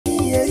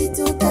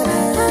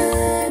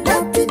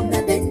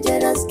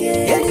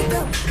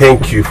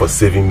Thank you for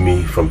saving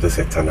me from this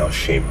eternal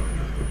shame.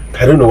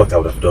 I don't know what I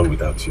would have done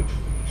without you.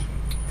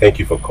 Thank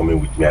you for coming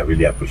with me. I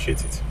really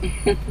appreciate it.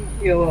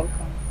 You're welcome.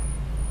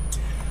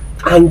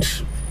 And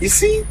you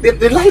see,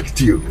 they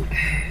liked you.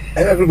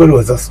 Everybody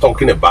was just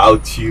talking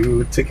about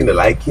you, taking a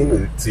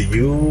liking to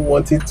you,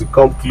 wanting to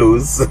come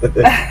close.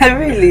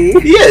 Really?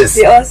 Yes.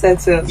 They all said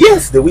so?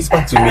 Yes, they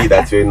whispered to me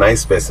that you're a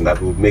nice person that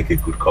would make a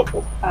good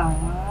couple.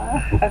 Aww.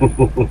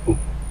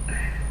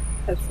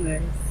 That's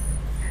nice.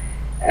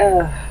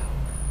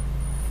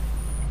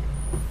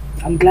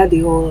 I'm glad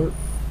they all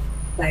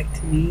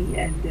liked me,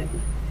 and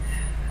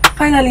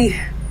finally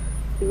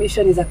the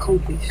mission is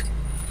accomplished.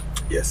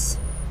 Yes.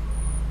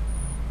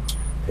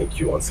 Thank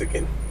you once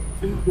again.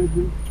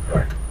 Mm-hmm.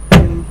 Alright.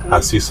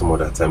 I'll see you some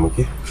other time,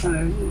 okay?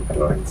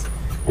 Alright.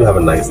 You have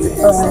a nice day.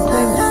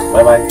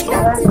 Bye bye.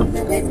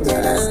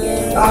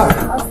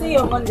 I'll see you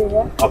on Monday,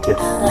 yeah? Okay.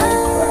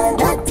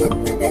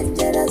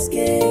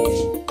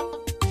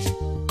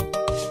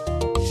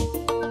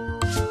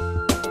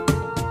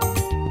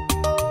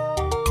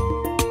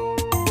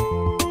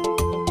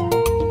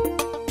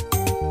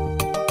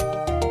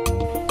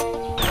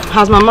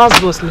 Has Mama's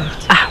boss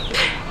left?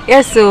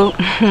 Yes, so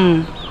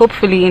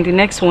hopefully in the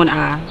next 1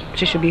 hour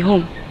she should be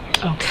home.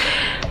 Oh.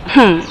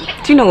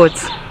 Do you know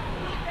what?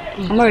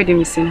 I'm already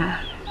missing her.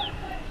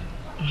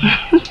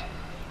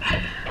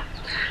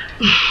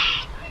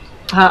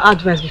 Her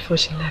advice before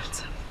she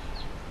left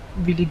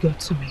really got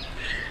to me.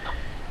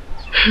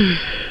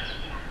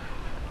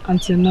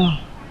 Until now,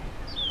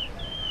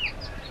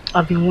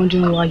 I've been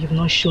wondering why you've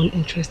not shown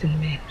interest in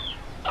men.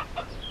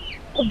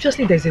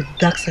 Obviously there's a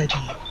dark side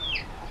in you.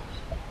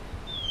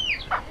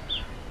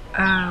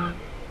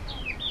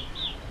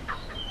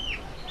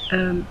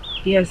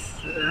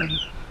 Yes,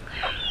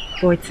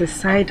 but it's a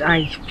side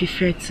I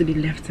prefer to be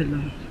left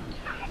alone.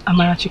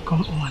 Amarachi,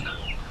 come on.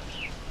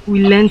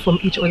 We learn from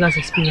each other's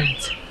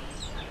experience.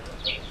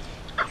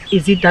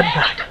 Is it that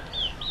bad?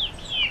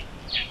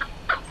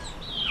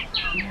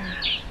 Yeah.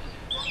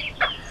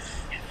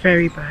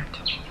 Very bad.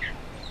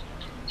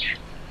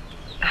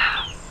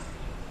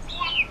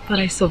 But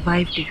I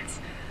survived it.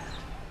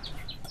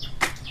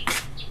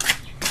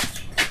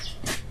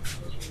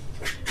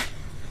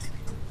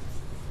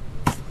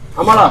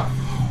 Amara!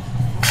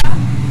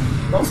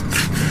 Come.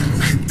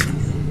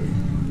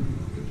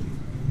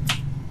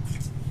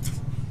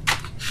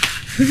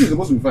 This is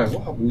supposed to be fine.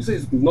 What happened? You say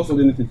you've not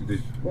sold anything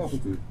today. What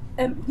happened to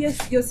you?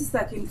 Yes, your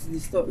sister came to the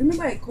store.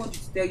 Remember I called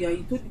you to tell you and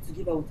you told me to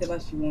give her whatever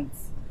she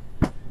wants.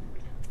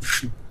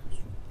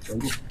 Can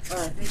go.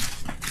 Alright,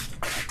 thanks.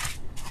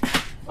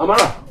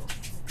 Amara!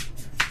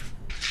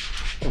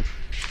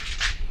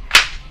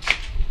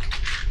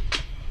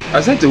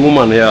 I sent a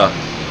woman here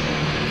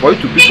for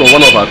you to pick on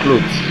one of her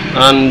clothes.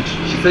 And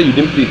she said you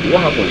didn't pick.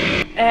 What happened?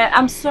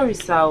 I'm sorry,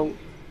 Sal,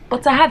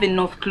 but I have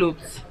enough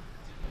clothes.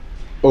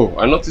 Oh,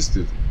 I noticed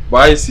it. But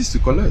I insist to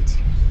collect.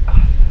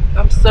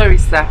 I'm sorry,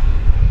 sir.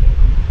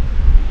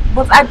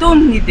 But I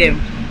don't need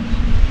them.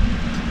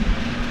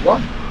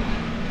 What?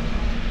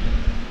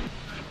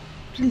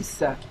 Please,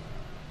 sir.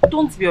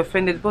 Don't be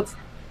offended, but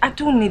I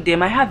don't need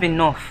them. I have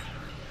enough.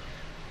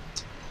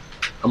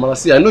 Amara,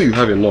 see, I know you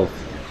have enough.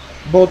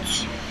 But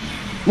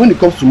when it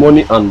comes to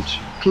money and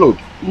clothes,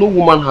 no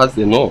woman has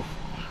enough.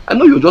 I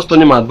know you're just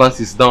turning my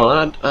advances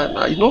down, and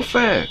it's not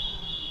fair.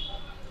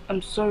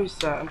 I'm sorry,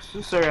 sir. I'm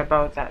so sorry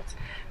about that.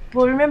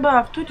 But remember,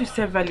 I've told you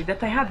severally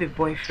that I have a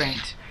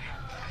boyfriend.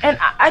 And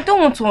I don't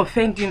want to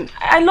offend him.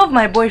 I love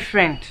my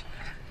boyfriend.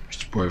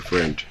 Which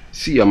boyfriend?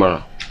 See,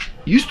 Amara,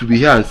 you used to be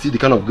here and see the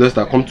kind of girls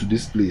that come to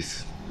this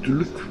place to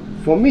look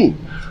for me.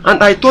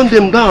 And I turned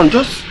them down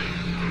just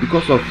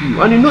because of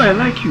you. And you know I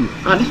like you.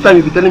 And this time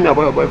you'll be telling me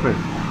about your boyfriend.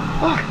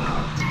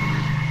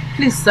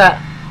 Please, sir.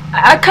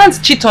 I can't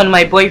cheat on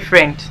my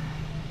boyfriend.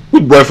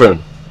 Good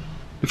boyfriend?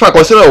 If I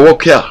consider a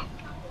work here,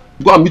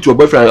 go and meet your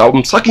boyfriend.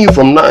 I'm sacking you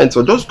from now,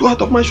 so just go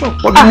out of my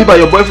shop. What do you mean by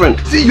your boyfriend?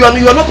 See, you are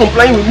not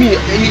complying with me.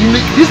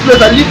 This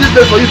place, I leave this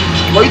place for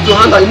you to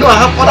handle. You know I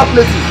have other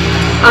places.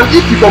 And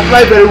if you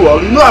comply very well,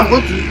 you know I'm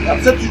going to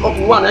accept you up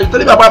to one. And you tell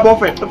me about my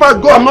boyfriend. If I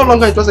go, I'm no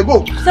longer interested.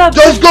 Go. Sir,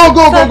 just go.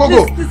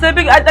 Please,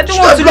 I don't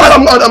want to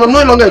I'm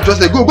no longer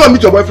interested. Go and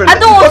meet your boyfriend. I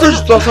don't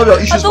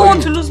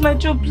want to lose my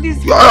job,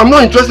 please. I'm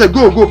not interested.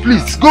 Go,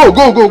 please. Go.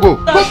 Sir,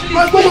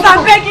 please,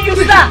 I'm begging you,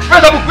 sir.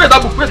 Where's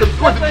that book? Go, meet your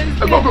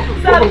boyfriend.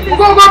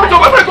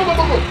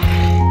 Go.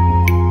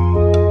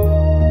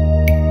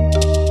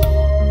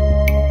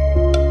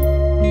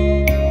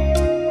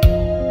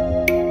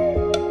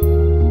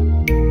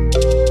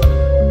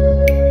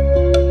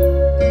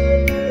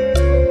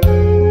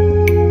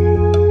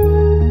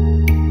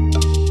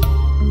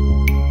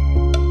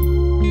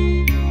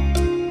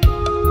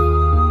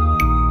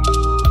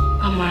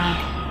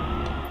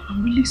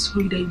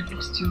 Sorry that you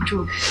lost your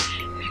job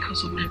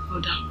because of my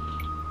brother.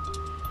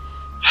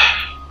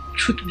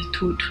 Truth be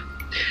told,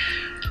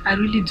 I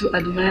really do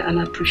admire and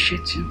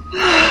appreciate you.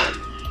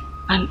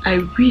 And I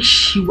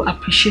wish he would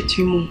appreciate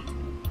you more.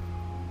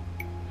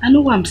 I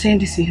know why I'm saying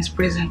this in his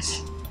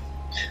presence.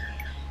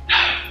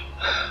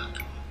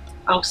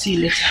 I'll see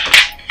you later.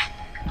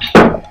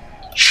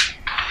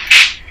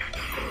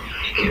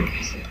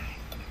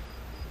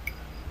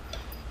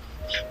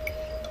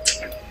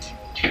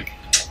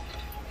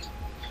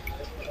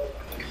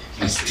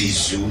 Mr.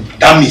 Izu,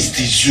 that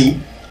Mr. Izu.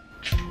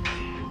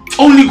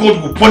 Only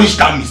God will punish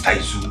that Mr.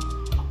 Izu.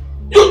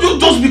 You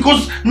just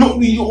because no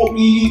you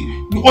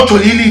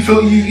actually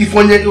if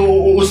one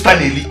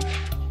stanley.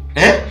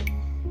 Eh?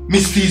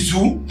 Mr.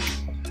 Izu,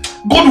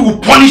 God will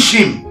punish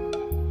him.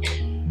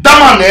 That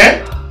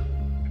man,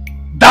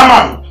 that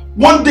man,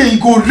 one day he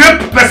go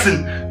rape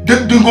person,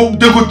 they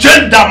go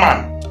jail that man.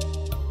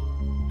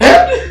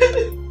 Eh?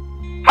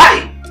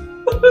 Hi!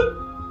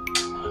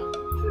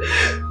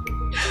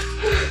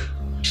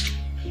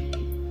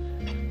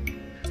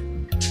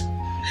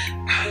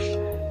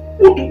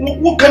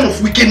 What kind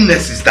of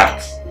wickedness is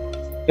that?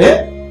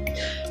 Eh?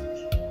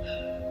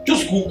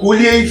 Just go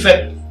here if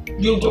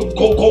you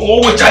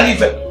go Charlie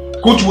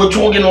go to a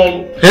drug and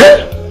all.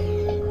 Eh?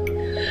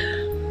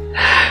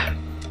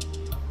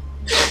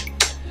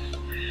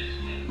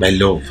 My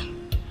love,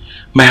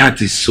 my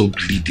heart is so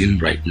bleeding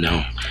right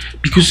now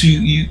because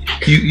you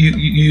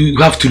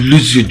have to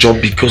lose your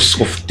job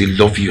because of the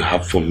love you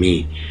have for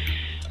me.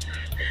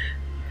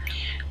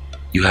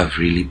 You have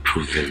really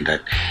proven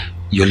that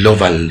your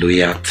love and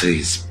loyalty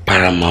is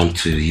paramount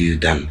to you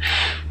than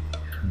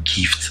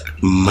gifts,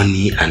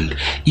 money, and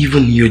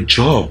even your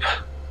job.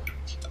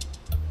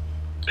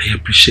 I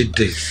appreciate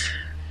this.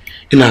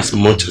 In as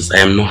much as I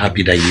am not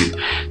happy that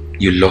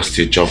you lost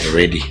your job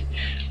already,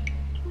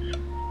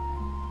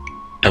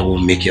 I will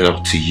make it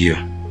up to you.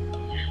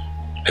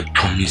 I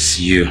promise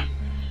you.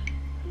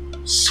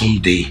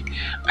 Someday,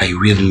 I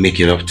will make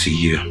it up to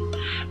you.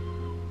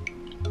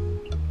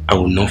 I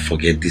will not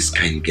forget this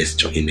kind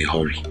gesture in a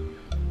hurry.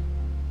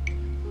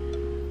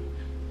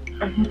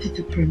 I want you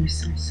to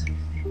promise me something.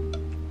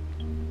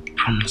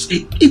 Promise?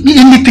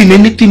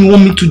 Anything you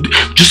want me to do,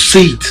 just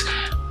say it.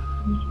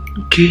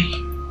 Okay?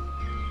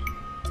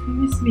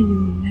 Promise me you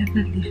will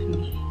never leave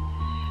me.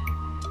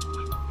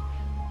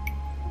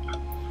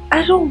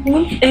 I don't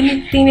want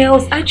anything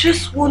else. I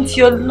just want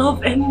your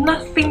love and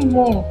nothing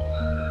more.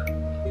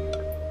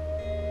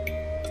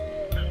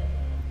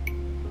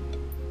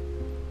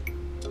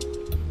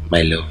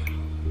 My love,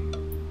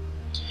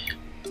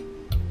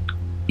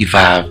 if I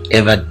have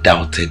ever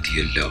doubted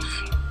your love,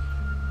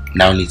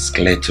 now it's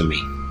clear to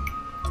me.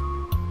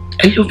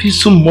 I love you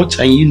so much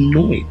and you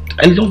know it.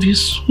 I love you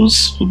so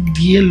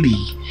dearly.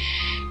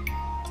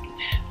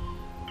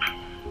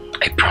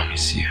 I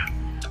promise you,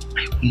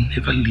 I will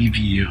never leave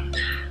you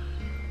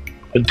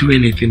or do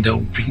anything that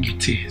will bring you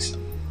tears.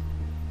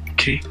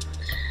 Okay?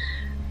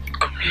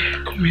 Come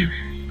here, come here.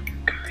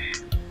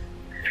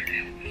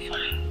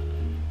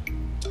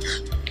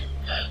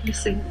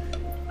 Listen,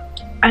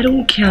 I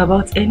don't care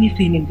about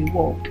anything in the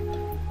world.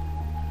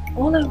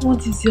 All I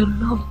want is your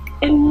love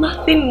and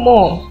nothing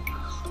more.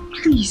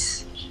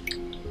 Please,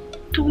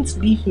 don't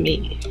leave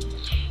me.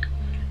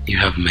 You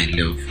have my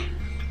love.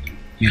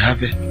 You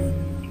have it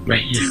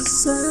right here.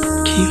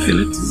 Can you feel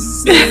it?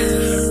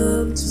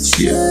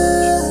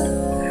 Yeah.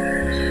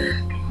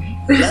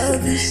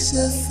 Love is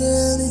so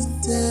fairy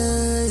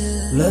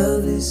tale.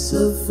 Love is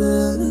so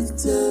fairy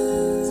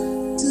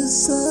tale. To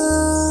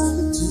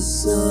sun, to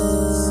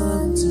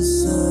sun, to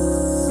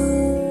sun.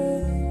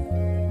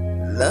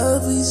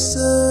 Love is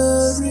so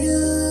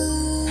real.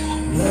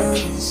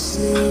 Love is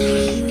so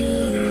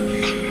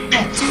real.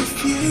 To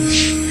feel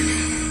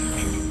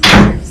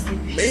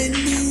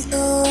many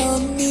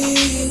on me.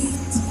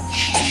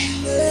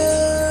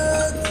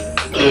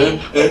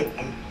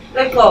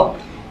 Let's go.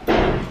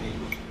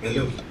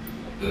 Hello.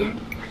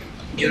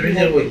 You're ready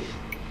away?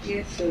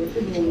 Yes, sir.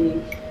 Good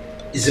morning.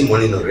 Is it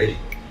morning already?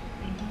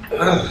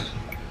 Ah.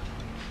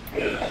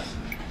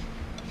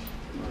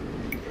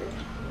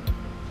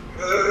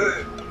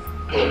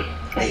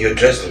 And you're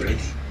dressed already?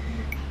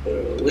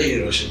 Where are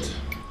you rushing to?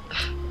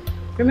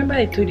 Remember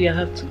I told you I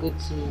have to go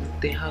to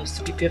the house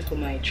to prepare for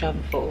my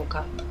travel for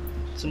Oka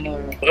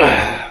tomorrow.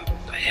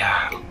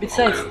 Yeah.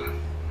 Besides,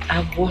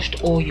 I've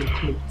washed all your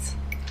clothes.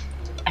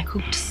 I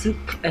cooked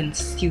soup and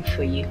stew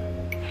for you.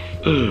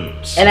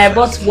 And I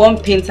bought 1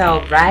 pinta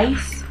of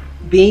rice,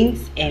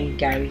 beans and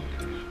curry.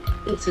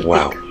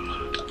 Wow.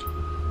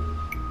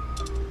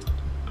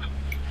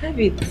 Have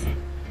it.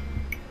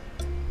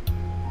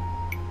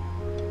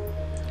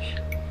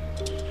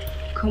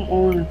 Come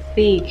on,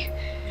 fake.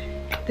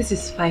 This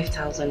is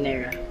 5,000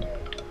 naira.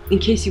 In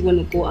case you want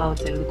to go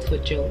out and look for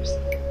jobs.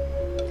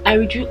 I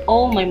withdrew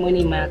all my money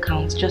in my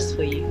account just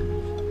for you.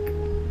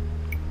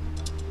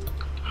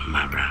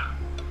 Mara,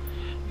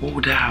 what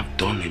would I have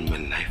done in my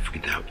life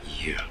without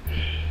you?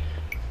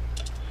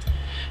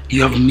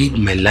 You have made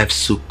my life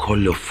so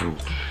colorful.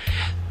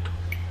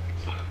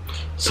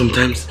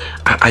 Sometimes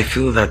I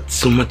feel that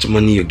so much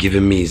money you're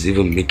giving me is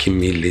even making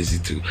me lazy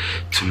to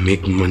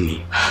make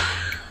money.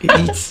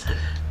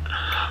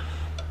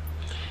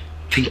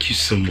 Thank you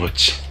so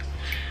much.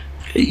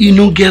 You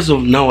know, girls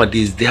of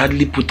nowadays, they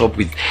hardly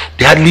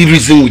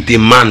reason with a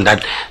man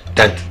that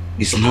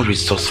is not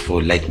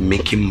resourceful, like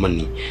making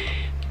money.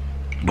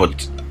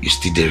 But you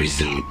still the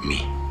reason with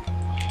me.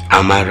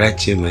 Am I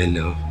right, my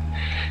love?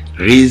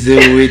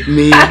 Reason with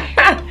me.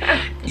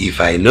 If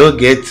I no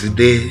get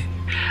today,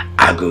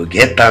 I go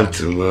get them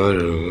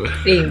tomorrow.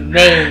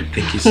 Amen.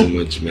 Thank you so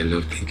much, my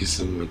love. Thank you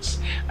so much.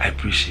 I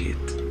appreciate.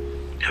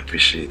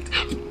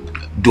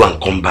 Do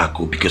and come back,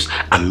 because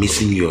I'm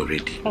missing you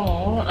already.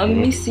 Oh, I'm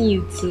missing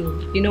you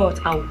too. You know what?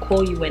 I'll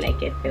call you when I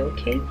get there,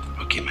 okay?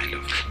 Okay, my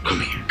love.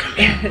 Come here.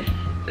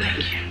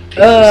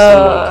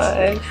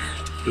 Thank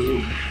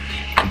you.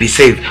 Be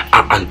safe,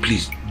 and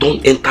please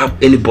don't enter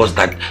any bus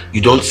that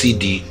you don't see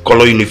the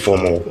color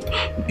uniform, or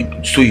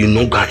so you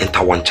know gonna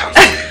enter one chance.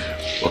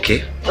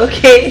 Okay?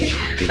 Okay.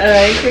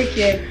 Alright, take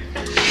care.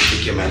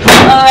 Take care, my love.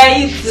 Alright,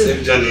 you too.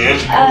 Safe journey, eh?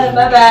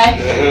 Bye bye.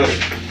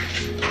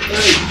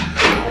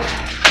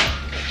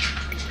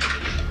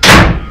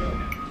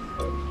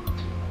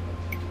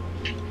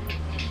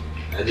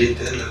 I didn't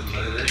tell her,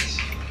 right?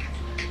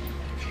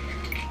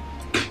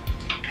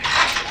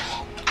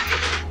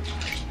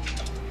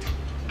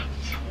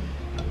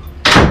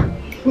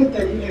 What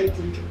are you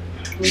writing?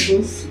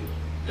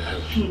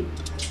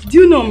 Do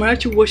you know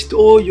Marachi washed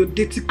all your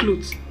dirty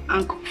clothes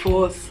and cooked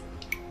for us?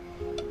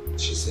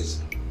 She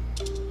says.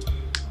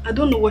 I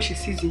don't know what she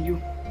sees in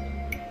you.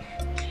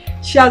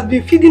 She has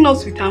been feeding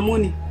us with her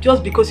money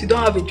just because you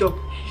don't have a job.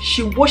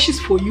 She washes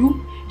for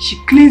you, she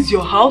cleans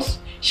your house,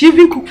 she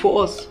even cooks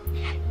for us.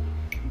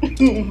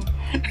 I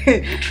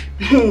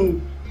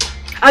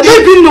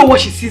don't even know what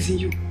she sees in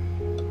you.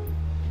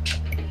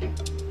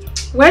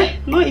 Well,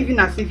 not even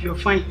as if you're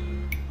fine.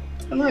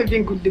 You're not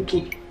even good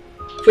looking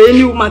for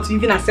any woman to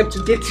even accept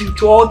to date you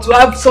or to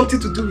have something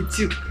to do with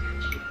you.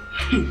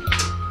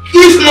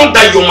 If not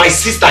that you're my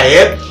sister,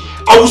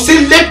 I will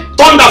say let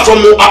thunder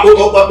from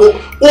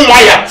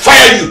Umaya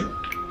fire you.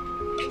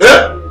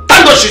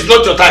 Thank God she's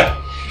not your type.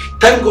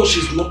 Thank God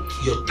she's not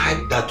your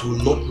type that will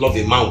not love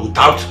a man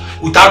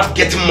without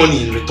getting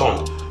money in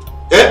return.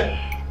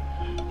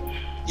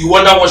 You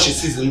wonder what she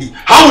sees in me.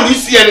 How will you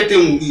see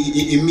anything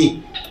in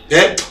me?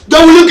 Then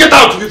will you get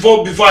out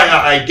before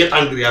I get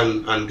angry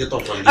and get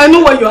off from this? I know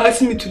why you're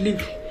asking me to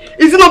leave.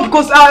 Is it not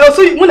because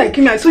when I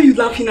came here, I saw you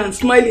laughing and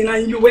smiling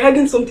and you were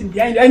hiding something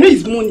behind you? I know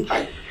it's money.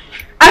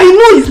 I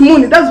know it's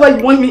money. That's why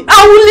you want me.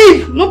 I will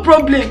leave. No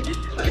problem.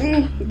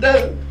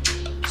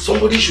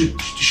 Somebody should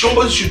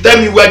tell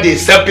me where they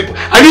sell people.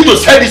 I need to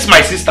sell this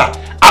my sister.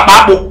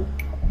 Ababo.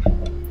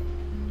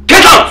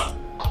 Get out!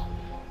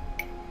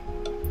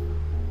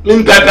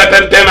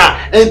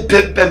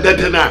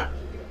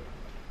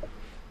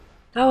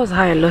 That was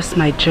how I lost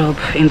my job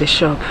in the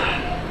shop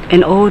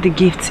and all the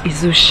gifts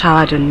Izu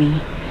showered on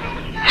me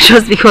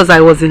just because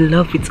I was in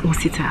love with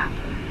Osita.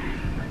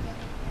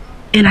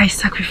 And I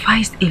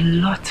sacrificed a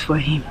lot for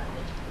him.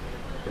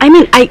 I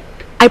mean, I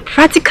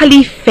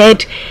practically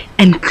fed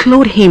and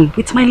clothed him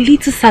with my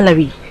little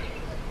salary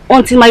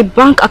until my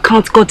bank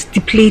account got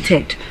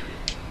depleted.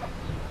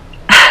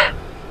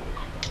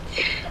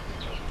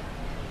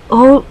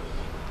 All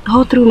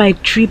through my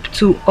trip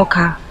to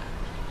Oka,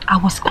 I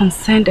was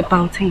concerned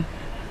about him.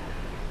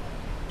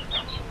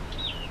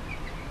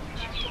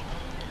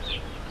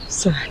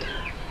 Sad.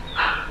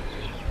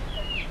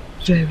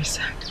 Very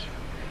sad.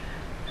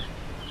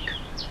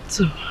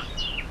 So,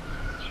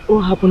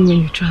 what happened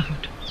when you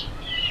traveled?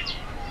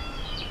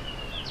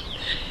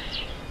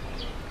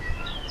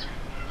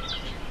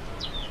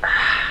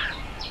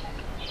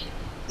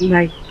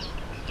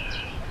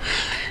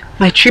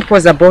 My trip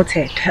was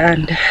aborted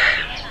and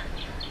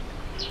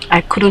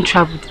I couldn't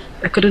travel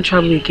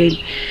again.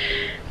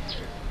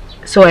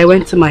 So I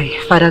went to my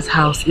father's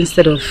house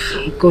instead of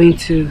going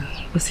to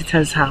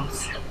Osita's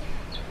house.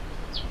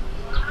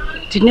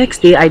 The next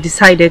day I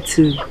decided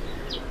to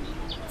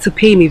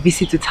pay him a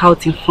visit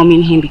without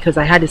informing him because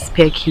I had a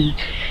spare key.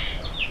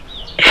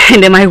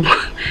 And then I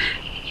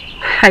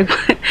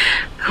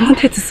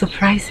wanted to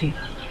surprise him.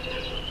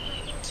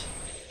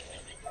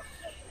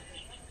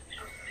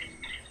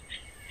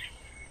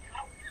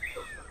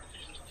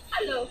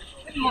 Hello,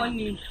 good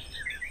morning.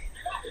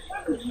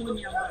 Good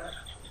morning, Amara.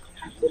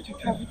 I thought you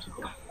traveled to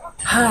go.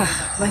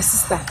 My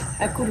sister,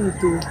 I couldn't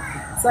do.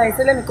 So I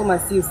said, let me come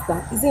and see your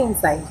sister. Is he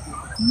inside?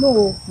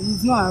 No,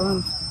 he's not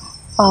around.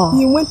 Oh.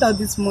 He went out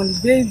this morning,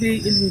 very,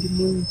 very early in the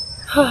morning.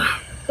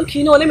 Okay,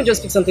 you know what? Let me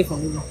just pick something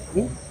from you.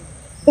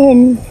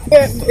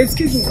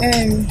 Excuse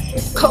me.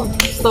 Come,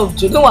 stop,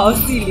 Joe. No, I'll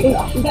see you.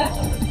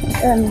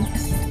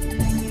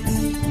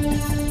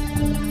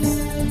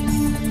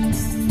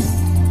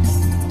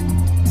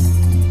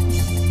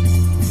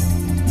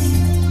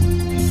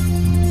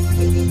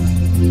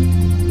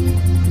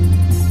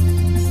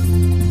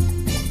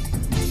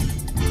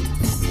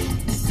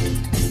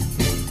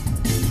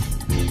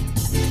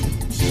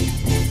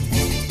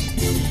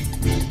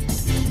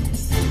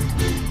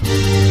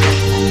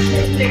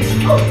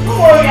 Don't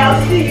worry,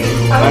 I'll see you.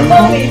 I'm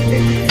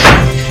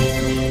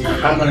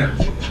coming.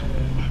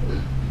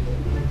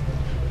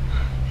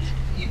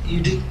 You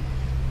did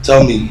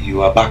tell me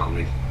you are back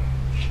already.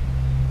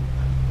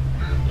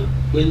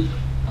 When?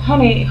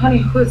 Honey,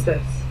 who's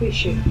this? Who is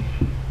she?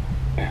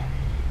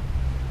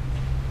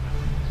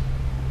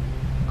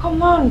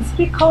 Come on,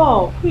 speak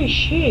up. Who is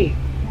she?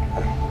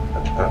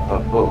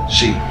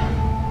 She.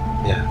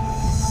 Yeah.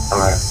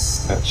 Amara.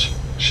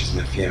 She's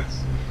my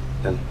fiance.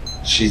 And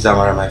she's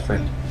Amara, my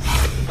friend.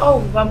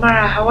 Oh,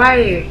 Amara, how are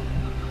you?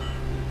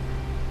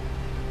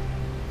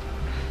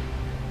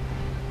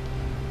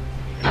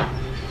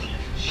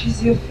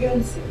 She's your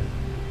fiancée.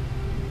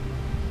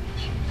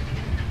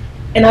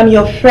 And I'm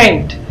your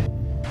friend.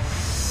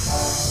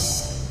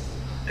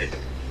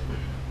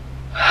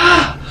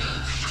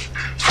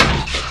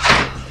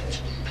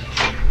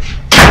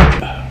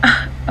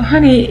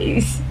 Honey,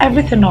 is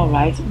everything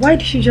alright? Why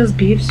did she just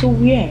behave so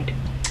weird?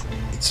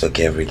 It's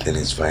okay, everything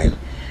is fine.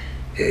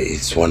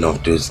 It's one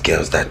of those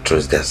girls that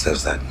throws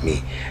themselves at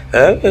me.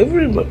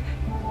 Everybody.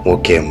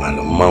 Okay, man,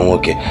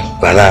 okay.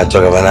 Bana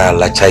talk bana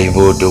la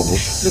chaibo dogu.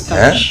 Look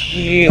at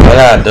you.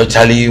 Bana do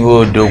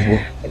chalibo dogu.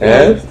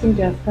 They're wasting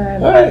their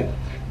time. Alright.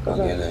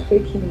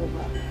 Taking over.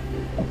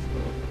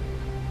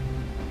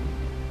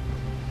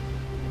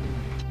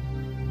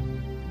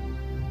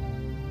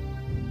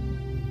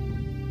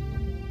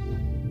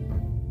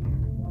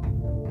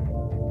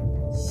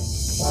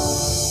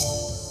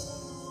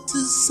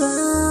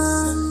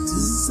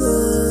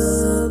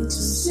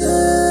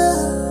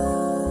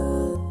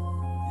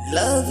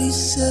 Love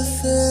is a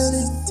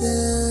fairy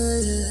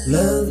tale.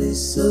 Love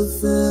is a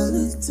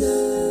fairy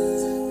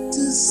tale.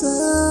 To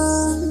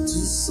sun, to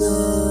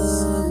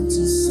sun,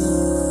 to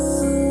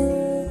sun.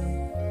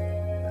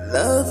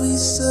 Love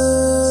is so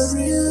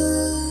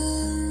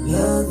real.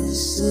 Love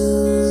is so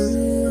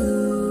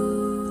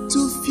real.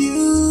 Too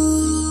few,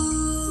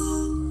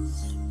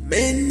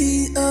 many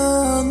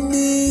on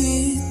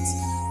it.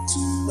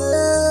 Too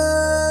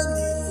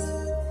many.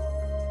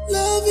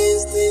 Love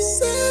is the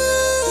same.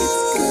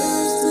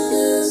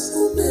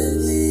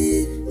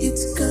 It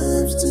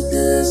comes to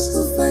those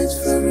who fight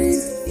for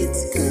it. It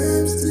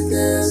comes to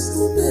those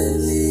who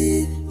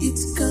believe. It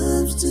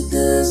comes to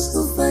those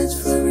who fight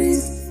for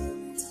it.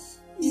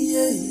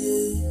 Yeah,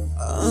 yeah.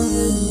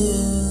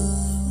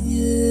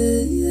 Yeah,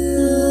 yeah. Yeah, yeah.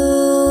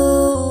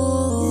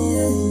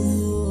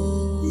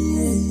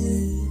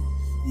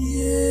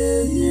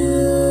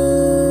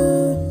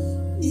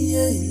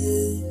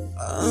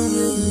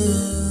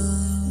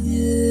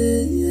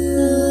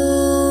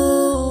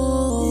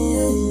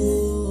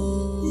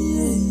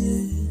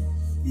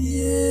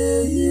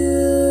 Yeah,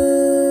 yeah.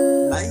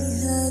 My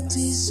heart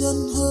is on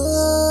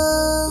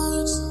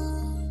hold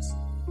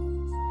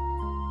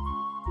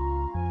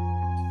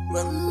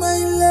when my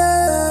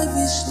love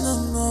is no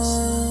more.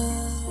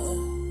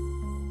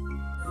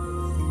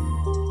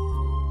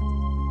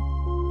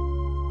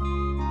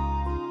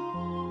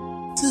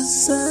 To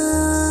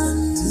sun,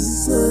 to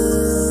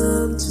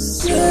sun, to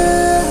sun.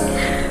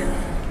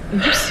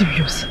 Are you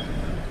serious?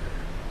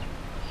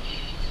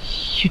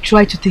 You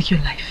tried to take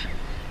your life?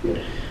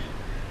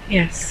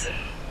 Yes.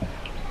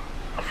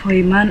 For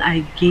a man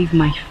I gave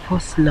my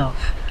first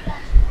love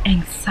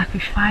and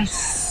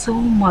sacrificed so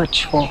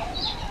much for.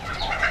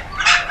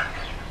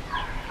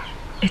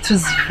 It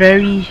was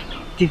very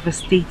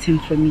devastating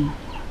for me.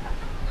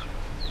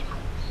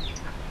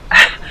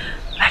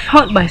 I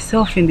found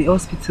myself in the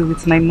hospital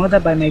with my mother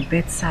by my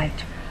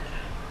bedside.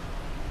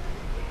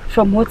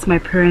 From what my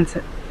parents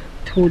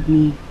told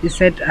me, they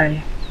said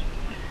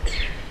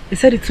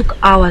it took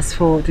hours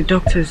for the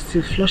doctors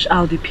to flush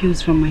out the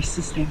pills from my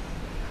system.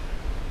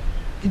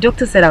 The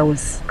doctor said I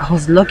was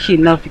lucky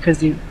enough because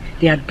they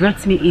had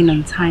brought me in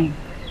on time.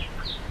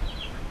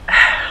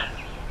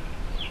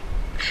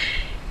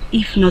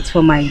 If not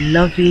for my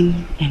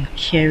loving and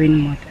caring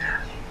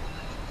mother,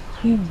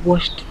 who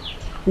watched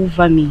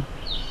over me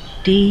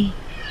day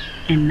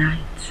and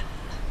night,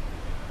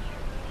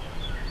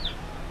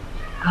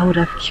 I would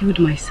have killed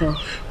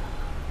myself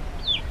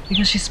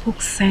because she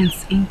spoke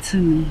sense into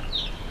me.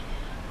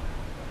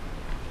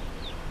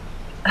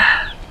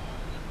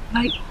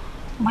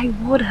 My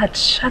world had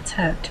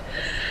shattered.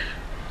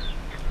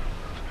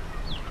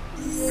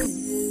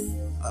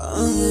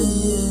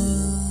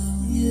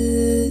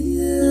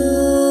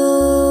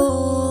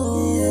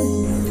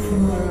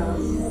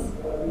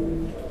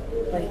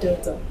 My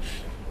daughter,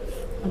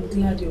 I'm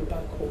glad you're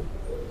back home.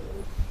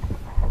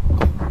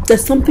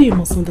 There's something you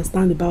must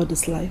understand about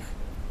this life.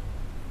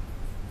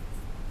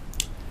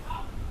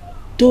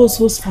 Those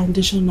whose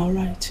foundation are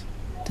right,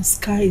 the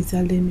sky is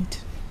their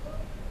limit.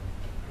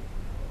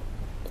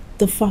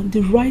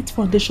 The right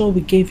foundation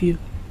we gave you,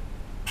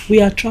 we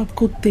attract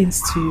good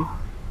things to you.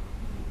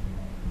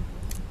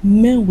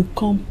 Men will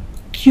come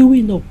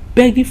queuing up,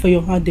 begging for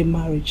your hand in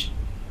marriage.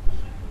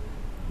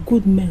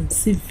 Good men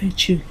see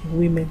virtue in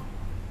women.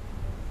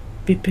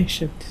 Be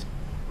patient.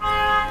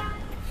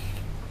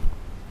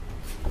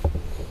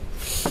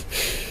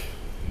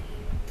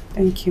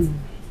 Thank you.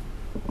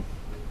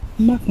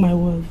 Mark my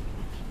word.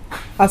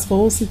 As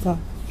for Osita,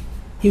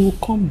 he will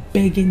come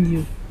begging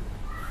you.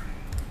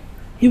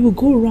 He will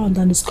go around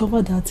and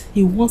discover that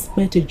he once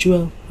met a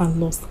jewel and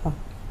lost her.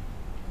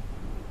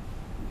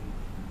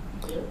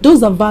 Those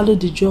that value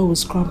the jewel will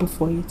scramble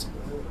for it.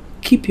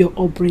 Keep your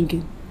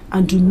upbringing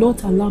and do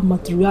not allow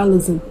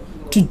materialism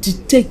to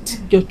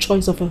dictate your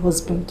choice of a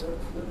husband.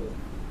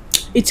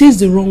 It is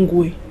the wrong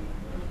way.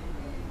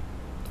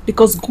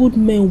 Because good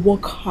men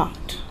work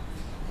hard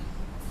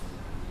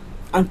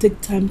and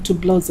take time to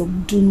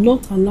blossom. Do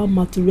not allow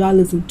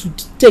materialism to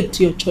dictate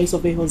your choice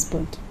of a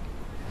husband.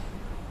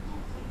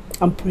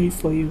 I'm praying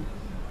for you.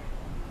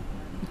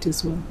 It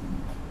is well.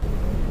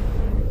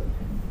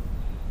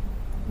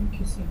 Thank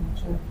you so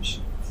much. I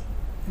appreciate it.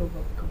 You're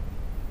welcome.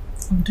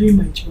 I'm doing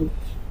my job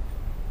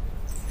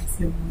as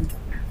your mother.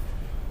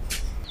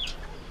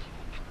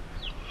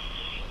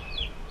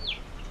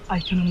 I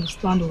can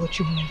understand what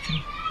you went through.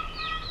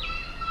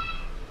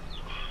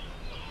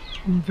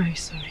 I'm very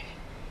sorry.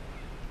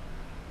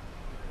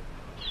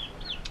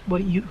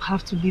 But you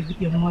have to live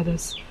with your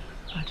mother's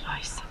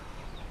advice.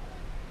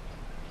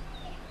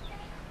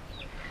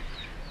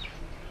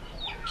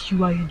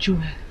 You are a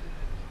jewel.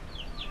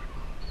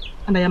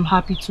 And I am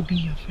happy to be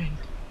your friend.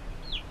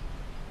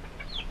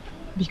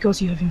 Because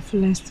you have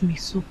influenced me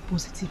so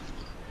positively.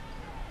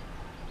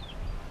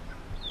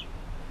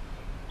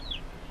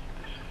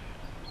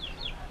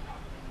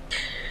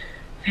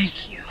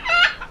 Thank you.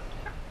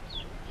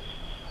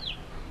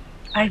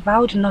 I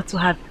vowed not to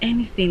have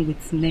anything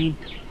with men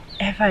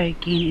ever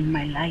again in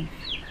my life.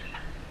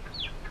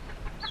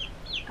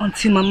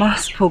 Until Mama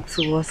spoke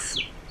to us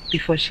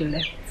before she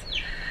left.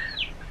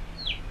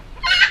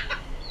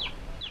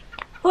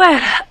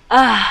 Well,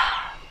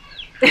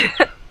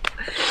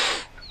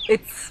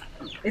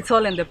 it's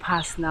all in the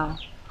past now.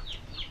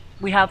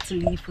 We have to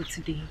leave for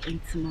today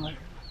and tomorrow.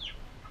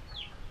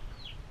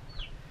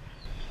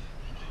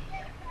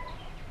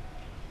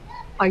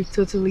 I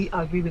totally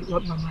agree with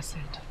what Mama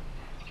said.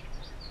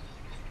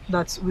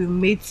 That we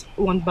meet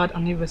one bad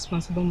and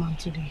irresponsible man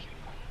today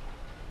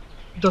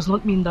does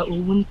not mean that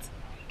we won't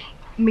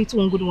meet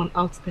one good one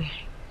out there.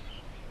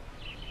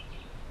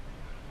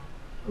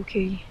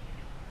 Okay.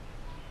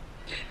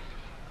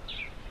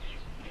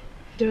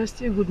 There are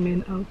still good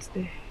men out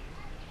there.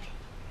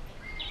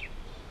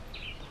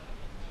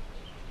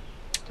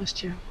 Just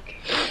chill,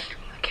 okay?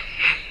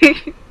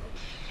 Okay.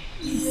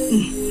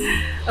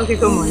 Okay,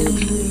 come on.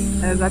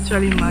 I was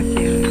actually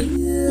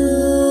marking.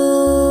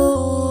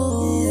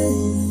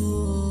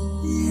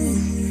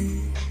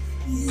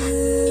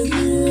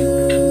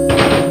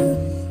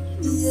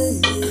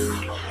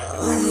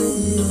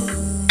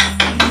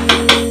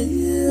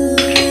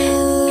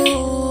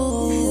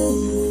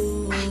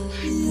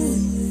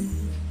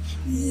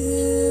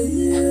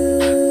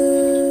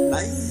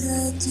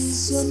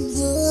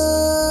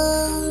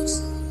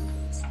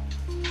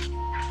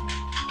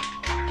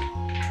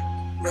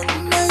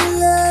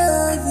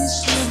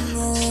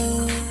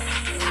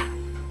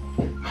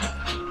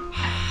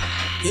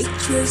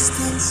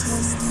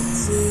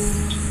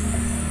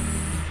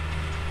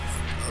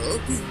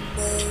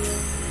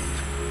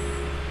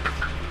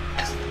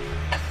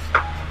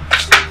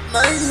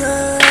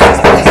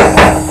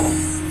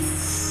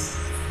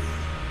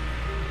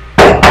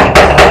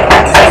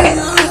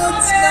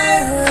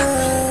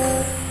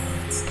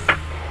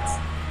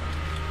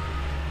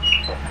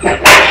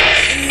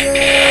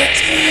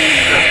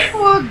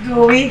 What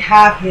do we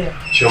have here?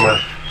 Choma.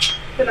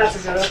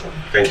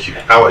 Thank you.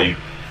 How are you?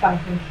 Fine,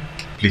 thank you.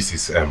 Please,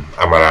 is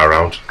Amara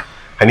around?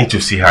 I need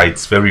to see her.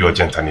 It's very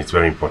urgent and it's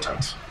very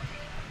important.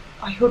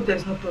 I hope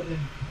there's no problem.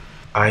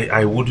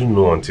 I wouldn't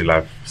know until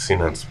I've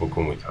seen and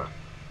spoken with her.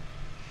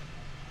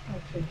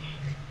 Okay.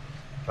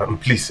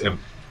 Please,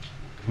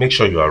 make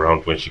sure you're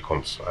around when she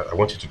comes. I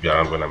want you to be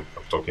around when I'm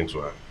talking to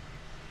her.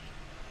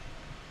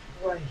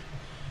 Why?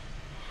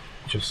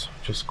 Just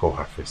call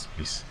her first,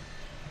 please.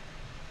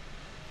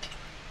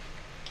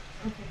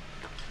 Okay.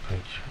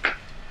 Thank you.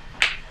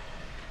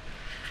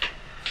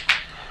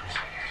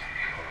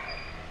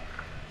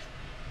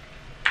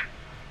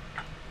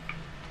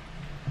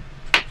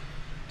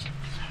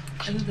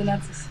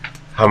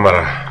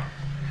 Hamara,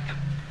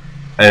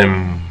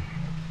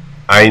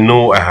 I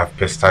know I have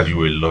pestered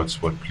you a lot,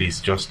 but please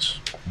just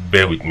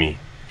bear with me.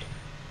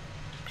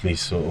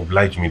 Please, so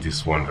oblige me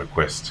this one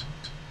request.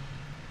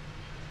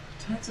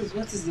 Donatus,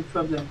 what is the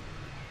problem?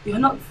 You're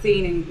not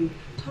saying anything.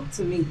 Talk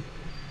to me.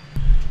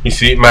 You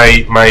see,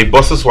 my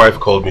boss's wife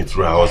called me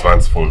through her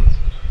husband's phone.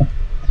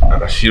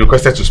 And she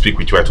requested to speak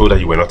with you. I told her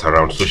you were not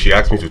around, so she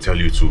asked me to tell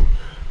you to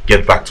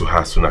get back to her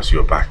as soon as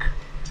you're back.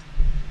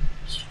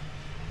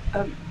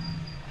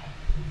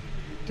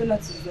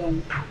 Donatus,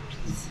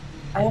 please.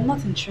 I am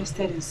not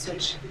interested in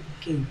such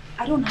game.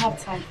 I don't have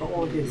time for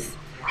all this.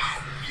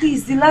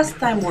 Please, the last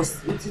time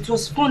it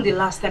was fun the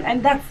last time,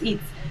 and that's it.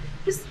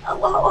 Please,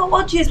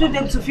 what do you expect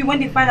them to feel when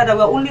they find out that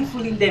we're only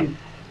fooling them?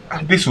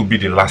 And this will be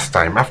the last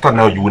time. After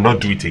now, you will not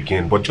do it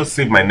again. But just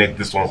save my neck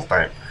this one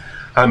time.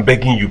 I'm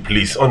begging you,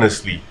 please.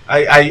 Honestly,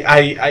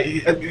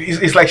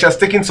 it's like she has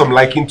taken some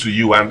liking to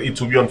you, and it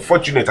will be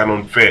unfortunate and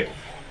unfair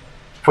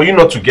for you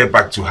not to get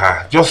back to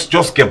her.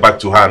 Just get back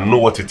to her and know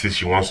what it is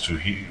she wants to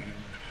hear.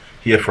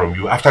 hear from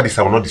you. After this,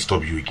 I will not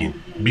disturb you again.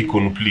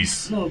 Bikonu,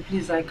 please. No,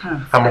 please, I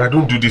can't. Amara,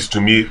 don't do this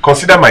to me.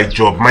 Consider my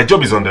job. My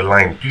job is on the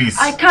line, please.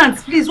 I can't,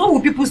 please. What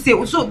will people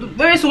say? So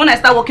very soon when I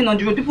start working on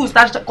the road, people will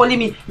start calling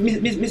me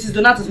Mrs.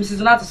 Donatus, Mrs.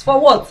 Donatus. For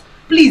what?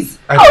 Please.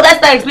 How would I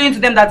start explaining to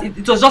them that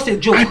it was just a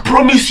joke? I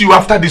promise you,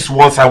 after this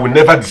once, I will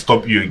never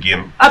disturb you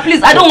again.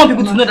 Please, I don't want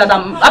people to know that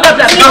I'm...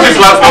 Just this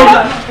last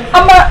one.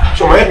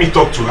 Shoma, let me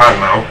talk to her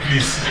now,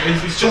 please.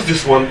 It's just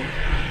this one.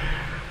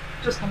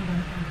 Just come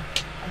down.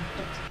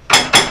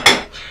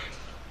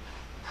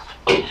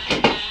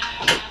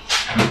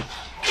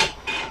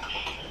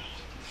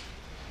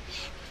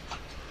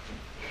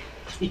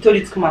 You told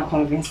you to come and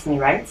convince me,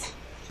 right?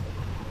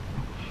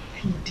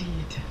 He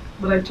did.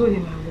 But I told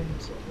him I wouldn't.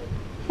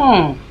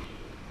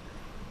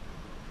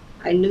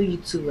 I know you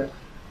too well.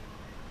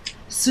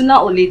 Sooner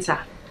or later,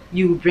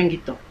 you will bring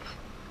it up.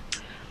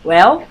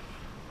 Well,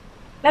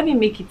 let me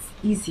make it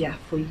easier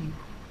for you.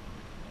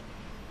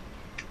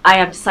 I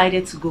have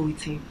decided to go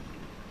with him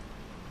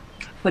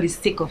for the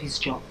sake of his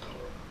job.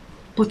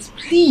 But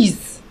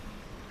please,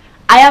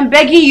 I am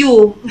begging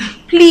you,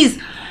 please,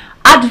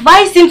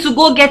 advise him to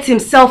go get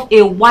himself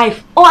a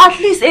wife or at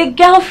least a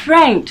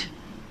girlfriend.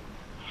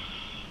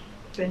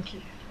 Thank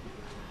you.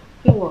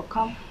 You're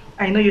welcome.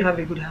 I know you have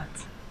a good heart.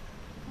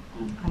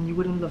 And you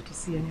wouldn't love to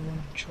see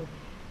anyone in trouble.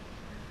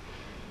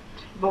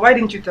 But why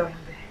didn't you tell him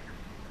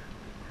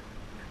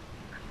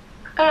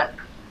that?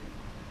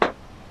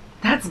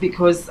 That's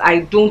because I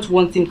don't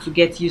want him to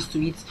get used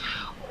to it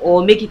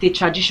or make it a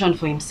tradition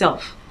for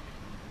himself.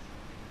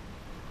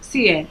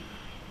 See,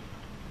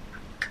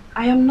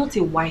 I am not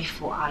a wife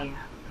for hire.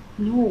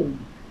 No.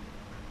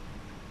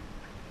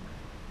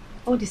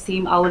 All the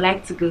same, I would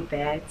like to go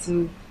there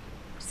to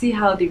see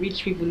how the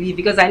rich people live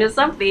because I know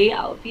someday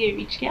I'll be a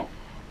rich girl.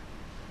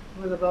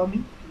 What about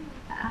me?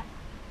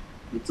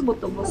 It's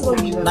both of us.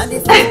 You're right.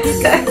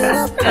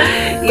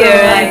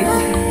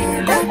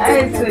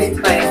 I'm so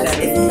inspired.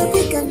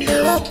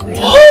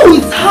 Oh,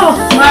 it's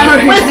half!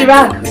 Where's the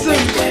rag?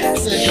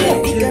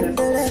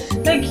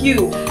 Thank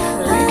you.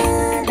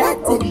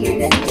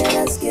 Okay.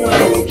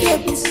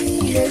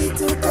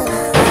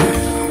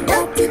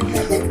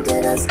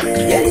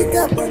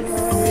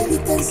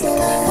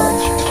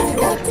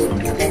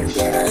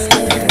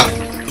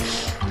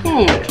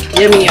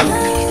 Yummy yum.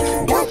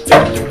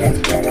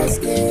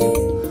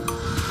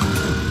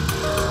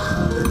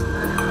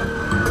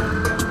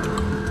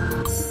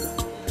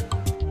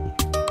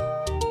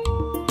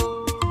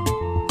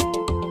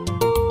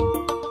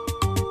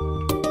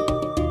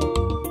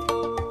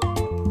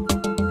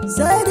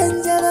 So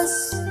dangerous.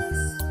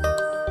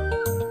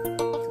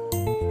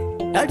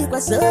 Now you are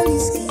so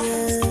risky.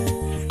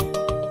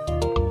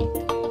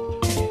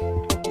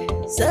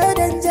 So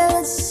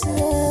dangerous.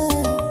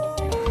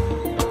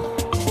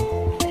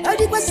 Now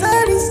you are so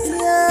risky.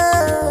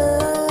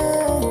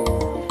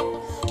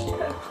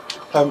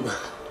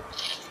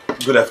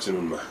 Good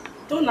afternoon, ma.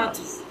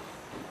 Donatus,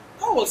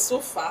 that was so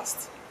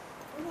fast.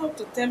 Up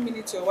to 10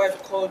 minutes your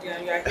wife called you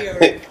and you are here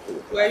already.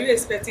 Were you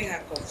expecting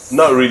her calls?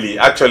 Not really.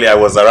 Actually, I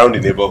was around the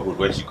neighborhood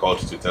when she called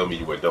to tell me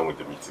you were done with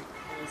the meeting.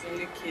 I was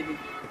only kidding.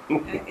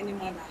 Any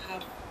man that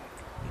have a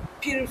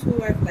beautiful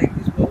wife like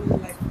this will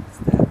always like to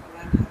stand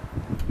around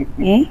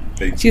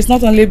her. She's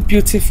not only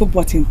beautiful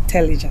but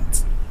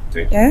intelligent.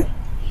 Thank you.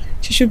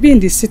 She should be in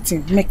the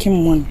city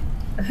making money.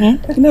 You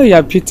know you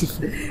are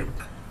beautiful.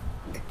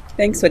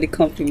 Thanks for the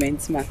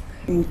compliments, ma.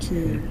 Thank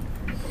you.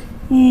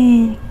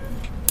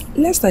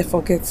 Lest I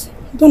forget,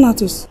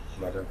 Donatus,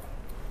 Madam.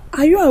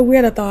 are you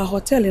aware that our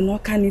hotel in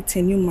Oka needs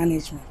a new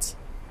management?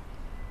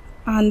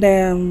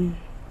 And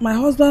my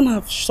husband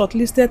have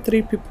shortlisted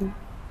 3 people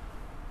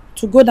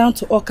to go down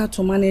to Oka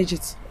to manage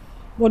it.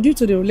 But due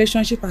to the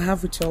relationship I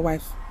have with your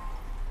wife,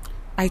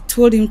 I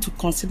told him to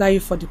consider you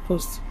for the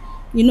post.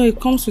 You know, it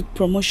comes with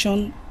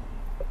promotion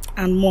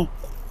and more.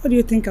 What do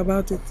you think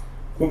about it?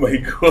 Oh my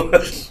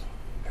God.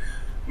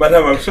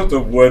 Madam, I'm short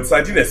of words.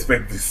 I didn't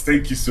expect this.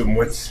 Thank you so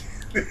much.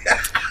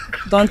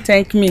 Don't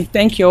thank me.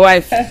 Thank your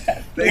wife.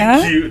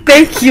 Thank you.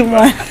 Thank you,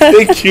 man.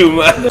 Thank you,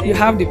 man. You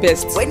have the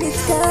best. When it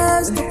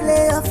comes to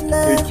play of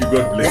love, Thank you.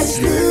 God bless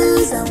you.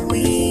 lose and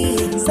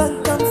win.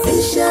 Some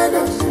confusion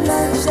of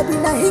life,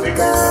 shopping a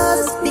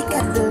hiccups, pick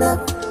and the love,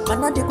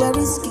 man not the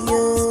risky.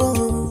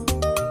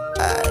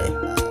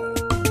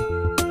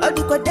 All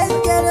the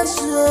dangerous.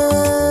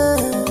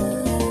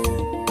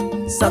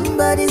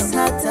 Somebody's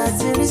heart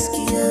has a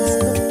risky.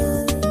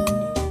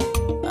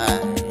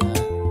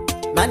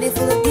 Man, if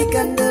you pick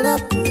and the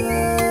love,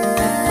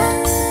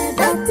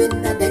 that's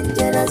in the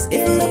dangerous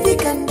game. If you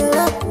pick and the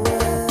love,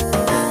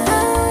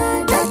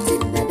 that's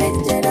in the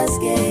dangerous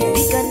game.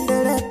 Pick and the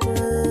love,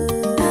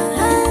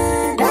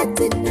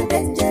 that's in the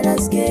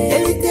dangerous game.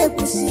 Every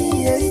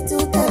pussy, every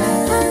total,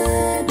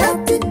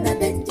 that's in the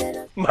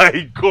dangerous.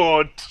 My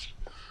God.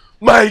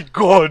 My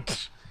God.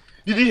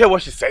 Did you hear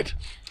what she said?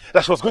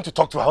 That she was going to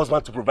talk to her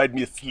husband to provide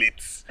me a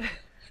slate.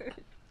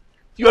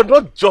 You are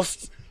not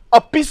just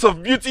a piece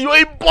of beauty, you're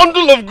a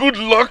bundle of good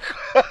luck.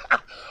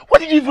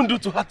 What did you even do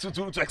to her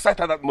to excite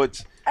her that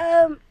much?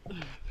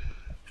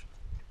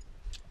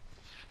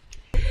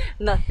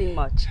 Nothing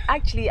much.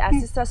 Actually, our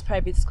sister's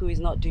private school is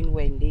not doing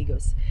well in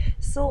Lagos.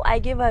 So I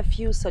gave her a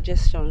few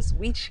suggestions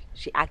which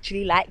she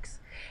actually likes.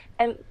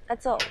 And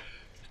that's all.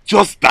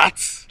 Just that?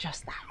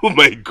 Just that. Oh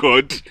my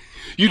God.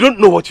 You don't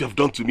know what you have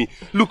done to me.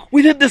 Look,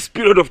 within this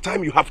period of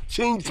time, you have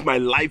changed my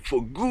life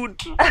for good.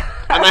 And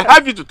I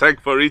have you to thank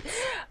for it.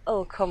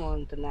 Oh, come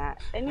on, Donna.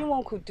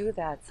 Anyone could do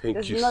that. Thank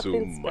There's you so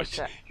nothing much.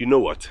 special. You know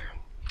what?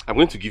 I'm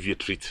going to give you a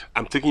treat.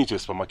 I'm taking you to a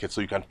supermarket so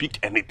you can pick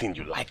anything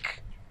you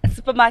like. A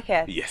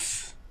supermarket?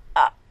 Yes.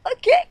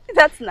 Okay,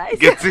 that's nice.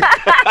 Get it?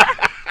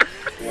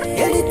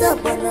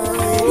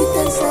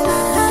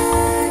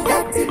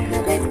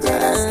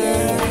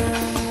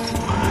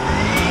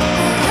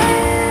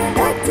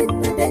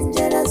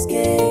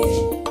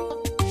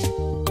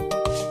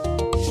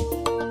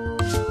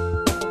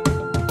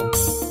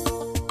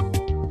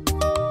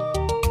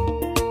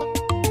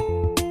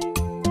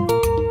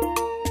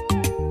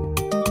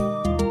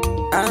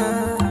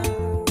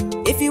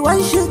 If you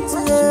want shoot,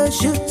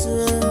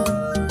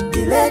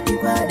 the lady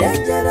was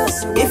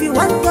dangerous. If you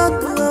want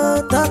talk,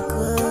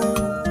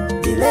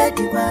 the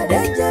lady was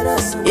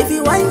dangerous. If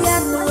you want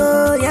yan,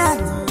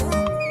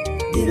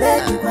 the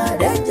lady was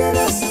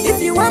dangerous.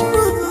 If you want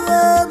move,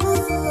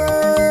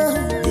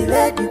 the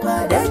lady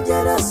was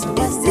dangerous.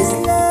 Is this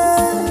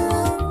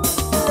love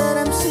that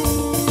I'm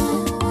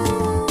seeing?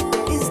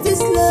 Is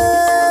this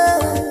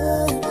love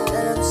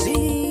that I'm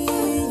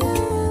seeing?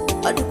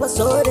 I do was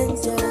so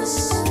dangerous.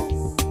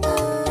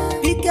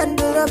 We can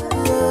do up.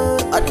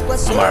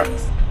 Amara.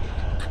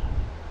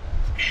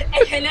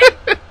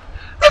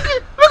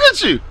 Look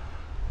at you.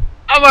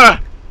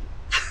 Amara.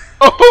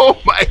 Oh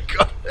my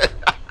God.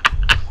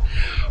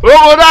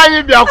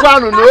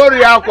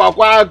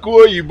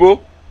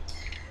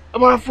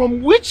 Amara,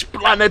 from which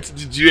planet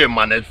did you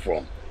emanate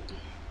from?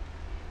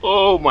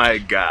 Oh my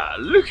God,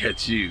 look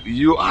at you.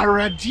 You are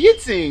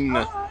radiating.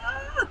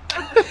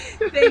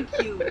 Thank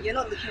you. You're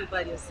not looking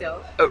bad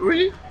yourself.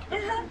 Really?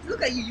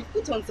 Look at you. You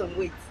put on some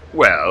weight.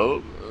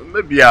 Well,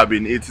 maybe I've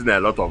been eating a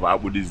lot of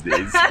apple these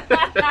days.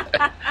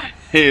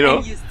 You know?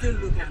 And you still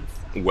look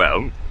handsome.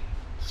 Well.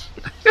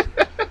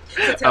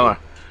 So tell me,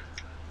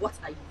 what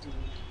are you doing?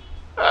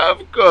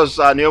 Of course,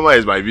 Anioma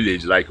is my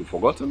village, like you've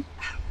forgotten.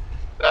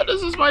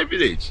 This is my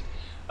village.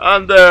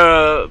 And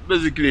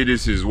basically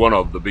this is one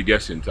of the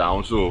biggest in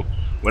town. So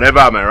whenever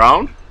I'm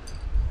around,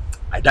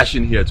 I dash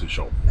in here to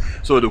shop.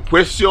 So the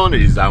question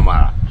is,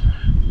 Amara,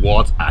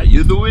 what are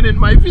you doing in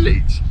my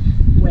village?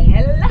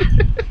 Well,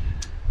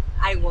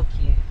 I work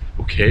here.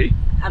 Okay.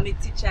 I'm a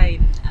teacher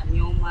in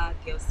Anioma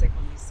Girls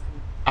Secondary School.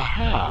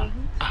 Aha.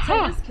 So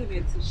I just came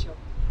here to shop.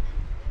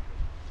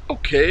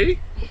 Okay.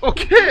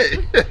 Okay.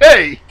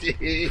 Hey.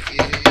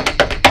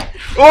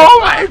 Oh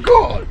my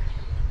God.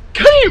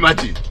 Can you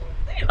imagine?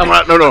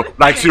 No,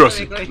 like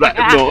seriously. Like,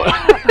 no.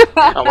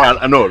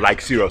 No,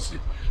 like seriously.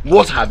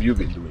 What have you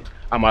been doing?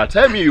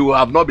 Tell me you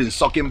have not been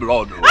sucking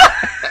blood.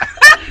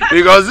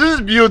 Because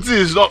this beauty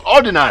is not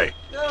ordinary.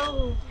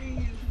 No,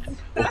 please.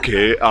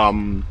 Okay,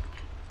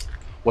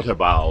 what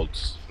about,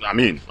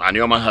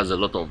 Anioma has a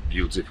lot of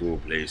beautiful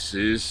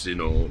places, you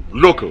know,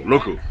 local.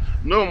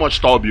 No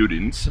much tall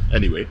buildings,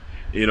 anyway,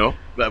 you know,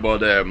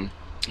 but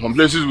some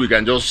places we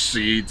can just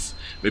sit,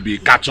 maybe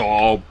catch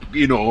up,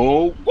 you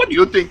know. What do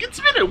you think?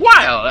 It's been a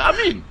while,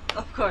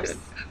 Of course.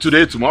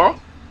 Today, tomorrow?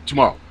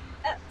 Tomorrow.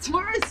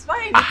 Tomorrow is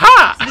fine.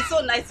 Aha! It's so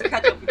nice to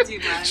catch up with you,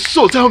 man.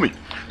 So tell me,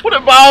 what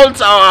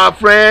about our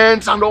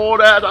friends and all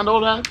that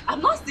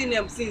I've not seen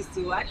them since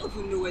too. I don't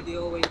even know where they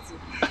all went to.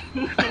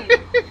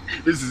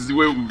 This is the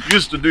way we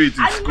used to do it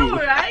in school. I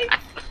know, right?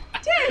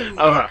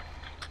 Yes.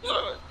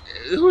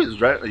 Who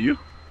is right? Are you?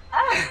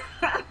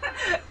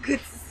 Good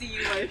to see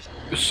you, my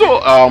friend.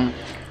 So,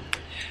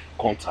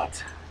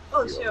 contact.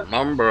 Oh, sure.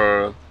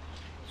 Number,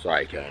 so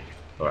I can.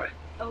 Alright.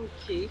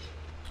 Okay.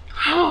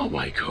 Oh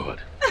my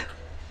God.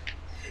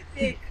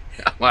 Hey,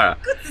 Amara.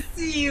 good to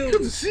see you.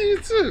 Good to see you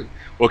too.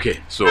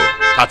 Okay, so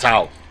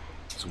tata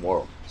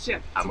tomorrow. Sure.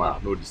 Amara,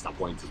 no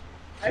disappointing.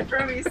 I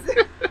promise. We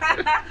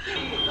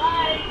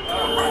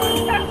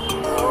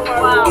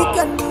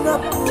can do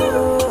up.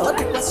 I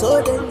do was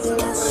so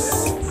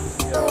dangerous.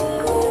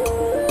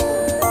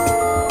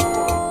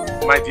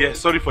 My dear,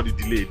 sorry for the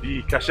delay.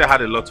 The cashier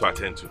had a lot to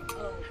attend to.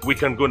 We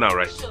can go now,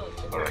 right? Sure.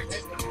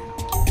 Alright.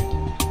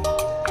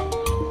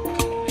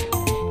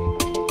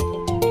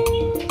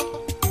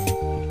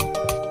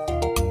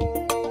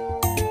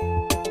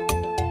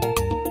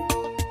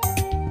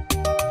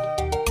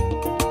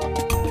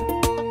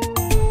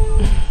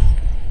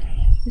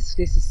 This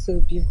place is so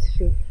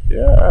beautiful.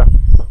 Yeah.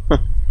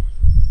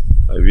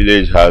 My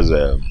village has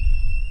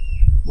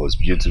most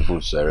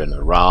beautiful serene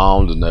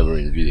around the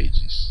neighboring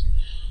villages.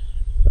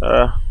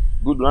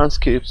 Good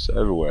landscapes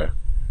everywhere.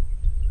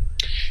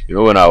 You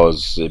know, when I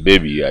was a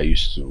baby, I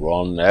used to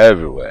run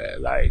everywhere,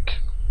 like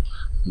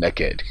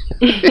naked.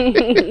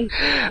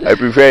 I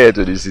prefer it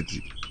to the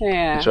city.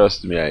 Yeah.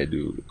 Trust me, I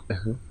do.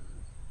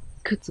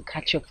 Good to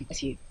catch up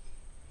with you.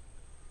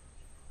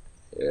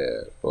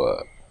 Yeah,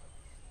 but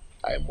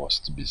I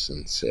must be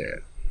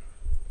sincere.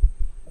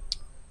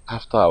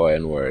 After our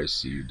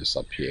NYSC, you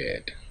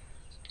disappeared.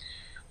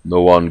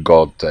 No one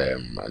got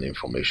an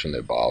information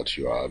about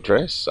your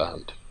address,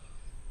 and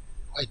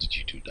why did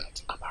you do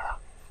that, Amara?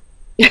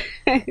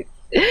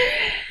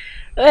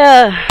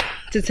 Well,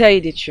 to tell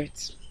you the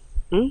truth,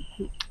 hmm,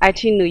 I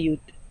didn't know you'd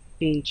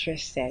be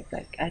interested.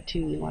 Like, I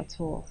didn't know at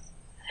all.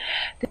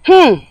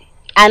 And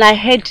I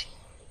heard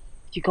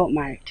you got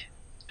married.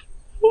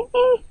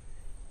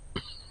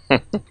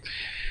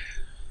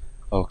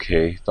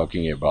 Okay,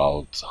 talking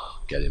about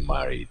getting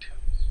married.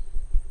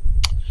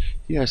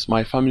 Yes,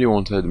 my family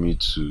wanted me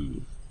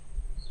to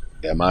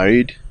get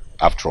married.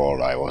 After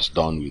all, I was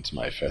done with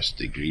my first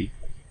degree,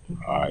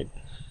 right?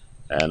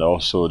 And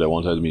also, they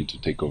wanted me to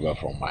take over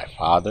from my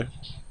father.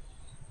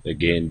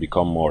 Again,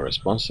 become more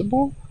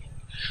responsible.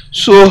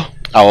 So,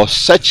 I was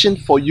searching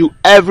for you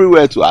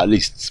everywhere to at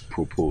least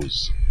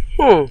propose.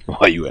 Hmm,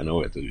 But you were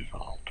nowhere to be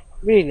found.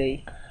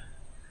 really?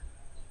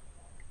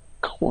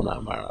 Come on,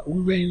 Amara.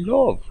 We were in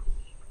love.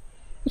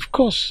 Of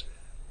course,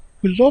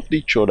 we loved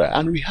each other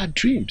and we had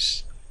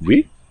dreams.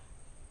 We?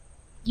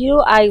 You know,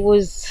 I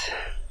was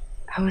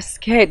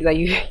scared that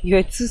you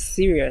were too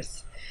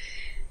serious.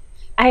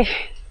 I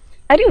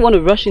I didn't want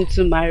to rush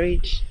into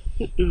marriage.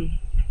 Mm-mm.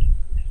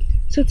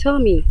 So tell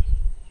me,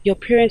 your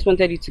parents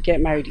wanted you to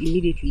get married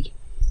immediately.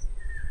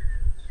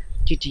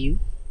 Did you?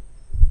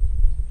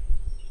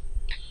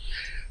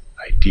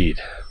 I did.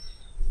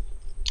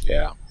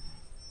 Yeah.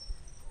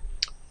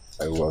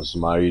 I was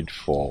married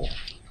for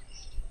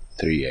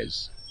 3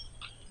 years.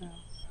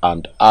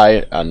 And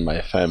I and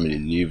my family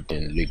lived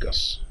in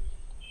Lagos.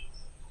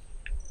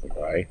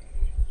 Right?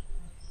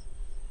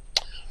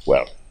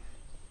 Well,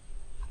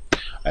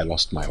 I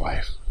lost my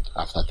wife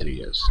after 3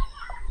 years.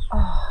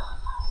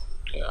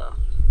 Yeah.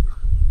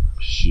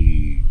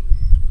 She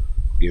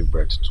gave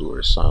birth to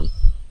her son.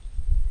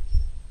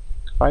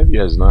 5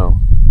 years now.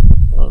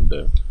 And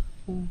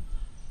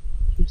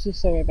I'm so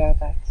sorry about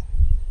that.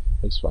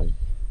 it's fine.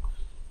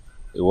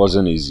 It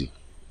wasn't easy,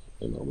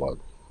 but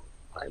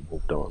I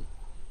moved on.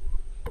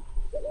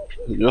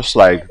 Just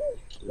like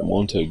a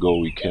month ago,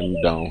 we came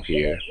down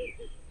here.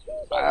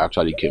 I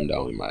actually came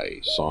down with my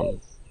son,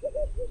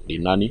 the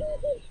nanny.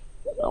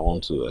 I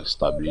want to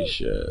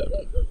establish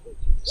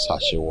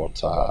sachet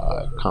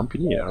water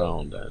company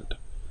around, and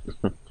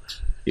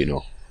you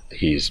know,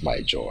 he's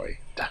my joy.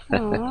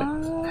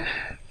 Aww.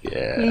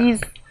 Yeah.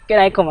 Please, can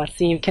I come and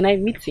see him? Can I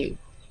meet him?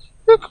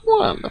 Yeah, come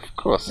on, of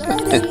course.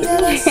 Can't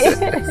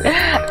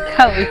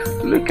wait.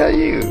 Look at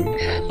you.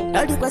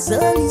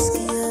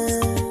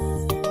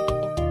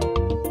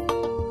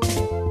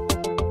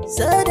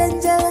 So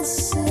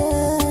dangerous,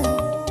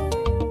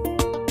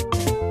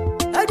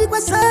 how do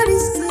so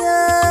risky?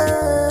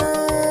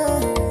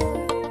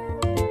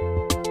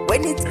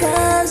 When it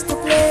comes to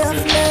play of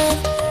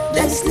love,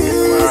 let's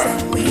lose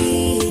and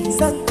win.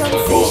 Some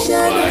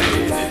confusion.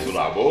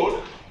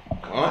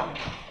 Come on.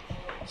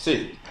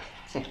 Sit.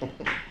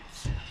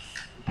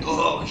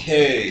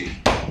 Okay.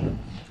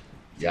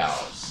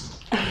 Yes.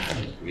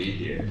 We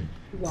here.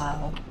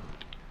 Wow.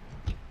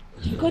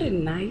 You got a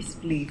nice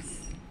place.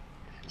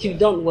 You've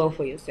done well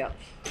for yourself.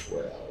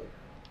 Well,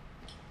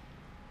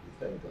 we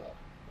thank God.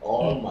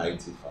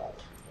 Almighty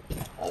Father.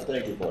 And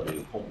thank you for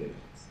the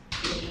compliments.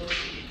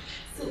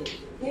 So,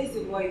 where's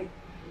the boy?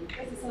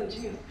 Where's the son,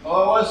 Junior?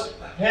 Oh, what's...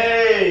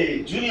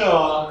 Hey, Junior,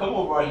 come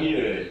over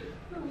here.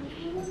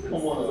 Come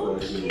on over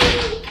here.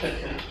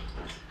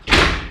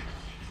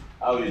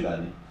 How are you,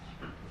 Daddy?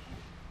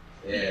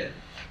 Yeah.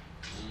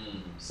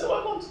 So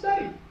welcome to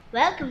Daddy.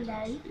 Welcome,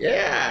 Daddy.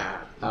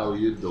 Yeah. How are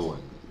you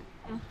doing?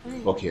 I'm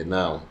fine. Okay,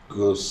 now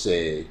go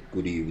say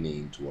good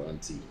evening to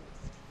Auntie.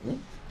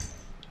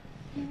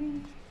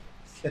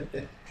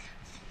 Good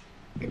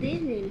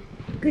evening.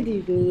 Good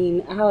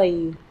evening. How are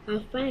you?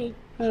 I'm fine.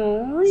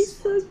 Oh, he's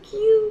so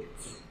cute.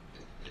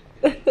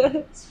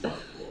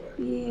 Smart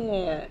boy.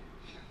 Yeah.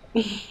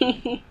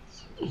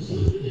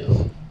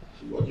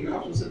 What do you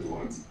have to say to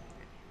Auntie?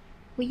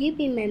 Will you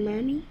be my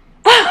mommy?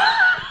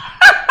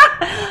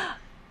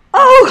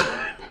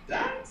 Oh!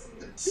 That's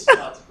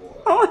smart boy.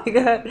 Oh my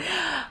god.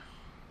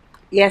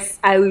 Yes,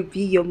 I will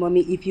be your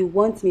mommy if you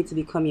want me to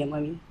become your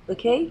mommy.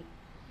 Okay?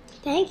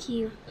 Thank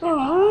you.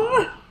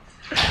 Aww.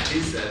 He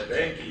said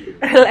thank you.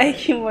 I like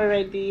him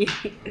already.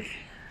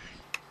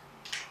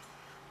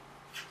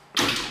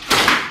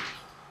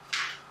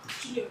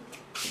 Julia,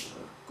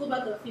 go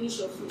back and finish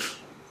your food.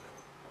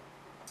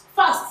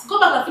 Fast, go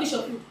back and finish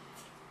your food.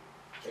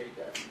 Hey,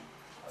 Daddy.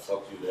 I'll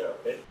talk to you later,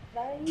 okay?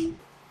 Bye.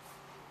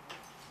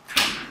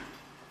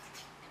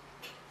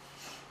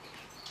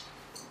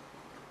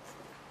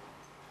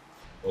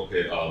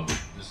 Okay,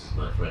 this is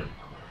my friend.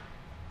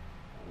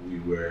 We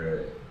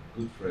were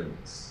good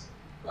friends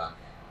back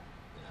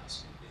in our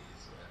school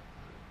days.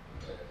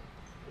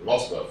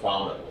 Lost but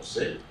found and was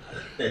saved.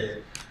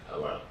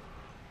 Well,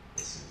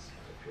 this is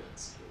my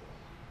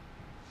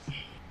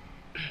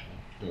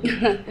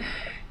fiancé.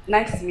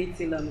 Nice to meet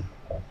you, Lama.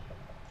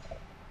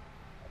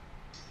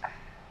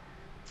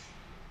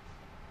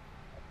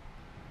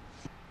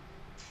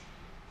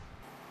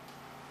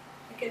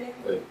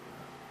 Hey.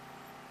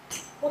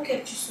 What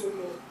kept you so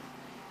long?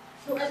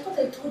 No, I thought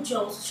I told you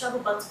I was to travel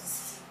back to the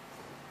city.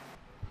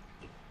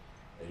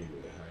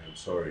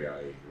 sorry,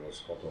 I was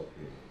caught up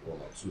in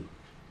one or two.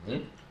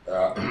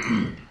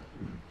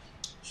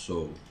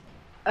 So.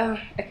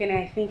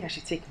 Okay, I think I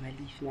should take my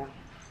leave now.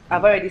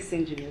 I've already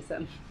sent you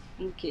some.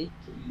 Okay.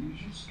 You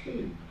should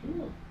stay.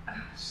 Come on.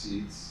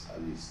 Sit,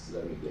 at least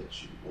let me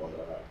get you water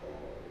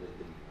or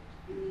anything.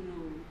 No,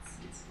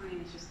 it's fine.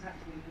 It's just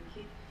happening,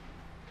 okay?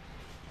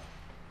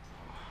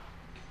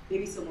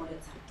 Maybe some other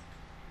time.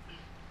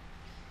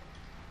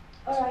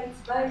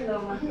 Alright, bye,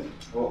 Loma.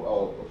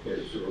 Oh, okay,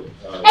 so.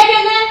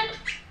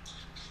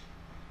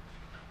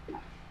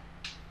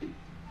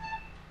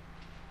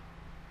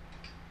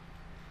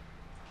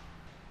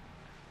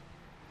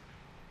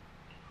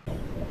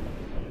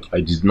 I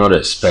did not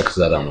expect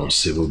that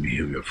uncivil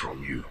behavior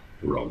from you,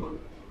 Robert.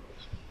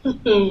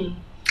 And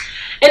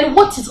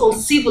what is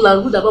uncivil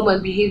and rude about my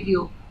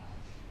behavior?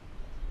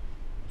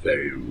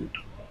 Very rude.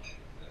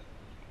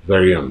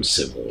 Very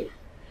uncivil.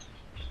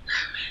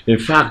 In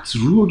fact,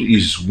 rude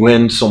is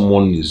when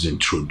someone is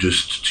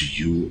introduced to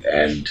you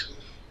and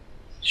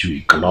you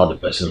ignore the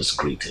person's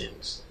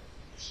greetings.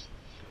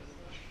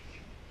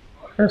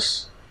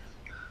 Yes.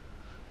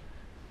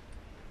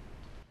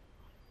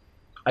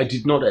 I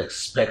did not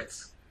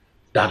expect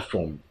that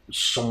from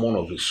someone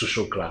of a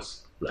social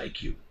class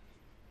like you.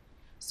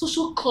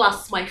 Social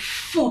class, my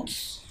foot.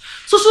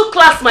 Social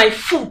class, my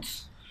foot.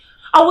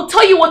 I will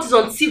tell you what is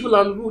uncivil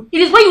and rude.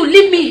 It is when you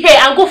leave me here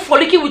and go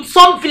frolicking with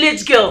some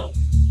village girl.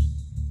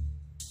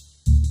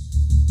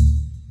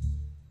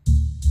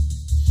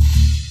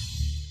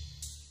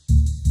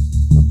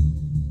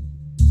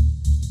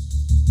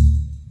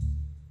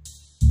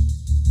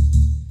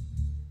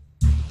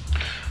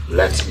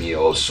 Let me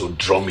also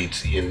drum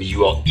it in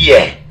your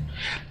ear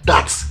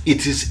that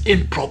it is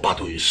improper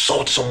to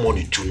insult someone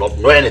you do not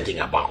know anything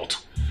about.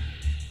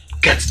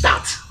 Get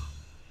that?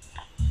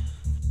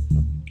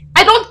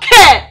 I don't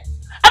care!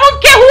 I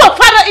don't care who your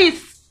father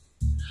is!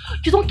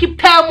 You don't keep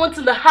paramount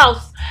in the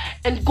house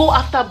and go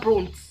after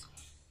bronze.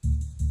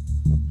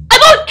 I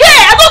don't care!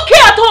 I don't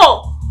care at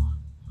all!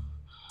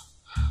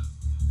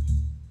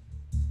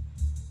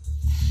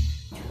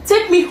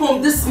 Take me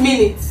home this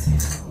minute.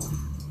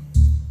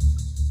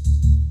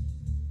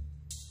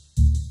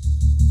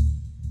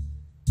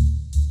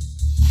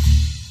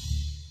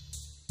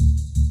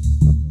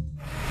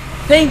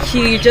 Thank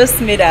you. You just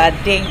made our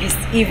day this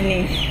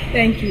evening.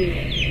 Thank you.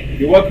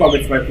 You're welcome.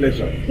 It's my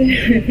pleasure.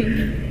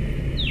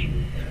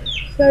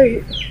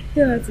 Sorry,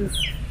 Donatus.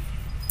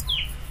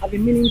 I've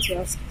been meaning to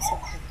ask you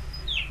something.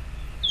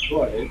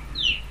 Go ahead.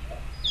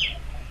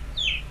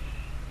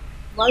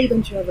 Why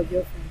don't you have a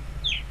girlfriend?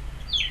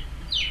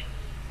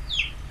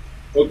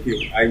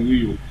 Okay, I knew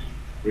you would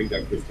bring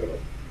that question up.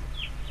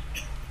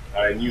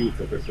 I knew it's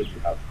a question you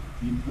have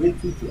been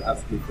waiting to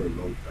ask me for a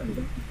long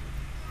time.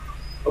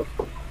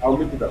 Okay, I'll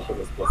make it as short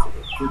as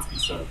possible. Truth be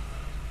served,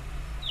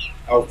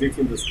 I was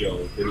dating this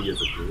girl 10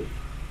 years ago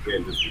here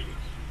in this village.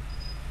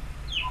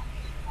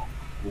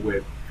 We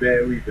were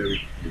very,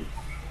 very close.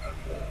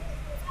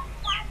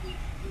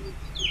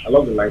 And,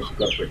 along the line, she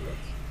got pregnant.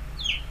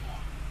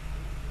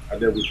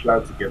 And then we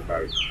planned to get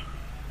married.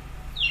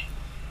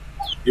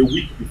 A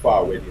week before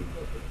our wedding,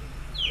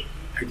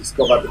 I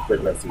discovered the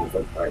pregnancy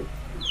wasn't mine.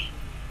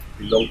 It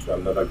belonged to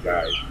another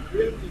guy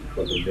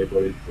from the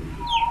neighboring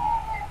community.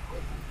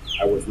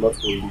 I was not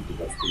only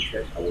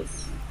devastated, I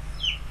was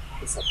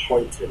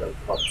disappointed and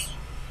hurt.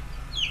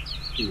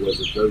 It was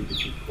a very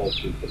difficult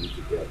thing for me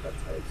to do at that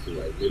time, so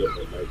I made up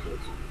my mind not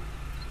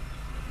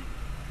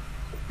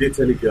to date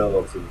any girl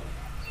or to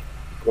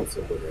become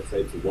somebody. I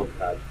decided to work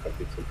hard and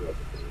take something out of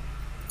it.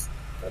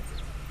 That's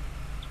it.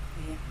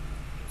 Yeah.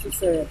 I'm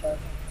sorry about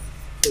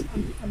that.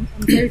 I'm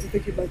sorry to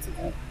take you back to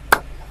that.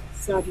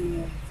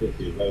 Sadly, It's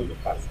okay, we're in the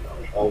past now.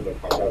 All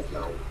that matters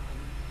now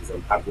is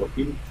I'm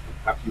hardworking, I'm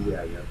happy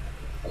where I am,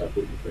 and I hope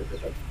you find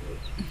better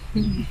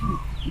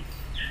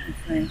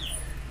Thanks.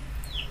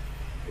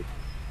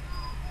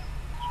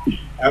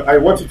 I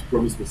want you to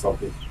promise me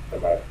something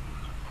about it.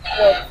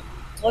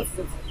 What's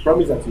it?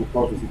 Promise that you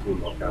will come visit me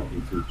in Oka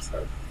in 2 weeks'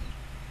 time.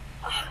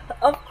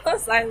 Of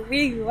course I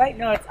will. Why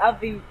not? I've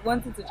been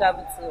wanting to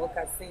travel to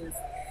Oka since.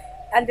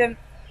 And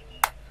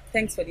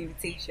thanks for the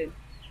invitation.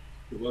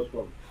 You're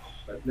welcome.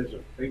 My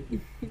pleasure. Thank you.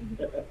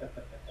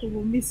 We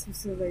will miss you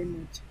so very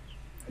much.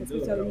 I know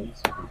that I will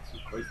miss you too,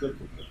 but it's not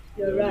problem.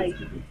 You're right.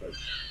 Keep in touch.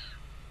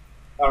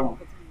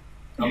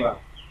 Amma,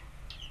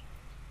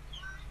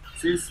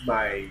 since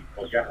my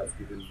Oga has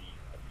given me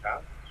a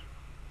car,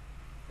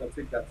 I'll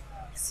take that.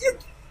 So you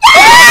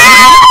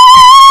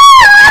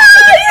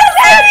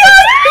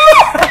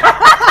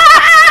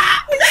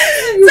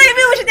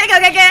mean we should take a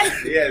again?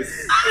 Yes.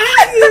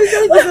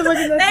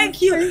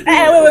 Thank you.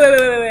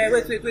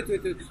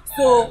 Wait.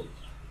 So,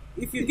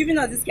 if you've given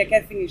us this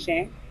keke finish,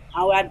 and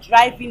we are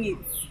driving it,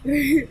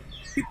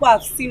 people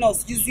have seen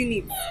us using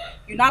it.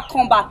 You now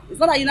come back. It's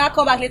not that you now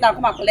come back later and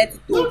come and collect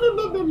it.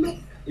 No.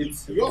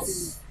 It's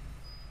yours.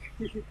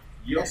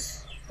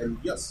 Yours and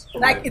yes.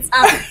 Like it's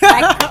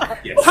like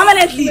yes.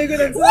 Permanently. So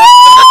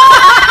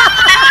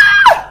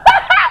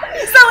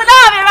we now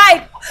have it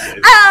right. Yes.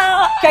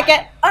 Keke.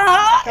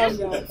 Calm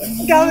down.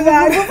 Calm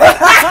down.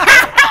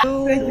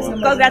 Thank you so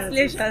much.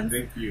 Congratulations.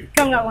 Thank you.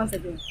 Congrats once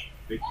again.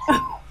 Thank you.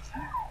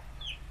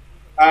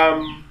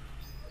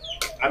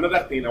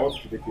 Another thing I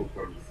want to make you a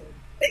promise.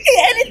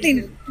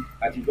 Anything.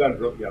 That you go and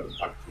drop me at the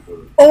park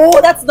tomorrow.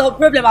 Oh, that's no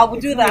problem. I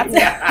will do that.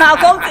 I'll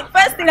come to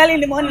first thing early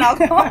in the morning. I'll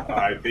come.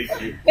 Alright, thank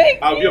you.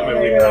 Thank I'll be on my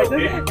way now,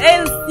 okay?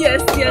 Yes,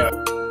 yes.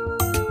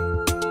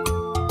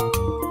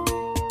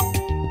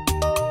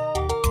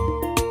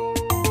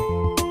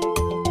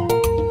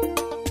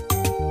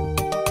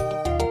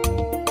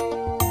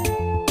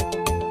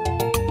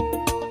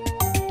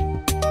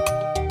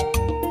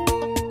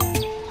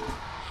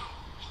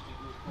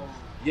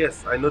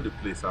 Yes, I know the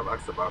place. I've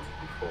asked about it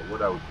before.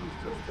 What I would do is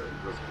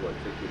just go and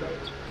check it out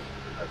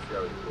and see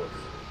how it goes.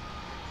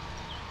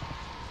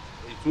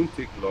 It won't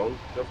take long.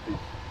 Just take.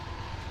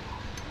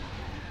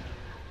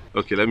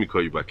 Okay, let me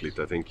call you back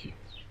later. Thank you.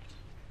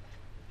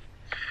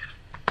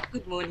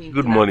 Good morning.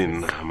 Good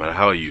morning, Amara.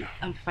 How are you?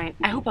 I'm fine.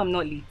 I hope I'm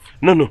not late.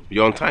 No,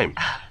 you're on time.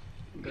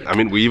 I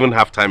mean, we even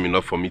have time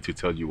enough for me to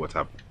tell you what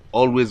I've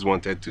always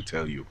wanted to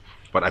tell you.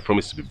 But I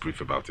promise to be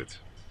brief about it.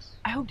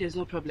 I hope there's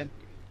no problem.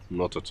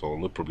 Not at all.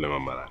 No problem,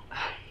 Amara.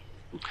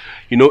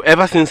 You know,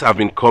 ever since I've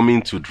been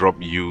coming to drop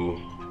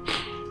you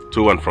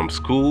to and from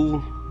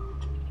school,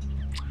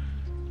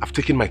 I've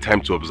taken my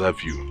time to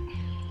observe you.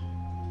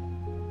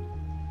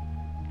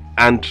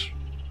 And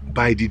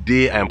by the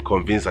day, I am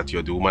convinced that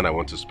you're the woman I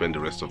want to spend the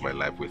rest of my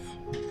life with.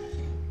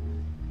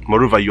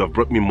 Moreover, you have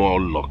brought me more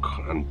luck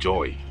and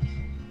joy.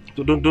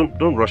 So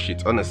don't rush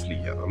it, honestly.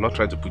 I'm not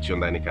trying to put you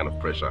under any kind of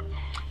pressure.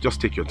 Just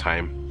take your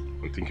time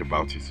and think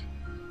about it.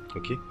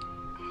 Okay?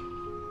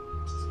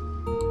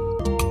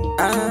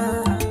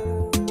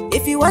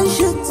 If you want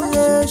shoot,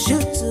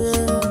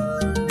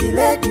 the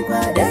lady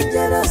are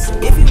dangerous.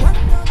 If you want,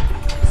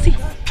 see,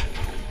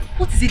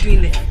 what is he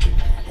doing there?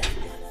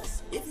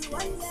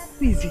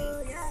 Who is he?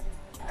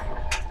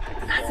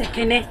 That's a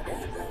Kene.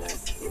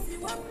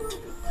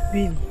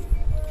 Really?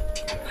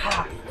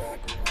 Ha.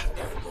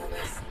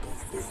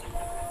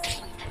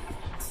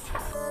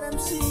 I'm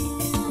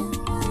seeing,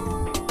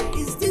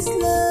 is this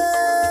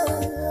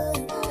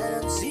love that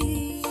I'm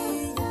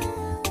seeing?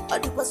 I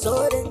do was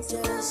so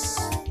dangerous.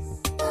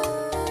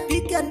 We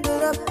can do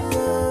up,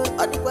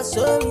 I do was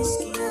so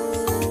risky.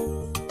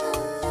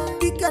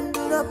 We can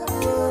do up,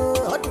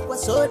 I do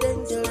was so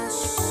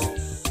dangerous.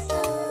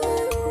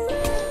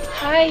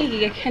 Hi,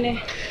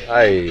 Kene.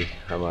 Hi,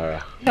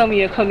 Amara. Tell me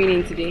you're coming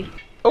in today.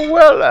 Oh,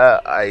 well,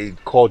 I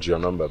called your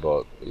number,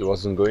 but it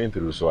wasn't going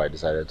through, so I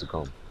decided to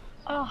come.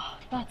 Oh,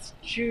 that's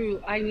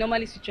true. I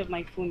normally switch off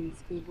my phone in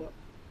school, but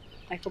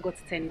I forgot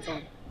to turn it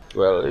on.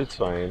 Well, it's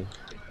fine.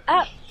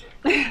 Ah,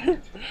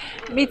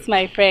 meet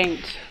my friend.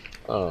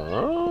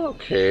 Oh,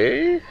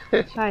 okay.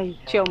 Hi,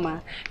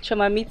 Choma.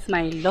 Choma meets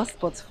my lost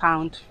but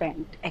found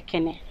friend,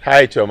 Ekene.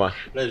 Hi, Choma.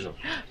 Pleasure.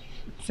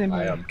 Same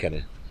I here. am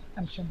Kenny.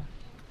 I'm Shoma.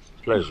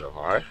 Pleasure,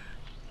 alright?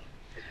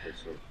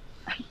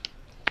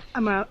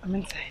 I'm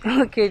inside.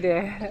 Okay,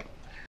 there.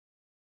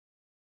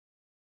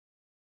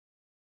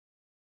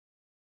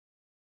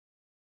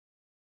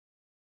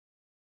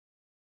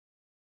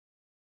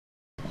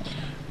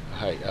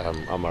 Hi,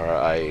 Amara.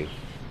 I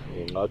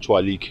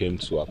actually came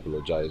to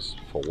apologize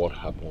for what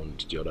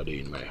happened the other day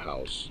in my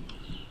house.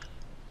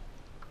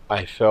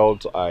 I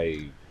felt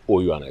I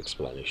owe you an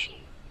explanation.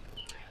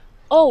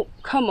 Oh,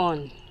 come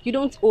on. You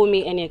don't owe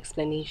me any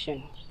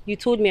explanation. You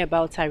told me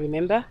about her,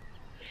 remember?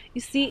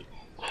 You see,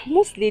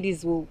 most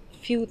ladies will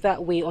feel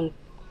that way on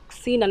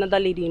seeing another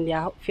lady in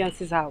their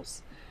fiance's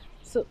house.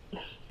 So...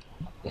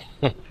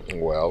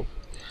 Well,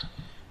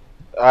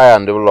 I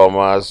and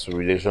Loma's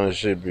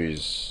relationship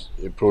is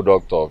a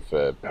product of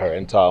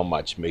parental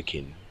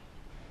matchmaking.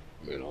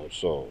 You know,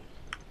 so,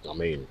 I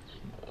mean,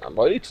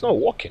 but it's not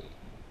working.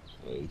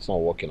 It's not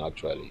working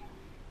actually.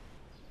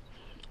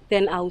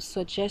 Then I would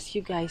suggest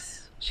you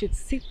guys should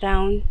sit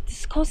down,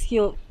 discuss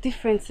your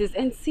differences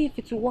and see if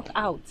it will work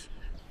out.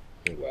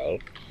 Well,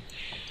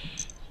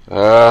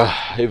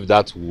 if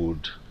that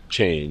would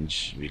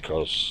change,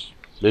 because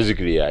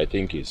basically I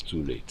think it's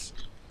too late.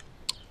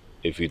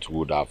 If it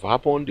would have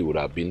happened, it would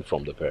have been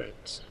from the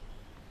parents.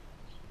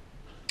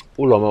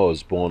 Ulama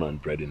was born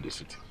and bred in the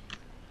city.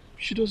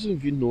 She doesn't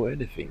even know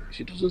anything.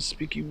 She doesn't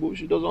speak Igbo.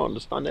 She doesn't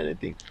understand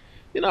anything.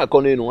 You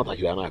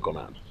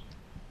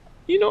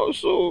know,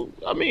 so,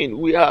 I mean,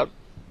 we are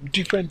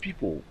different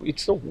people.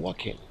 It's not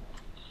working.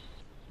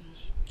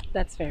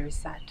 That's very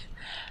sad.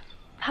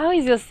 How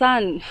is your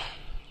son?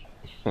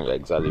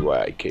 Exactly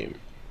why I came.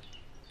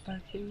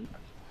 Okay.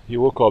 He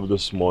woke up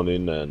this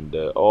morning and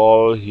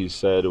all he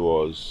said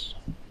was,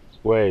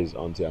 "Where is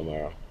Auntie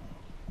Amara?"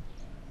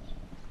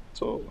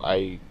 So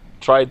I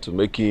tried to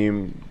make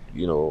him,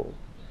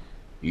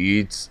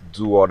 eat,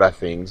 do other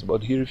things,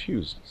 but he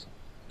refused.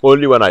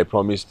 Only when I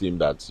promised him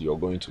that you're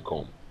going to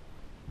come,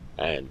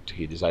 and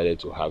he decided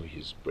to have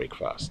his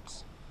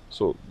breakfast.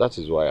 So that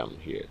is why I'm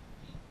here.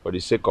 For the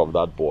sake of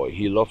that boy,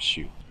 he loves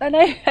you. And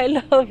I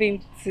love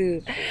him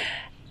too.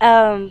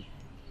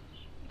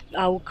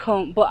 I will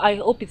come, but I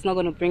hope it's not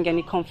going to bring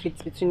any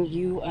conflict between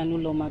you and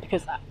Uloma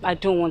because I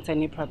don't want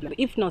any problem.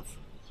 If not,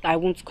 I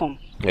won't come.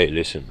 Hey,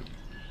 listen.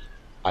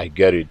 I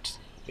get it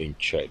in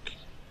check.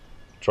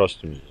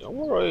 Trust me.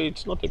 Alright,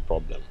 it's not a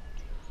problem.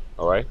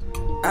 Alright?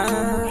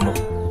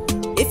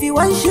 If you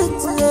want shoot,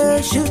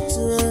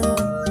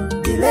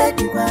 delay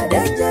the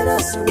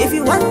dangerous. If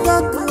you want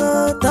talk,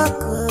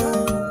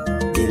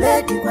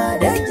 delay the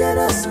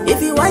dangerous.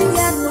 If you want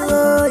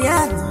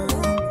yan,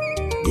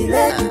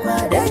 delay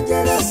the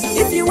dangerous.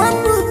 If you want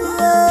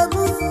move,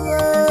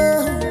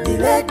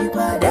 delay the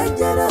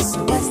dangerous.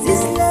 Is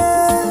this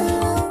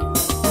love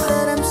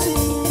that I'm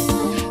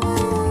seeing?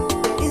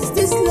 Is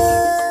this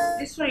love?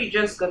 This one you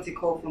just got a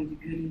call from the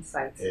building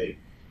site. Hey.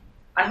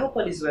 I hope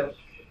all is well.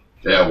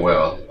 Yeah,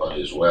 well, all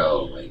is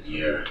well, my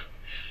dear.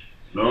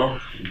 No,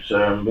 it's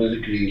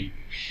basically,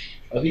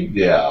 I think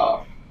they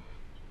are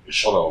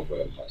short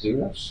of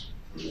materials.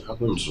 It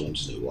happens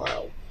once in a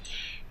while,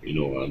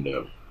 and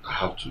I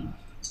have to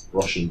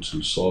rush in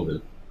to solve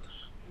it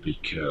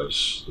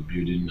because the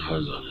building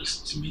has an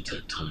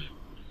estimated time,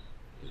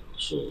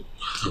 so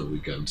we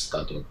can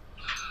start up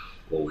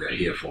what we are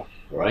here for,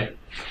 alright?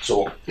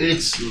 So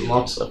it's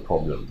not a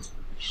problem.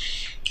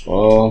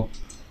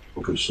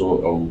 Okay,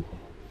 so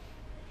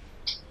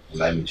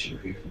let me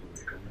check here.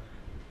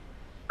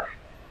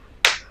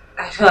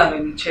 I don't have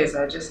any choice.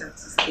 I just have to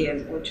stay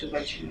and watch over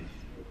you.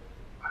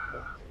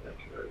 Thank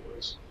you very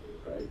much.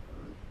 Right.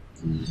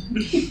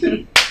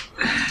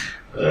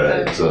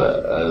 Alright, so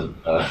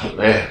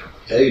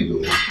there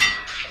you go.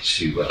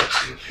 See what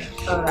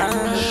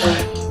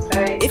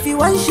If you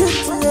want shoot,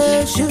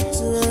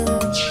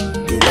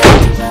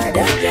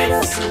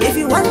 dangerous. If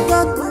you want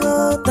talk,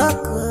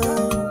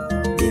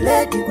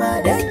 delay the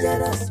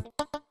dangerous.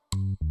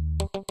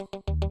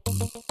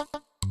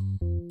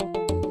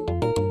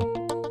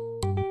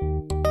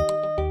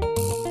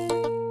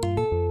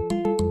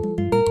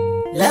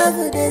 Love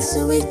the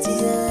sweet,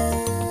 yeah.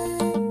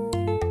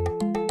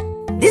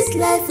 This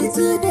life is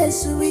too the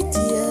sweet,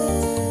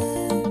 yeah.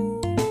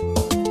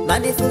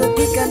 Money for the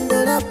pick and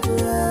the up,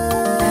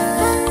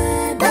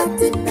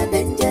 that in the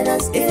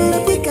dangerous game. The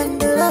pick and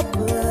the up,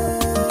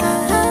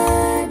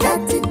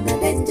 that in the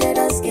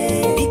dangerous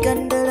game. Pick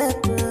and the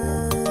up,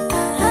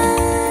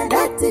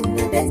 that in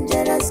the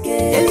dangerous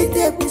game.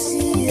 Elite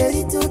pussy,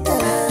 elite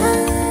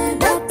tara,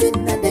 that in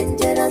the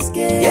dangerous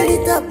game.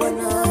 Elite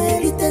bono,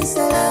 elite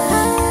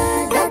sala.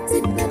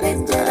 In the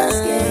dangerous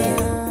game.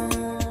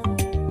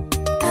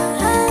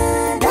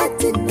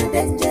 That's in the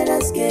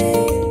dangerous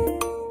game.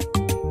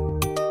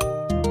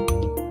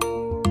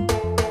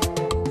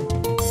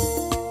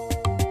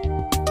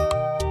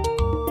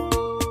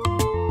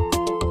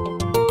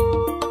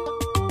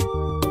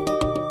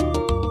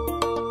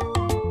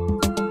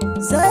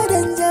 So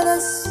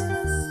dangerous.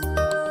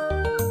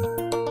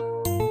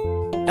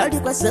 How do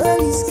you so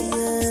risky?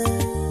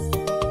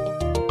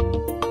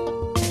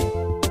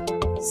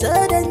 So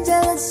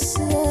dangerous,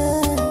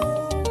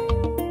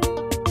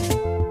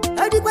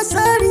 how do you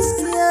so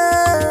risky?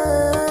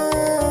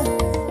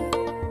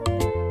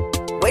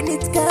 When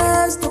it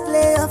comes to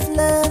play of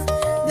love,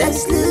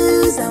 let's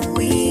lose and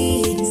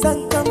win.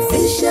 Some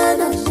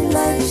confusion on the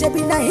line,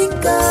 shaping a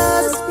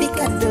hiccup, speak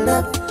and the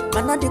love,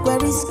 man, not the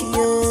risky.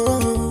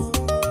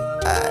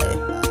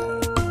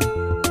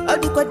 How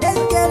do you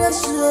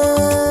dangerous?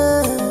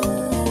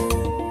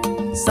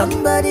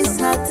 Somebody's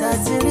heart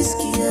has to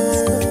risky.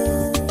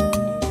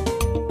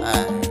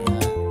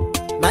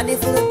 Money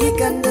for the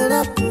pick and the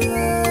up,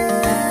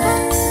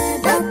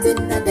 that in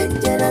the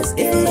dangerous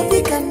game. The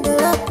pick and the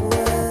up,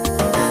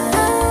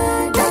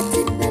 that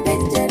in the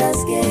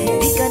dangerous game.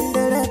 Pick and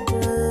the up,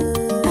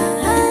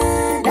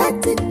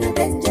 that in the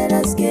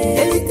dangerous game.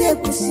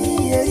 Elite pussy,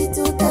 elite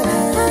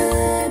tara,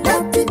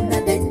 that in the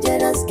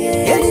dangerous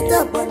game. Elite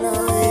bono,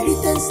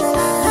 elite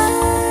sala,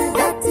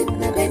 that in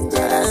the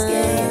dangerous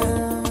game.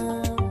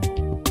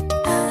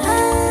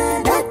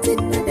 That in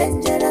the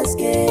dangerous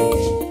game.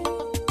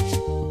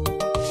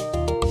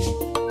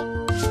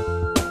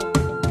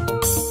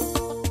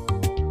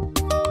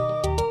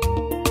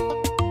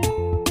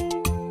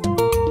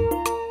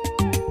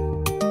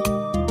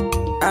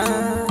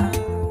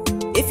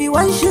 If you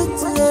want shoot,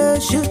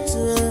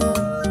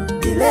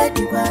 delay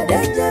the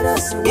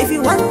dangerous. If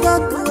you want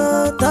talk,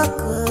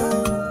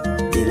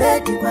 delay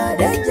the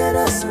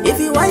dangerous. If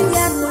you want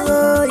yan,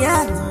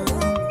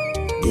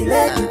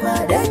 delay the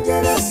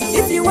dangerous.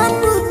 If you want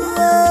move,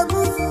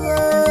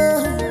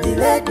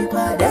 delay the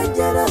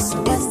dangerous.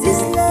 Is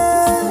this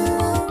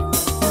love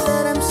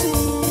that I'm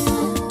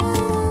seeing?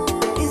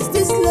 Is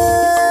this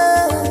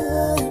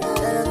love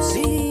that I'm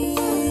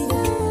seeing?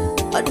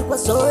 I do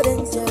what's so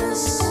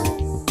dangerous.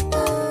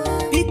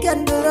 Pick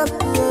and do up,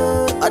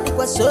 I do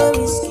what's so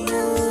risky.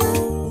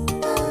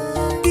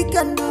 Pick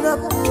and do up,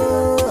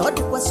 I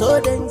do what's so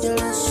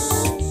dangerous.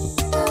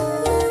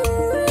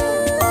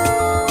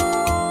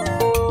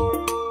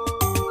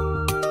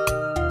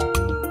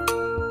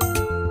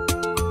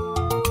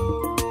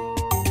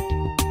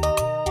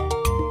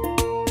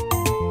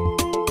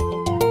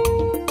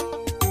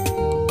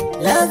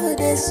 Love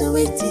the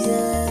sweet,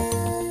 yeah.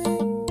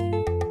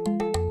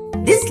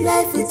 This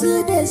life is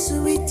too the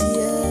sweet,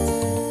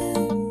 yeah.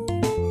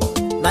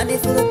 Money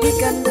for the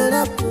pick and the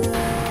up.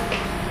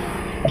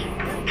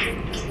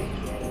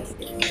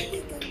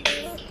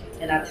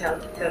 And I tell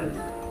me,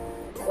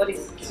 what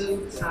is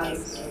 2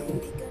 times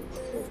 2?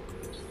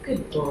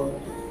 Good boy.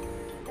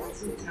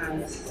 2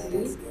 times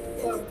 2.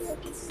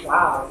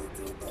 Wow.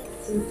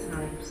 2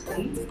 times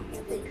 3.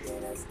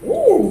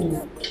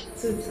 Ooh.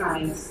 2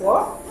 times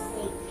 4.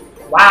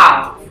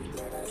 Wow.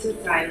 2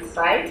 times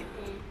 5.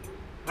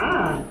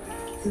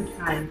 2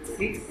 times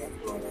 6.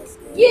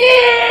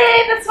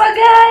 Yay! That's my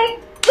guy.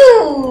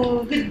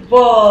 Ooh, good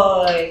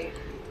boy.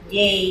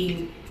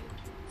 Yay.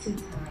 2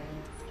 times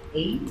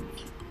 8.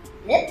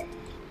 Yep.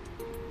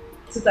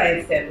 2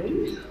 times 7.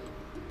 Ooh.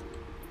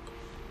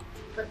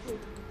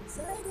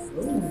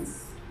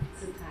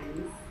 2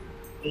 times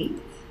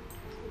 8.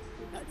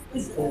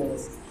 Good boy.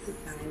 2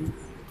 times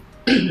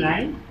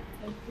 9.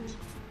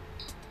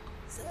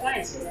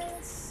 Nice.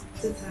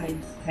 2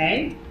 times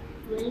 10.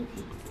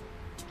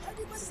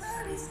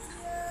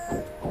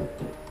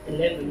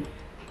 11.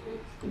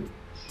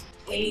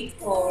 A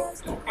for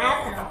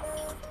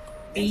apple.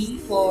 B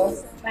for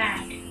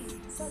bag.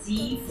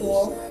 C for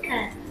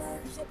cat.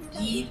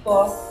 G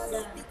for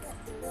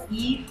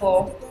E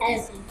for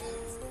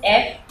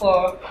F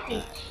for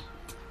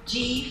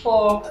G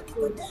for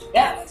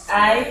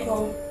I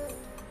for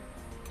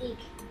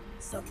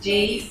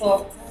J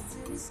for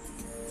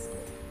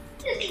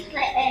It's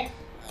like F.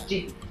 G.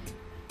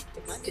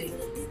 It's J.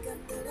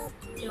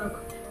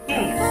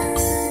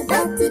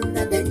 That's in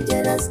the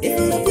dangerous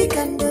game. We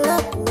can do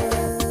up.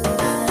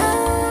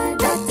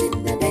 That's in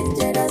the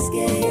dangerous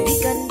game. We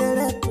can do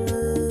up.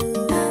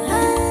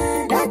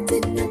 That's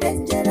in the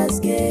dangerous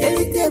game.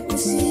 Elite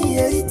pussy,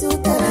 elite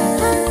utara.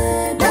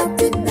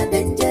 That's in the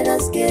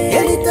dangerous game.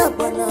 Elite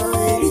bono,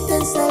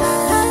 elite sala.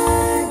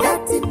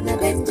 That's in the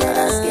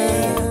dangerous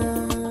game.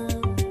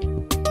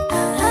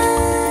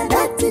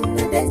 That's in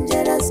the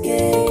dangerous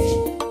game.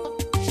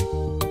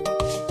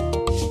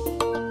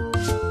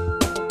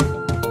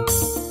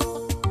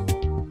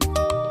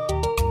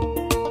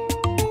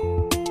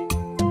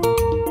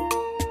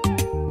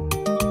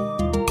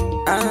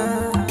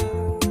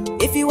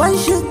 If you want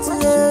shoot,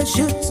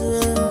 shoot.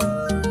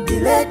 The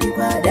lady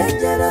was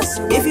dangerous.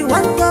 If you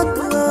want talk,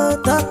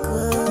 talk.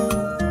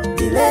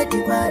 The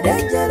lady was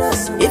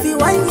dangerous. If you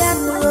want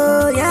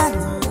yano,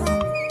 yano.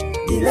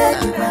 The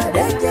lady was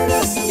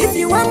dangerous. If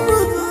you want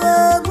move,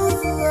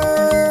 move.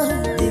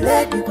 The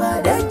lady was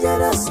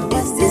dangerous.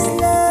 Is this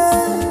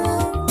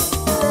love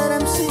that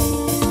I'm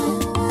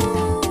seeing?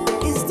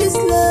 Is this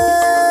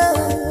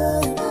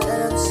love that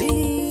I'm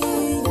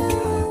seeing?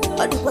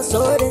 Or it was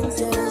so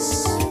dangerous.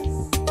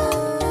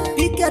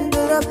 Pick and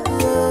up,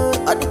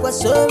 or it was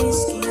so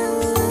risky.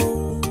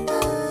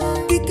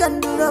 Pick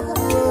and up,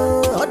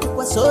 or it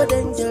was so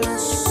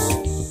dangerous.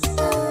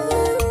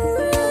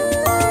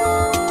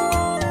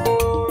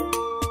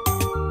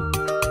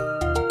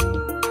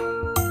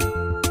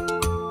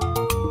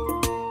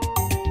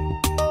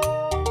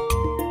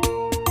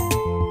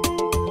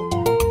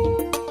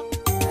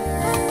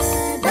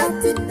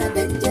 That's in the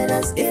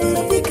dangerous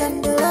game. Pick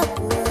and up.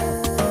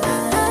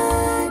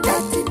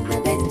 That's in the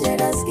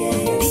dangerous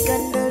game. Pick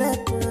and up.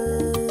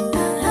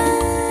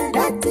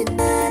 That's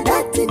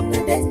in the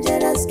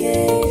dangerous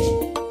game.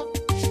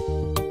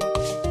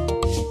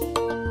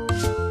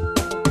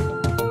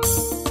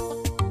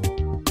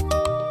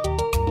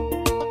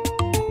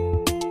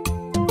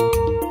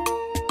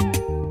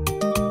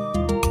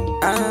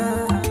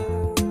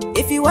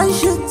 If you want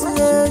shoot,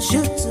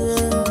 shoot.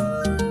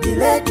 The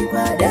lady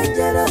was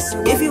dangerous.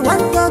 If you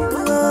want talk,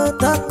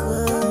 talk.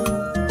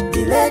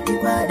 The lady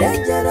was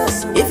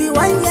dangerous. If you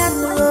want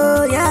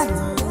yano,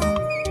 yano.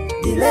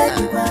 The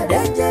lady was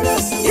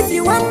dangerous. If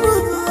you want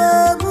move,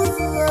 move.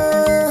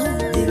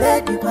 The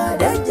lady was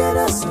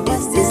dangerous.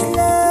 Is this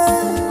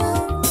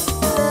love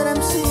that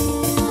I'm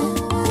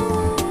seeing?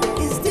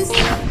 Is this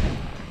love?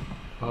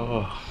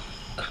 Oh,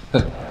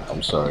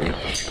 I'm sorry.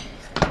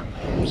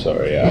 I'm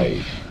sorry,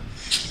 I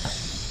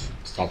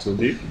startled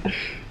you.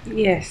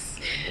 Yes.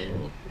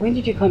 When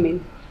did you come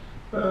in?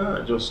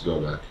 I just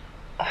got back.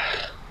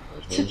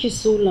 It took you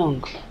so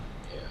long.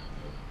 Yeah,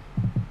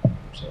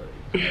 I'm sorry.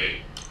 I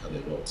had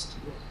a lot to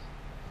do.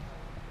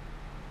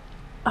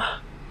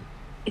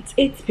 It's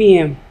 8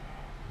 p.m.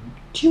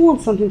 Do you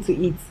want something to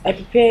eat? I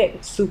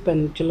prepared soup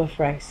and jollof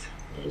rice.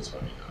 No, it's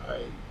fine.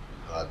 I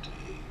had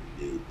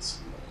a late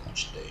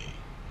lunch day.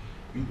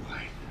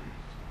 Meanwhile,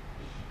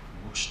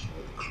 washed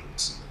all the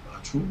clothes in the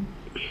bathroom,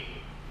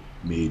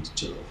 made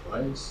jollof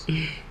rice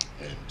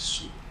and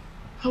soup.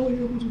 How are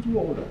you able to do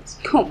all that?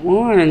 Come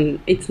on,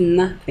 it's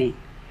nothing.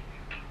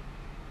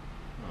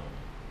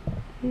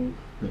 You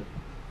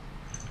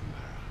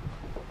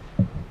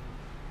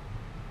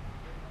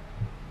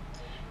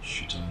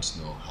don't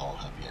know how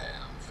happy I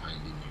am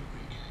finding you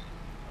again.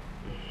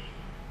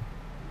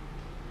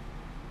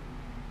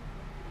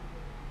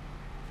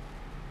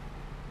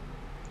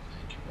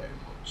 Thank you very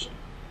much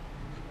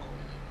for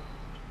coming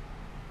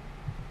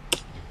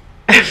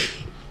around.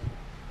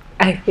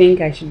 I think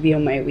I should be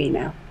on my way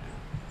now.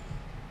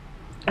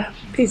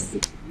 Please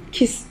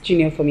kiss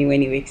Junior for me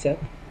when he wakes up.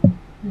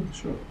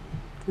 Sure.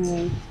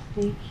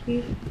 Thank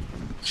you.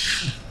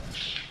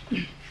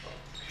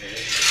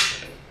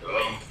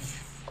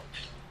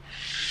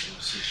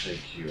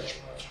 Thank you.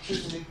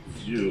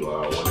 You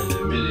are one in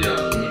a million.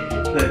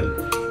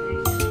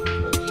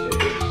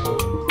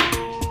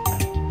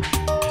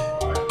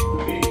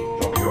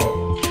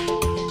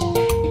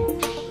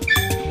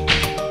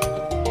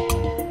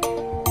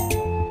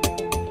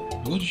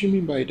 What do you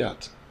mean by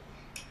that?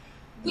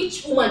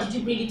 Which woman did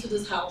you bring into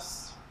this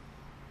house?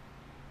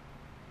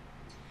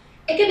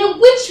 Again,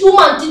 which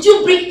woman did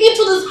you bring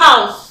into this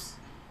house?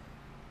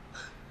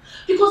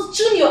 Because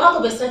Junior, out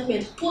of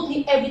excitement, told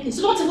me everything,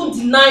 so don't even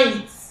deny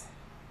it.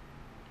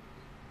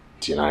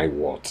 Deny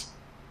what?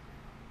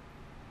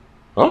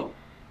 Huh?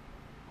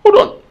 Hold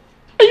on.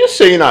 Are you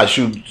saying I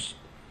should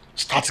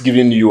start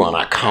giving you an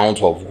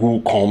account of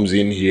who comes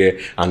in here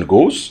and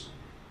goes?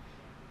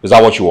 Is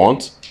that what you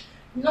want?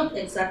 Not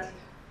exactly.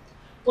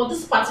 But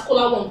this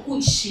particular one, who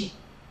is she?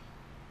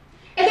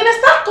 And then I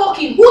start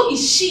talking, who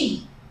is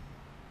she?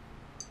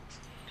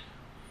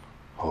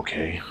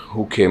 Okay,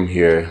 who came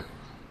here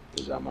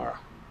is Amara.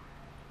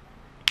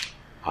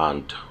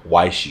 And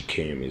why she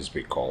came is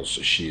because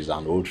she's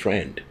an old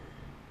friend.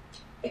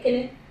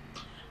 Ekene,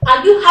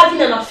 are you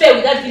having an affair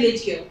with that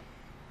village girl?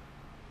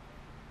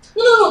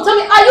 No, tell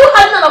me, are you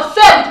having an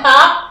affair with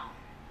her?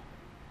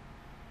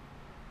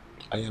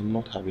 I am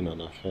not having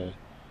an affair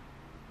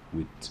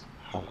with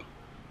her.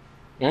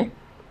 Hmm?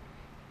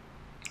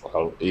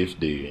 Well, if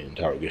the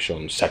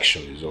interrogation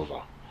section is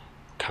over,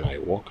 can I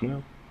walk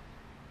now?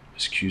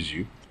 Excuse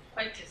you.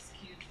 Quite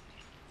excuse.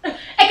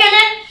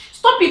 Ekene,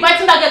 stop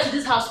inviting that girl to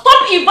this house.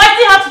 Stop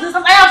inviting her to this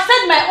house. I have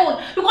said my own.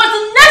 Because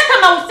the next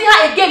time I will see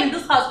her again in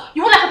this house,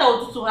 you won't like what I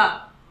will do to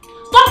her.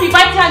 Stop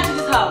inviting her into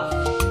this house.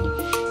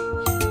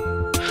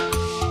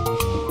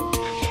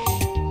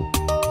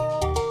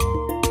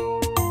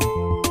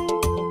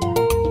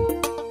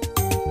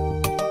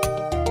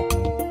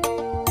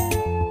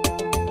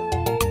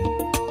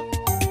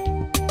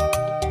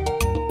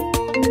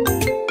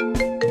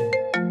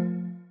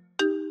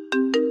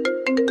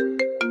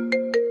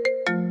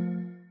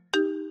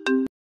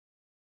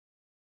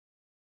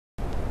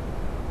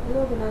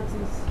 Hello,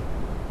 Donatis.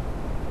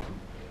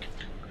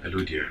 Hello,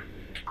 dear.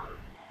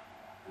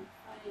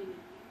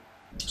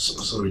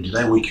 Sorry, did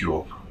I wake you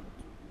up?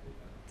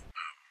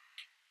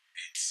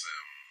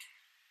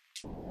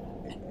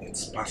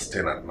 It's past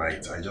 10 at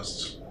night. I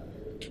just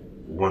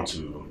want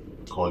to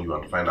call you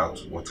and find out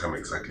what time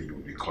exactly you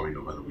will be coming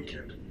over the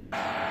weekend.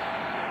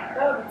 That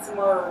will be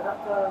tomorrow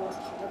after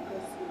school.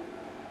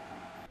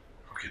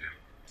 Okay then,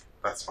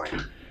 that's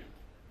fine.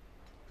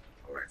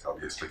 Alright, I'll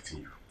be expecting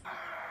you.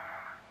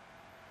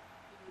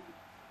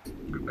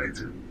 Good night.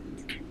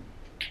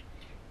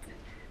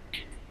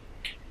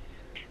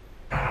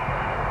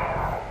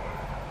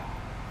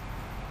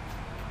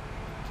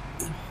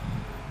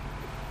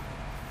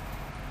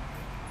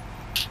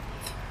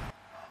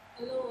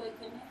 Hello,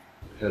 Ekene.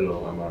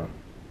 Hello, Amara.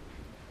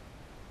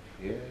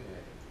 Yeah,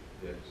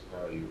 yes,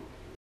 how are you?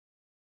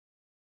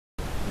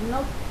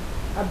 Not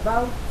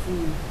about to.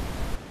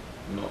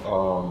 No,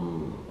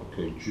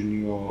 okay,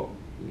 Junior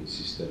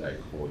insisted I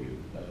call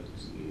you that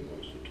he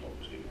wants to talk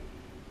to you.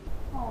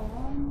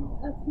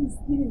 Please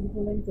give me the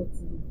phone, let me talk to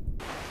you.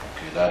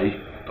 Okay, Daddy,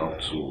 talk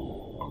to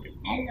mommy.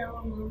 Hello,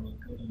 Mommy.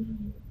 Good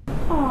evening.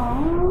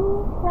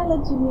 Hello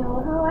Junior,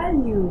 how are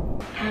you?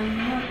 I'm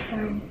not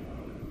fine.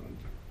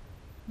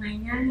 My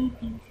nanny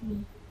beat me.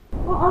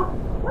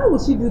 Why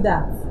would she do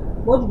that?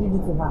 What did you do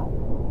to her?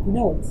 You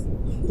know what?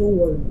 Don't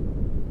worry.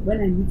 When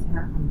I meet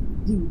her,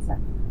 I'll deal with her.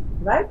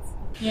 Right?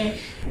 Yes.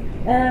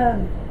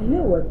 You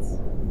know what?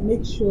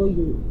 Make sure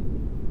you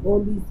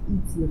always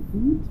eat your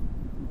food,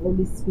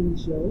 always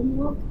finish your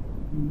homework,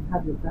 and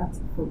have your bath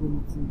before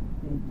going to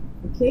bed.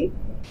 Okay?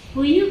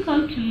 Will you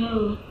come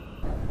tomorrow?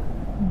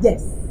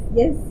 Yes,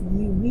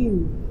 you will.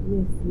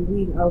 Yes, you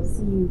will. I'll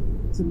see you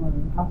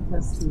tomorrow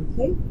after school,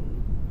 okay?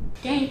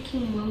 Thank you,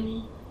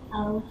 Mommy. I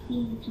will see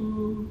you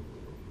tomorrow.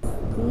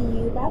 See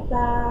you.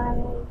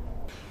 Bye-bye.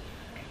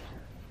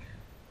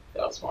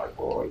 That's my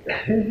boy.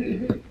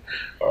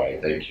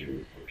 Alright, thank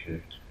you.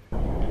 Okay.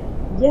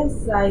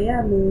 Yes, I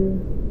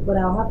am, but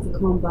I'll have to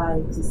come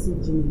by to see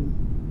Jimmy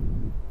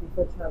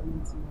before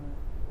traveling tomorrow.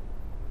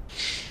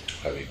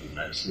 Have a good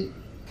night sleep.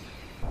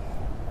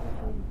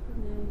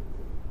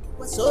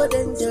 What's so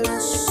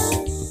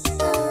dangerous?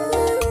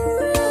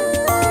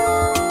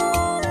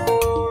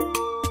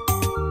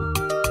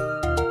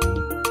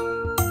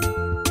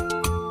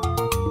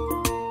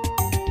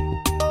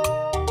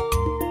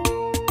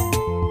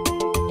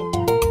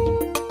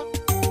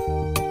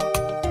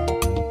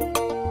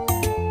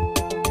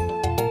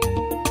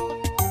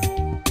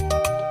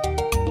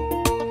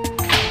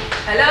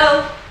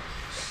 Hello?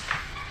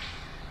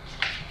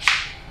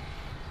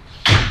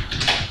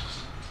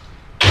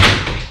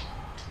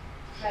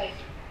 Hi.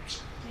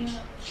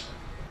 Yeah.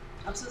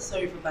 I'm so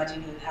sorry for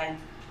barging in. I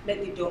let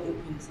the door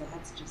open, so I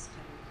had to just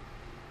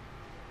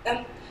come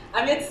in.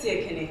 I'm here to see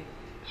Ekene.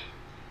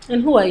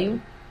 And who are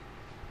you?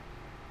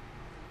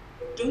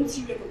 Don't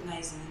you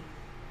recognize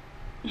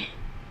me?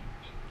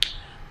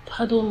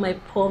 Pardon my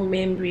poor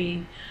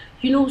memory.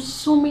 You know,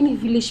 so many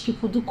village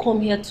people do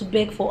come here to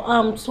beg for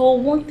alms, so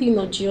one thing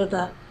or the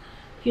other.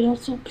 You know,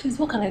 so please,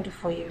 what can I do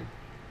for you?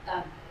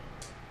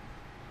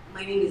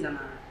 My name is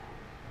Amara.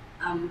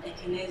 I'm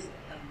Ekene's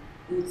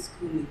old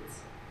schoolmate.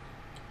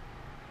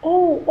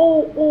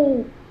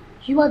 Oh.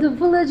 You are the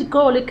village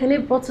girl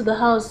Ekene brought to the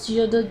house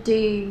the other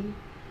day.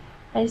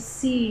 I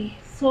see.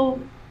 So,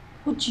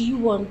 what do you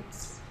want?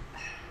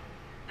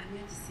 I'm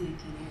here to see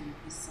Ekene and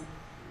his son,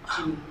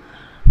 Jimmy.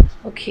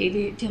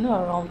 Okay, they're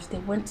not around. They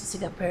went to see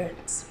their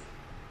parents.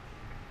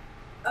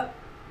 Well,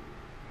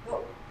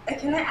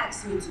 Ekene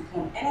asked me to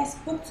come and I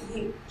spoke to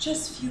him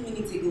just a few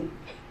minutes ago.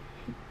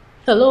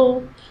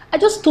 Hello? I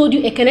just told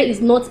you Ekene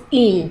is not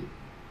in.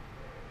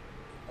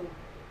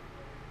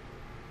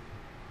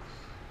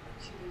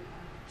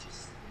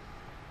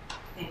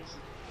 Thank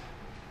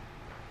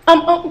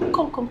you.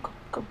 Come.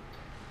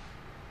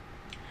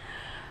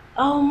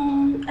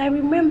 I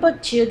remember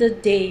the other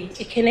day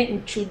Ekene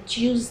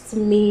introduced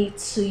me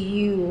to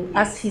you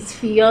as his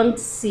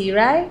fiancée,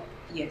 right?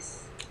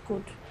 Yes.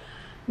 Good.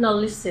 Now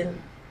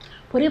listen,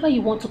 whenever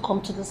you want to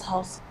come to this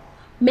house,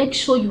 make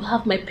sure you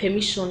have my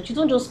permission. You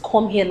don't just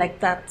come here like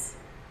that.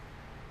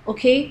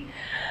 Okay?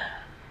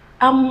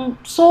 I'm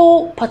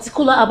so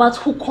particular about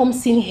who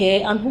comes in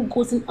here and who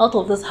goes in out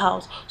of this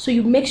house. So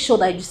you make sure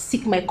that you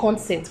seek my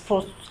consent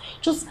first.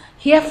 Just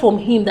hear from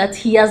him that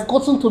he has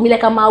gotten to me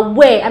like I'm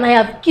aware and I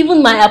have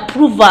given my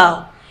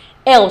approval.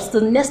 Else,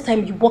 the next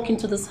time you walk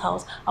into this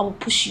house, I will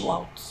push you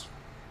out.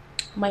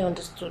 Am I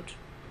understood?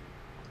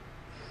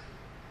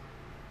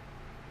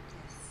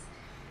 Yes.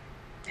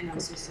 And I'm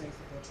so sorry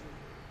for bothering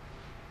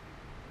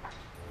you.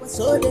 What's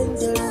so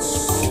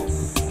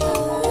dangerous?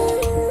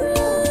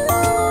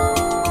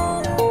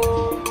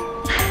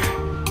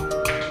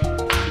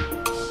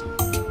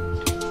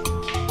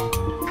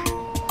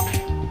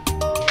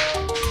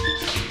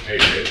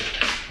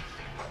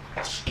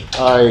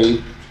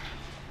 I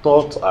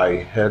thought I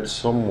heard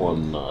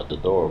someone at the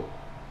door.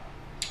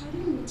 I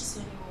didn't notice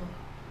anyone.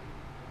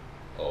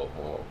 Oh,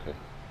 okay.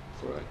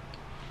 All right.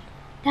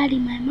 Daddy,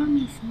 my mom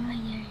is not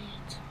here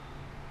yet.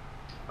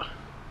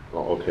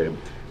 Oh, okay.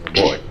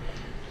 Boy,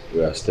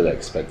 we are still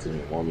expecting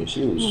your mommy.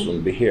 She will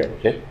soon be here,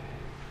 okay?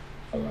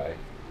 All right.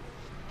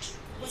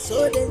 What's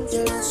so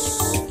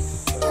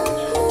dangerous?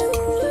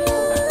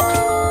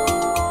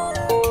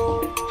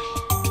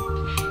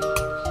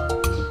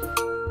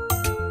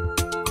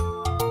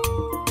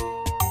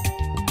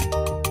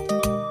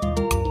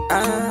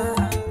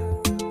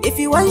 If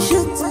you want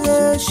shoot,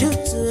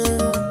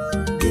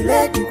 the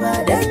lady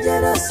are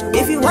dangerous.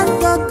 If you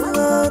want talk,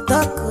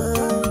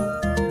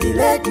 the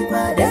lady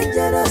are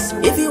dangerous.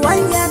 If you want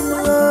yan,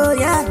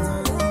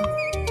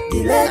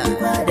 the lady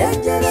are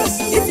dangerous.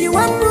 If you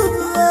want move,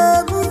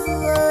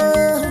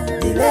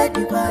 the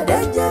lady are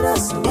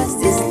dangerous. Is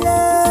this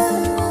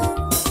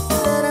love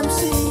that I'm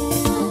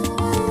seeing?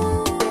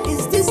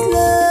 Is this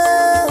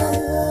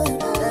love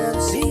that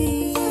I'm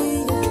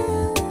seeing?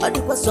 Or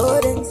it was so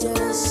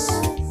dangerous?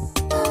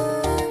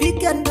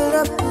 Pick and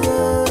up,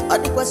 or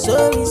it was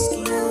so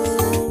risky.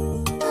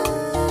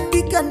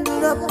 Pick and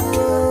up,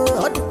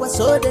 or it was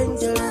so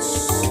dangerous.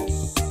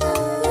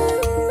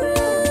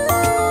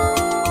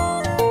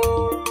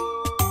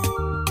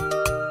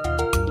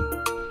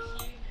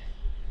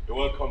 You're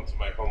welcome to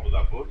my humble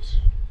abode.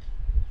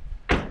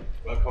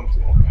 Welcome to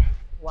Mocha.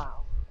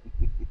 Wow.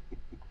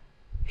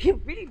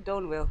 You've really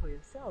done well for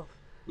yourself.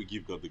 We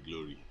give God the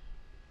glory.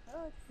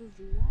 Oh, this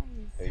is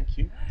nice. Thank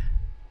you.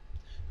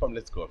 Come,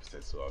 let's go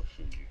upstairs so I'll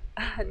show you.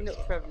 No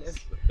problem.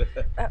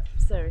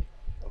 Sorry.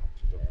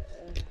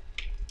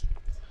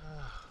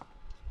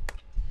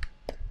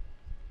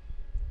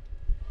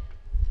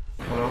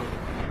 Hello?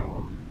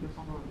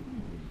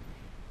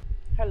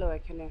 Hello,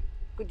 Ekene.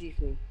 Good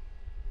evening.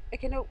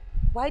 Ekene,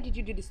 why did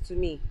you do this to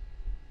me?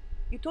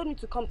 You told me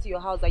to come to your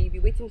house, that you'd be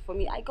waiting for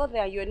me. I got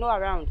there and you were not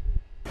around.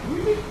 No.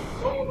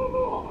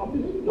 I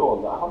believe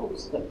not. I haven't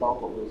stepped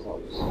out of this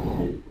house.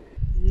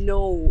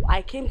 No,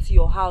 I came to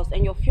your house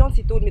and your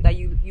fiancé told me that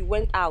you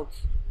went out.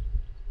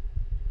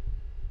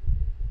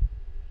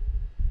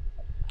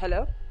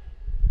 Hello?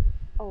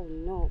 Oh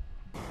no.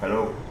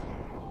 Hello?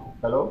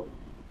 Hello?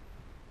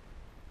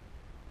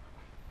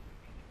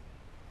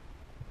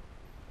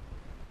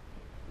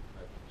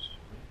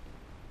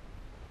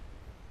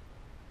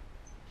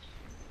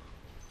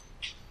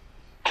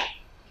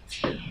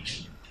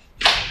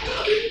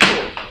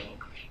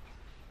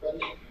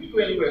 You go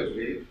anywhere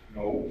today?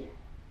 No.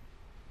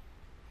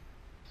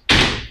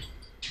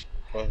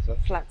 What is that?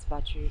 Flat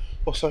battery.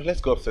 Oh, sorry,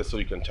 let's go upstairs so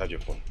you can charge your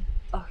phone.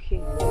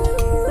 Okay.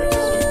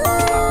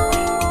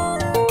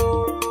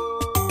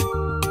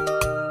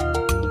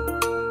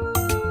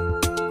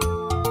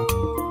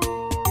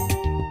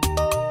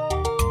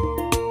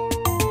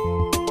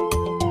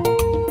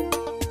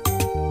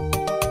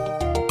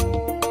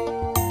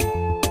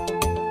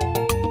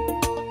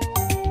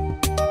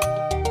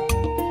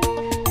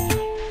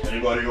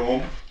 Anybody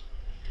home?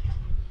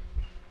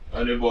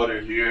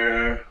 Anybody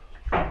here?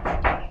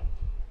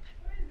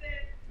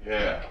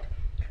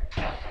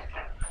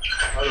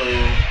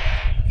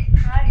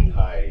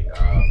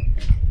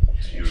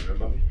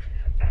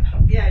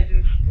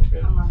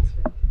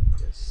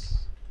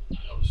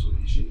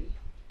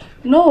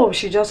 No,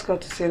 she just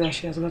got to say that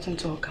she has gotten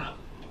to her car.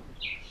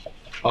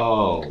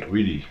 Oh,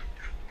 really?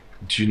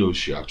 Do you know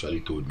she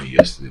actually told me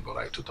yesterday, but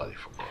I totally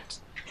forgot.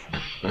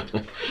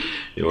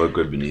 You work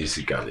with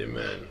Benisi Kali,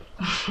 man.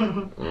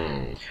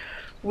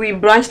 We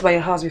branched by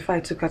your house before I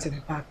took her to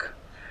the park.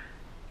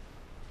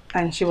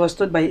 And she was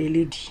told by a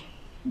lady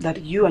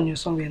that you and your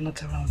son were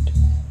not around.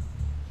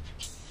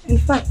 In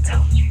fact,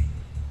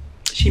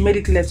 she made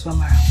it clear to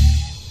Amara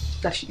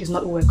that she is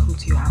not welcome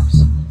to your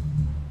house.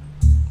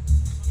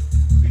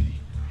 Really?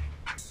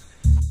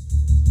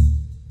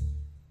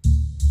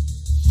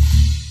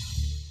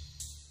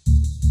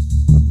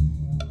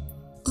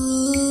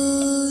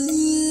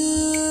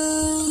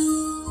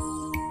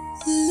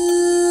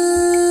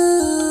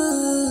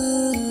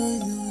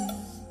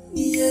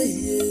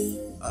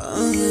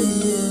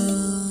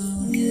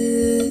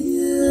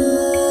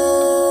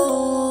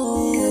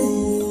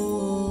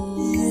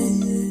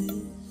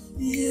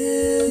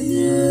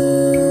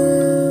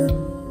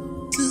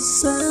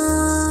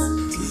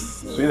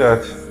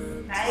 Sweetheart.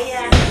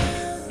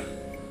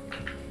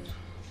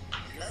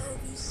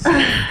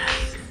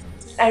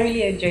 I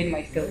really enjoyed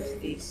myself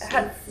today. I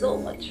had so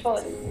much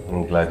fun.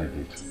 I'm glad you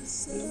did.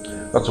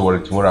 Not to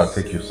worry, tomorrow I'll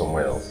take you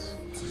somewhere else.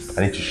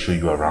 I need to show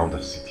you around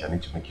the city. I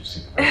need to make you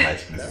see the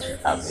nice places we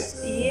have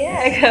here.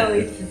 Yeah, I can't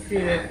wait to see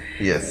it.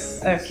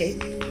 Yes. Okay.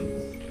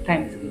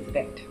 Time to go to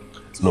bed.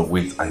 No,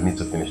 wait, I need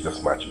to finish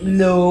this match.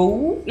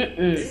 No.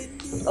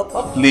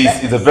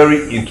 Please, it's a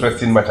very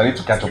interesting match. I need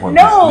to catch up on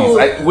No.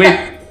 this. Please,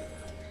 wait.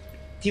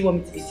 Do you want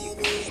me to beat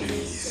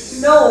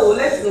you? No,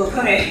 let's go.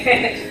 Come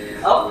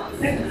here. Up.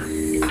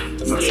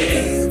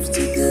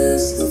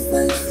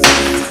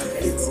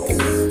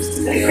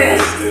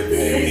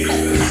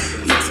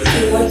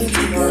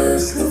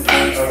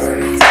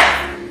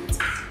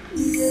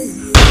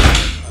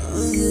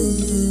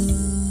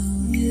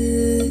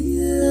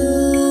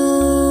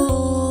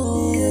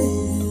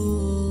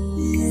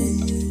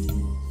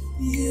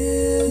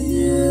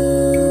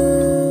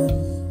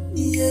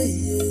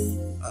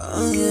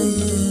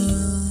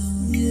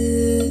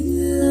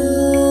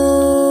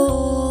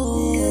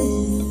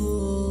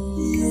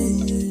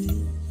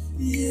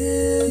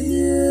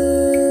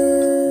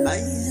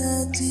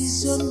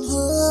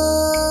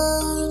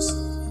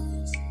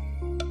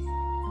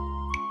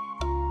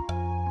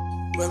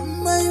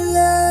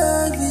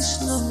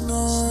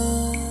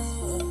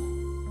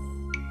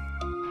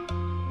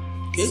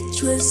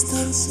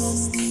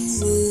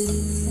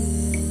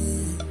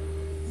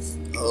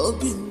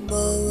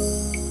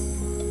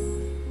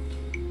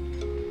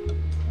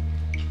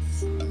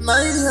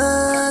 My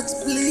heart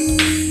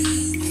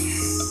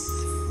bleeds.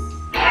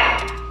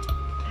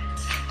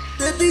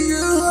 Baby,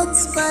 you hurt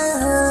my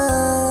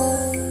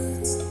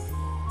heart.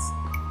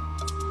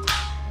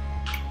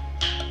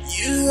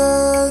 You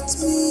hurt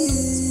me.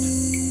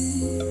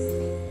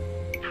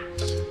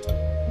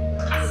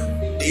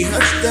 The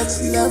heart that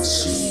loves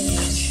you.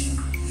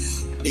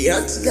 The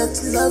heart that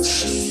loves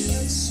you.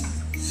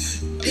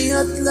 The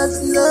heart that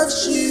loves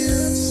you.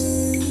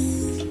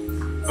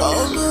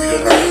 Oh,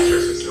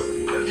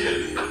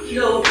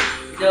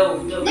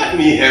 No. Let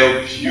me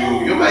help you.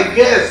 You're my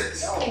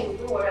guest. No,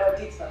 don't worry, I'll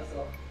fix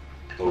myself.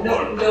 Don't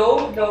worry.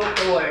 No, don't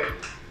worry.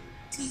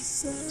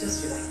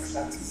 Just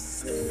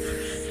relax.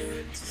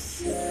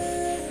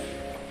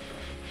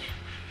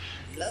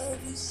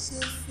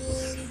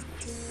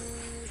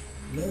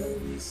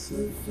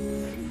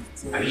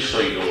 Are you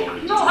sure you don't want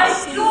me? No,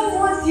 I don't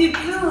want you to.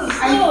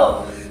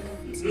 Stop.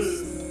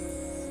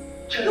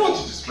 I don't want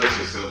you to stress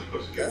yourself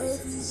because you get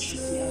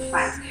You're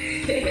fine.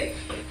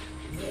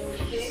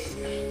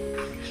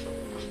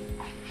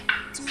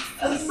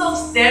 Stop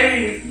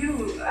staring at you.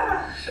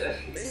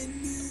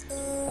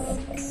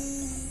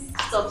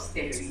 Stop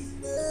staring.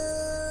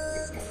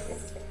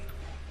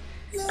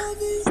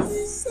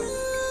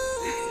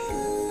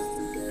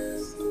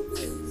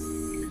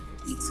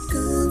 It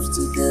comes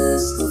to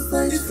this to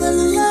fight for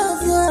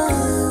love.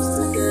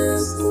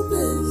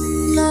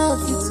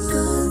 Love, it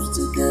comes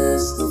to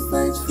this to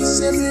fight for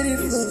love.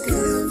 It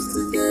comes to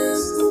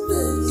this to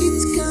baby.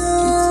 It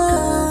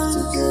comes to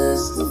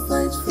this to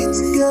fight for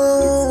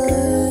love.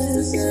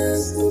 It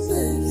comes to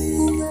baby.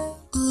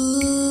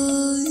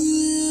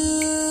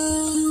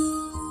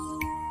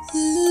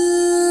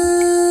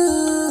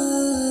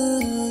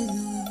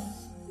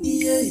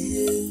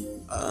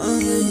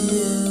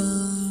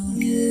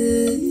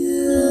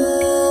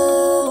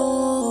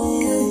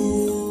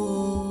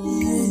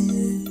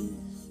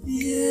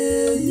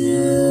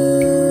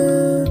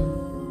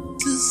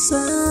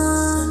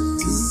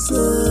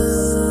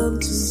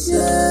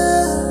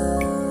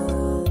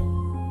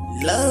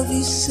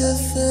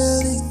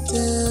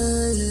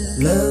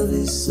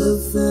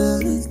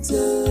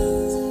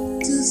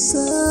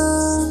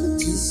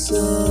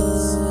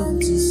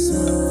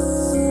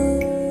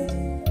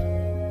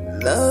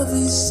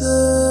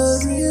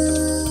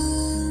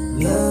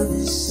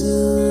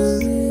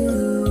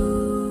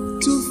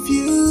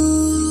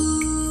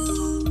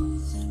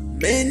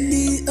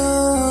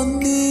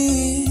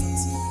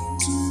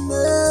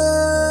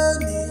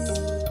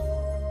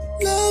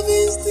 Love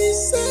is the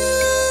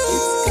same.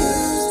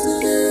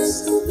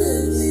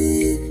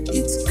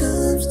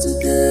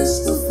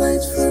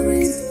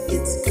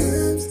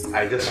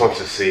 just want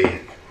to say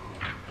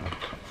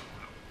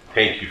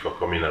thank you for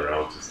coming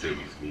around to stay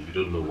with me. You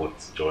don't know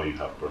what joy you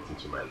have brought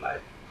into my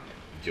life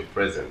with your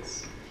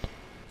presence.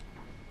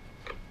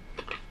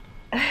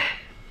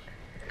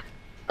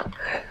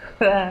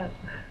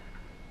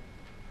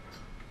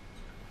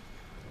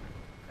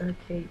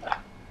 Okay.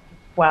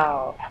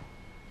 Wow.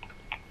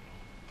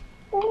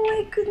 Oh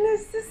my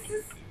goodness,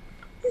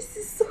 this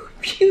is so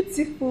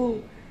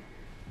beautiful.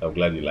 I'm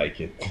glad you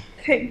like it.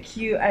 Thank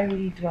you. I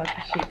really do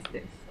appreciate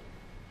this.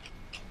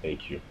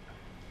 Thank you.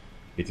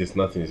 It is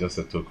nothing, it's just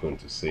a token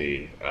to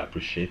say I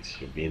appreciate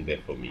you being there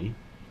for me.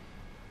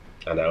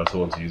 And I also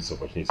want to use this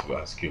opportunity to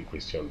ask you a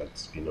question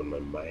that's been on my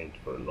mind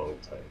for a long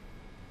time.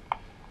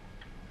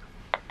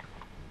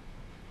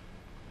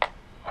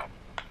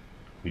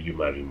 Will you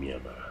marry me,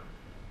 Amara?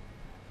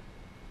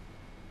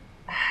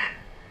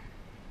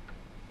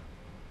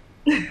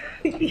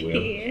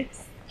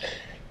 Yes.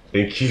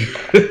 Thank you.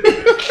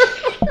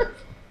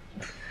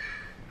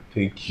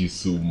 Thank you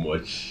so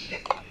much.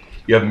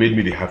 You have made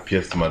me the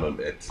happiest man on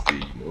earth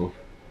today, you know.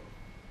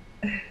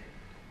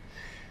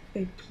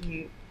 Thank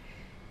you.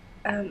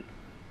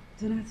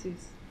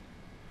 Donatus,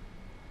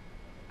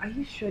 are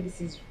you sure this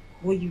is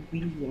what you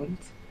really want?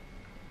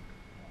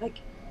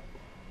 Like,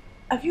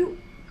 have you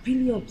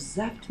really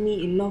observed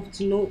me enough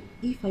to know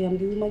if I am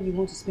the woman you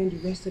want to spend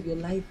the rest of your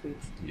life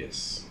with?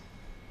 Yes.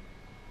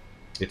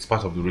 It's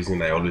part of the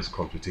reason I always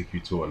come to take you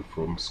to and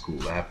from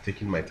school. I have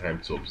taken my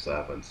time to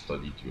observe and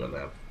study you, and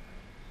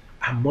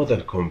I'm more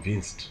than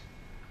convinced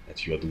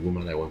that you are the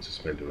woman I want to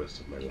spend the rest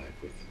of my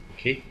life with.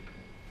 Okay?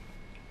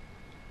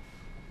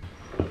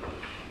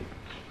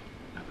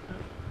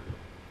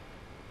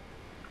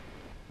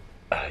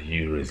 Are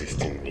you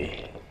resisting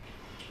me?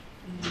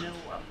 No,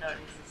 I'm not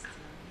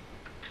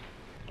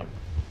resisting.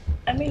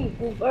 I mean,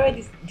 we've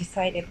already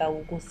decided that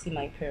we'll go see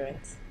my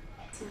parents.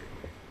 So, you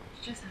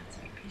just have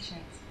to be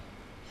patient.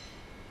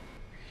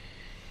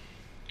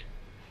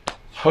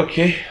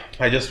 Okay,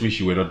 I just wish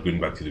you were not going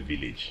back to the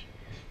village.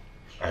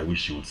 I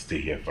wish you would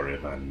stay here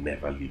forever and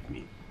never leave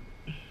me.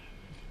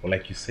 But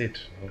like you said,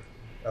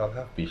 I'll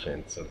have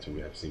patience until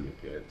we have seen your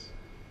parents.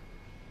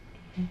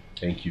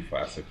 Thank you for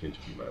accepting to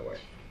be my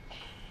wife.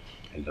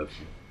 I love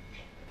you.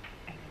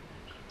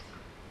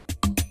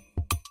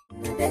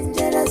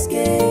 Dangerous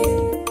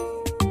game.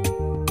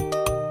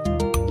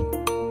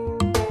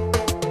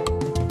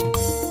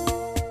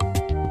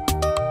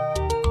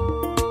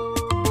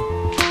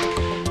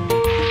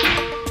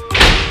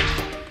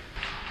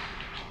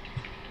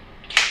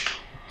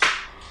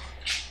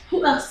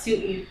 Who asked you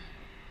in?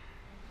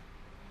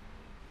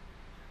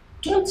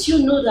 Don't you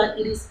know that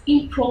it is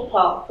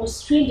improper for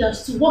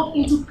strangers to walk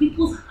into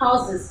people's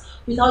houses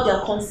without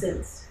their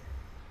consent?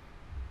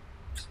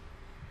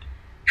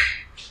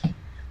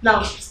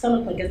 Now,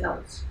 stand up and get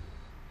out.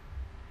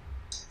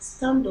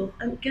 Stand up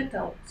and get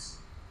out.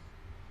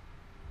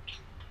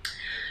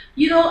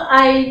 You know,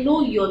 I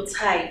know your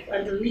type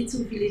and the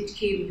little village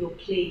game you're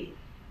playing.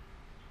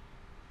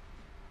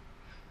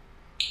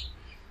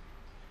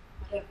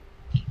 Madam,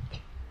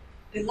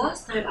 the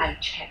last time I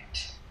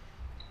checked,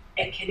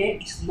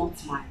 Ekene is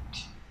not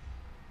married.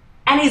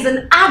 And is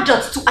an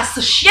adult to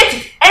associate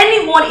with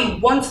anyone he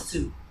wants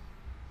to.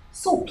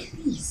 So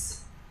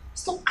please,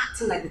 stop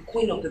acting like the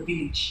queen of the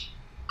village.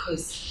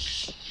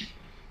 Because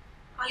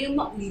I am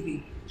not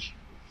leaving.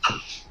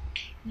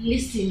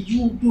 Listen,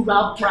 you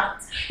rural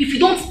brat. If you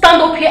don't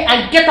stand up here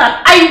and get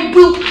out, I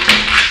will.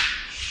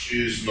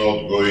 She's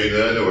not going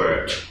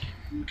anywhere.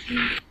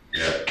 Okay.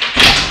 Yeah.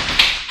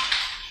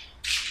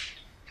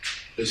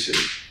 Listen.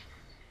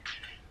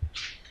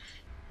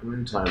 How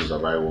many times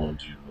have I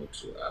warned you not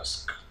to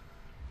ask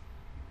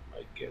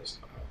my guest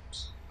out?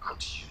 And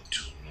you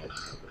do not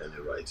have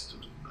any right to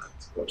do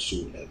that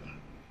whatsoever.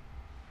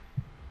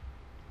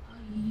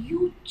 Are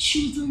you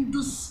choosing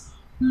this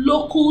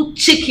local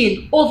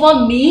chicken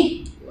over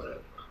me? Whatever.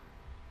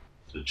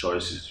 The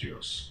choice is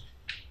yours.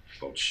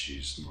 But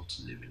she's not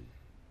living.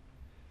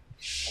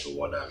 So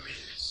what that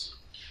means,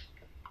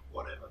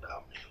 whatever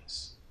that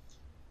means.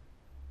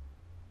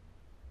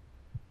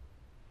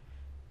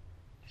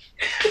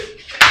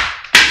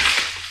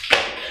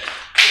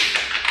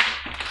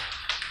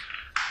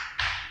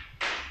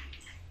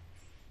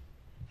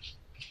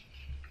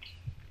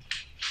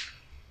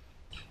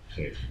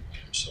 Hey,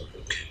 I'm sorry,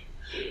 okay.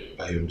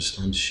 I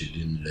understand she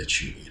didn't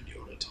let you in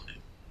the other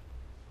time.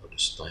 But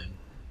this time,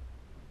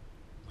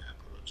 my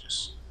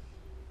apologies.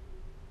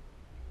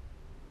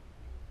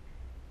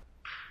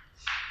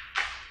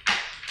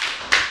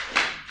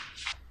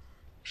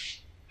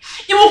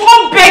 You will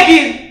come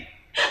begging!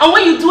 And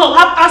when you do, I'll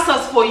have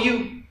answers for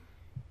you.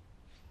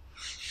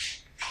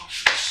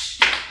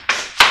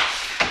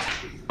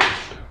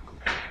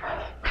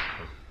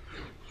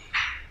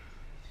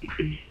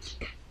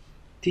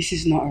 This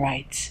is not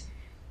right.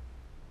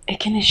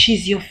 Ekene,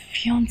 she's your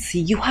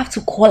fiancée. You have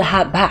to call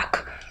her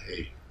back.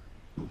 Hey,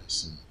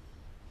 listen.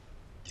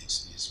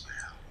 This is my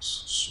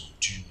house, so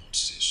do not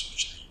say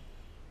such thing.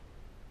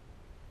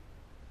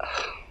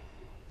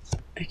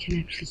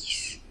 Ekene,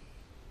 please.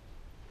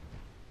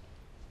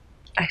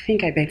 I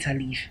think I better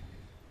leave.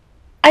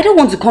 I don't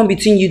want to come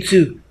between you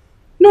two.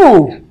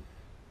 No.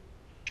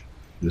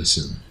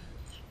 Listen,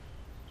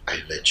 I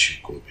let you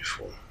go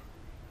before.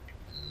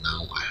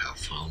 Now I have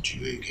found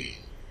you again.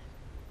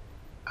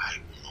 I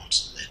will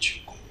not let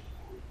you go.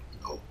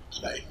 No,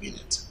 and I mean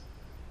it.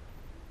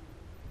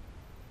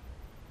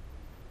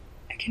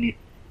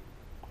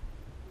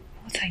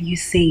 What are you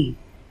saying?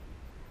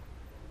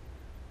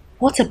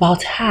 What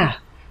about her?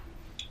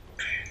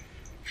 Okay.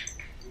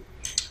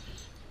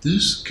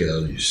 This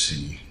girl you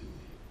see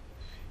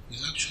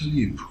is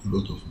actually a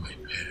product of my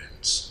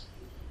parents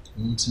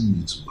wanting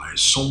me to marry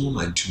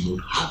someone I do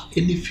not have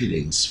any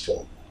feelings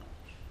for.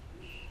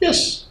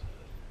 Yes.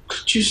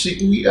 Can't you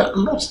see, we are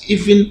not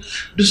even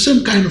the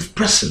same kind of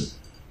person.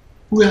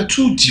 We are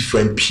two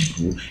different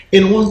people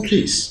in one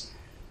place.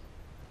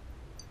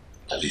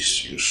 At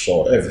least you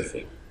saw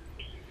everything.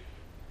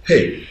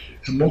 Hey,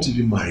 I'm not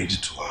even married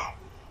to her,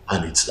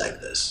 and it's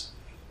like this.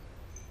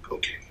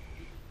 Okay.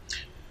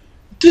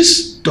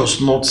 This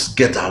does not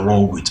get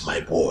along with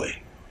my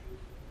boy.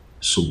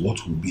 So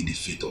what will be the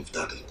fate of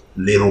that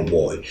little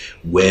boy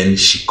when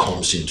she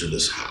comes into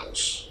this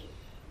house?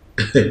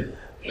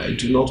 I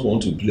do not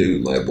want to play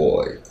with my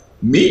boy.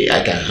 Me,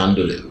 I can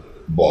handle it.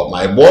 But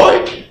my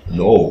boy,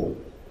 no.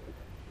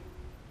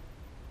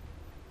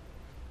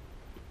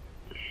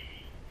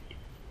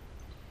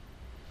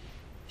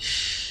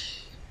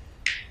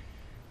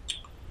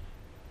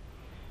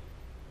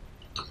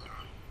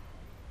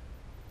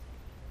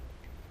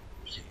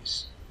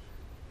 Please,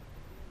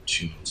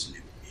 do not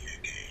leave me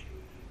again.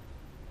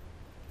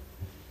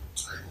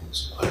 I want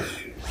to love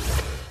you.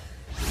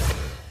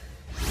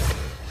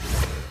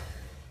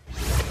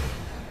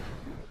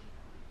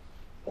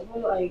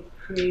 All I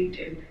prayed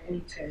and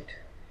wanted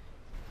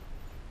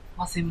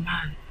was a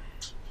man.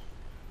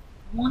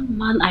 One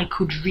man I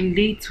could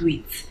relate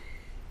with.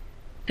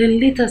 Then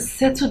later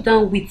settle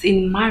down with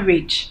in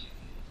marriage.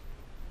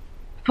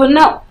 But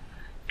now,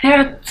 there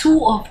are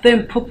two of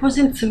them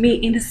proposing to me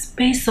in the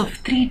space of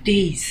 3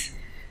 days.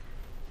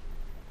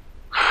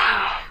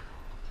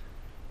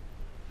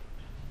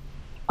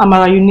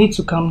 Amara, you need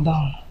to calm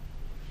down.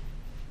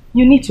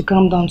 You need to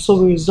calm down so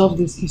we resolve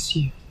this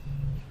issue.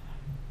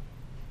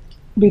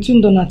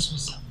 Between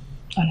Donatus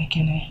and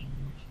Ekene,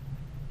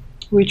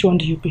 which one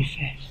do you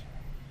prefer?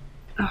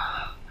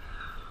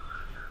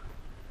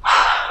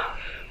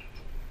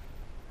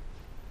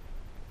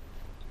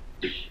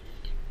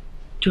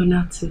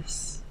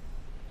 Donatus.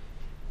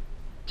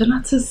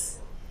 Donatus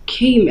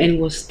came and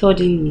was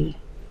studying me.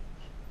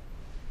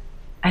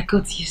 I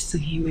got used to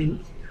him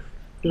and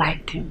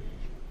liked him.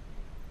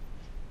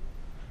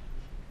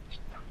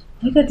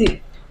 Look at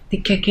the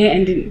keke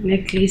and the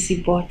necklace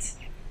he bought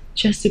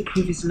just to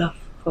prove his love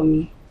for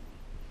me.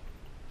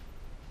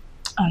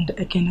 And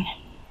Ekene?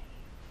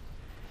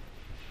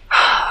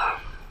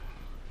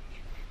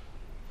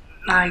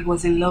 I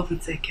was in love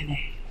with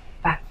Ekene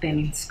back then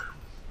in school.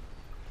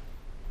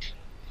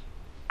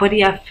 But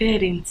the affair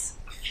didn't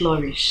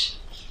flourish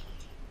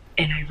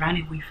and I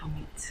ran away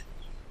from it.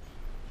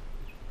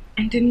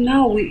 And then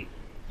now we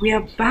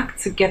are back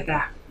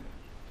together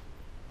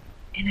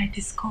and I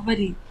discovered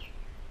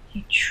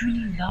he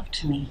truly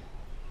loved me.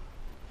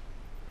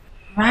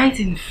 Right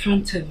in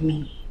front of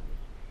me.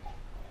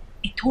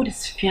 He told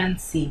his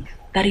fiancée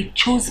that he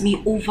chose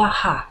me over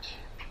her.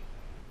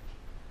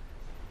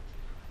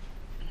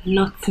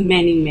 Not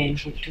many men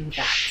would do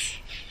that.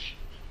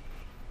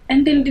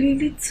 And then the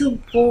little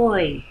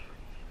boy,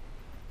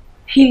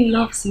 he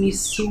loves me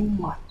so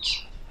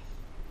much.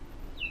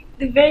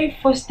 The very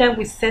first time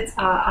we set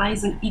our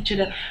eyes on each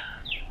other,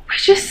 we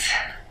just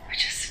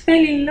fell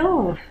in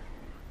love.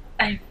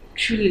 I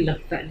truly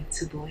love that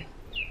little boy.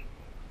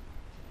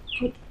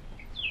 But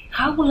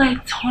how will I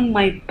turn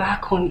my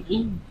back on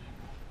him?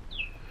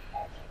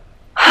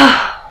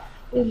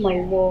 Oh my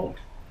Lord.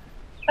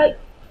 I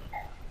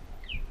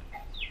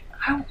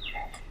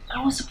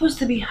was supposed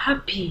to be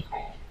happy.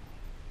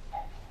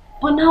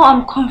 But now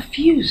I'm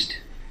confused.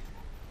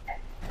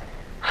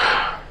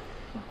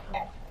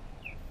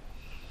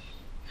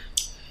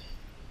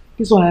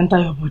 This one enter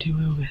your body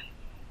well.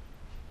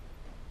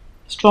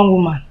 Strong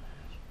woman.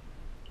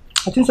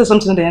 I think there's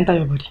something that enter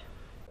your body.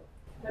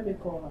 Let me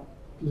call her.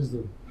 Please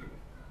do.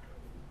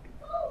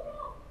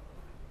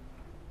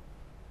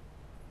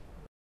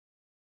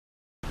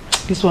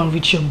 This one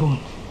reach your bone.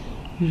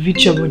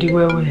 Reach your body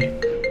well.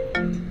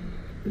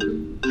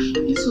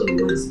 This one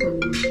was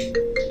coming.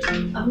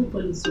 I hope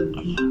all is well.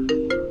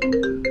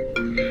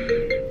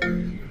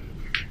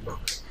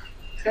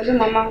 Hello,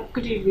 Mama.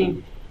 Good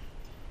evening.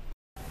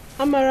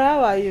 Amara,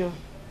 how are you?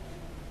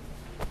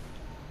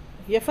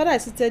 Your father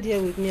is seated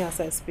here with me as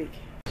I speak.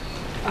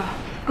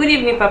 Good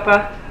evening,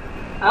 Papa.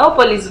 I hope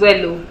all is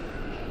well.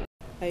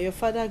 And your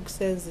father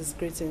sends his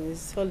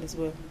greetings. All is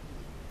well.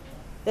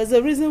 There's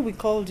a reason we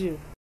called you.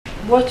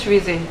 What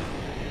reason?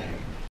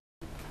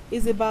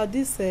 It's about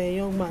this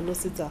young man,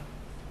 Osita.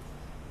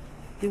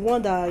 The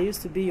one that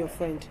used to be your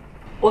friend.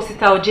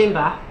 Osita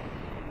Ojemba?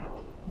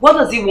 What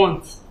does he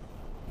want?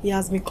 He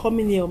has been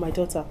coming here, my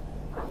daughter.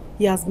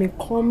 He has been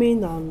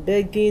coming and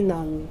begging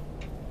and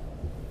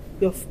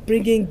You're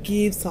bringing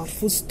gifts and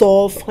food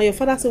stuff, and your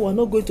father said we're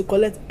not going to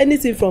collect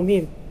anything from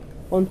him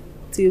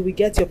until we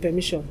get your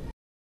permission.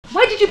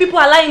 Why did you people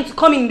allow him to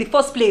come in the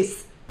first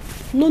place?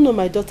 No,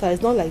 my daughter,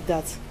 it's not like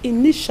that.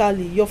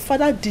 Initially, your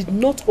father did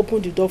not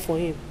open the door for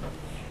him.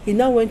 He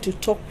now went to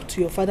talk to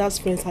your father's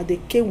friends and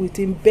they came with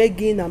him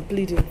begging and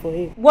pleading for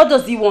him. What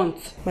does he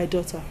want? My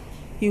daughter,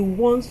 he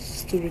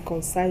wants to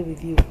reconcile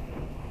with you.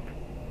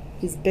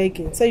 He's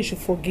begging, so you should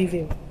forgive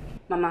him.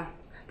 Mama,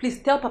 please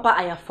tell Papa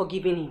I have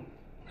forgiven him.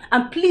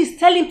 And please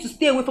tell him to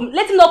stay away from me.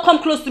 Let him not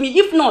come close to me.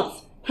 If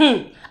not,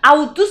 I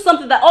will do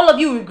something that all of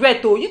you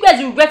regret though. You guys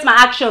will regret my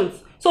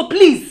actions. So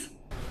please.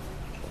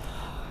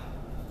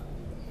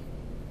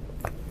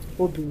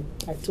 Obi,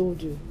 I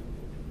told you.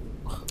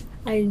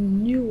 I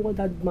knew what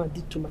that man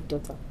did to my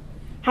daughter.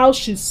 How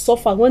she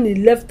suffered when he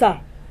left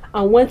her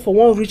and went for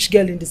one rich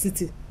girl in the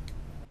city.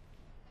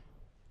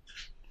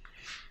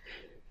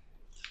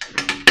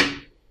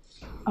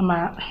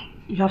 Amara,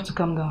 you have to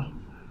calm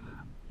down.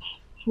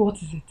 What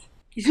is it?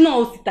 It's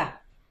not Osita.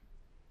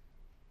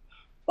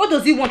 What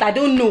does he want? I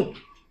don't know.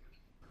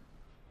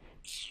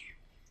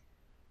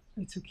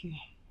 It's okay.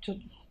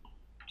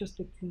 Just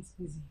take things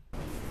easy.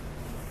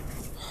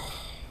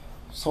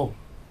 So,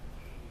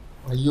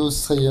 are you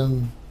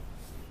saying...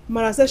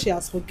 Mara said she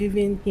has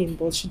forgiven him,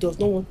 but she does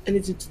not want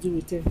anything to do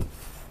with him.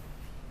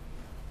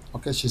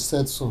 Okay, she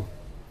said so.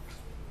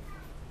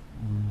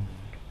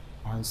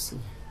 I see.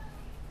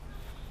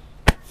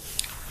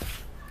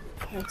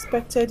 I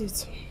expected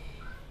it.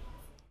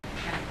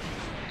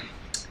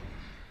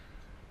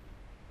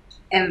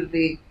 And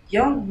the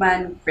young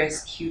man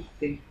rescued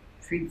the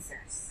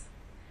princess.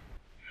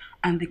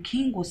 And the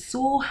king was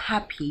so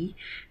happy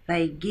that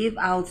he gave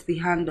out the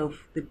hand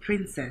of the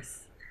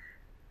princess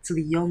to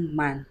the young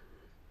man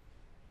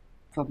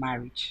for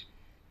marriage.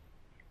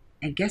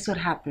 And guess what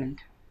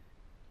happened?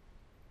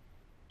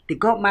 They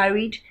got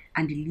married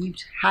and they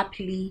lived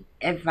happily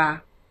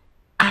ever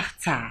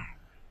after.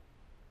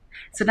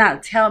 So now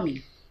tell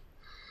me,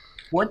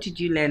 what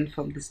did you learn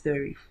from the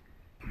story?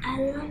 I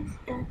learned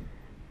that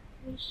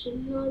we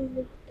should not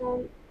look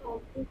down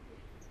on people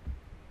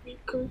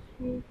because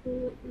we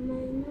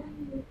might not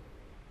know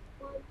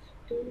what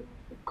to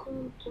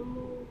become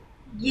tomorrow.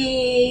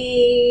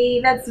 Yay!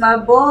 That's my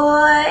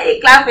boy!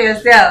 Clap for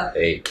yourself.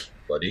 Hey,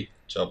 buddy,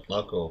 chop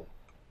knuckle.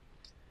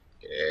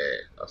 Yeah,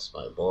 that's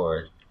my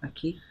boy.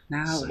 Okay,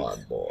 now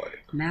Smart boy.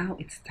 Now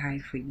it's time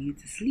for you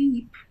to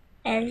sleep.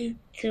 Early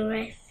to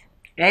rest.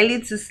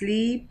 Early to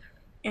sleep.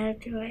 Early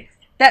to rest.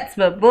 That's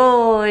my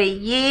boy.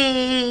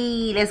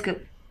 Yay! Let's go.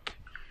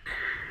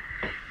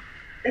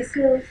 Let's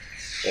go.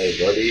 Hey,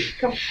 buddy.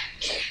 Come.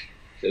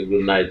 Say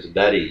good night to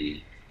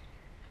daddy.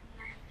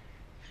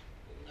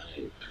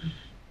 Good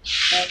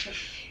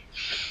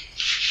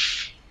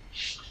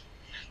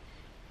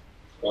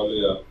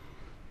night.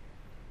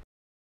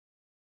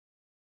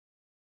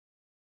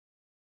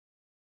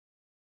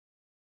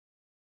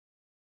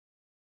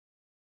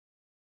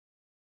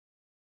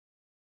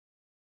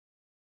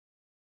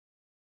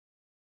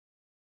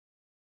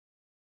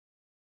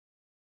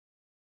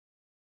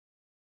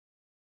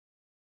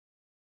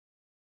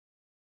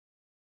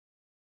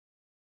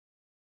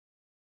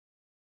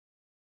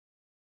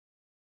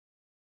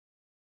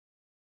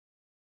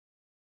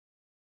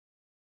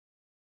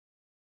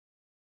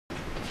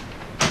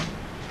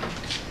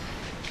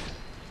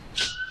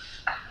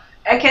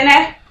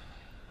 Ekene?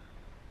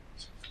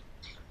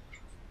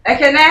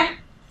 Ekene?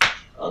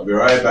 I'll be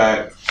right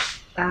back.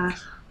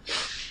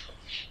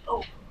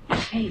 Oh,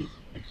 hey.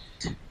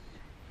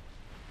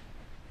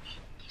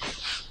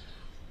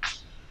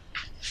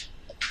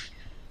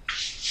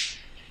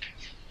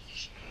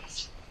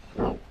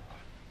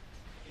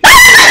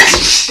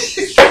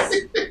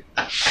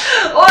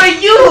 Oh,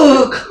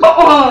 you! Come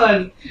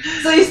on!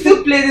 So you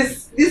still play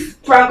this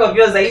prank of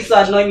yours that used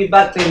to annoy me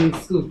back then in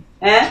school?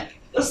 Eh?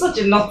 You're such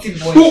a naughty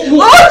boy.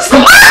 Oh,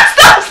 stop!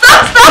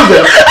 Stop!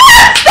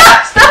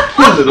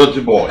 Who's the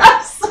naughty boy?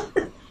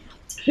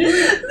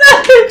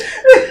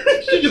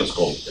 She just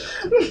called.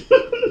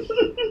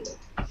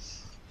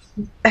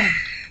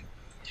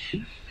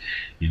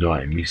 You know,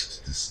 I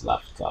missed this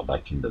laughter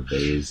back in the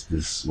days.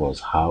 This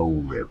was how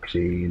we were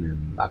playing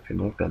and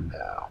laughing up and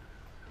down.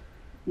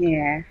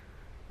 Yeah,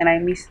 and I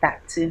miss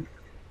that too.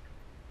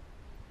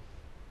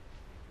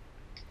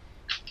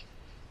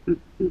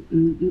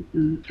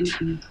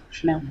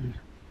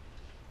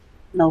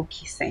 No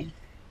kissing.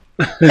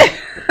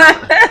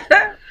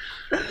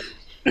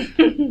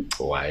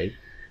 Why?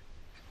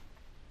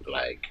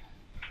 Like?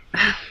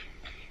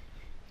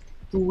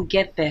 We will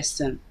get there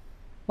soon.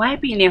 Why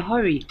be in a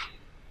hurry?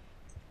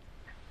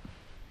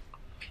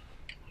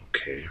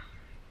 Okay.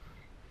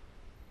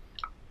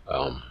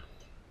 I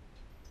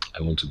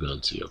want to go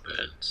and see your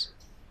parents.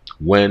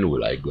 When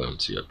will I go and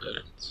see your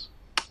parents?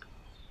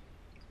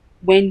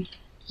 When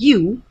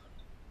you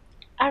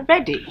are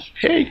ready.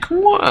 Hey,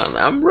 come on!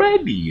 I'm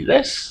ready.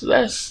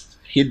 Let's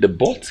hit the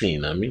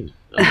button. I mean,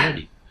 I'm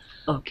ready.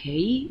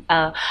 Okay.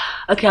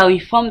 Okay. I'll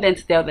inform them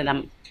to tell them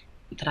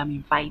that I'm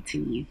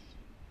inviting you.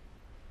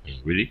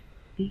 Really?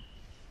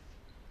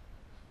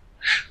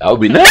 That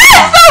would be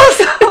nice.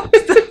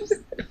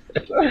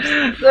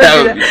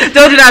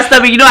 Don't do that,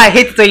 stop it. You know I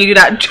hate it when you do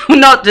that. Do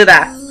not do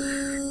that.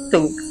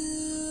 Don't.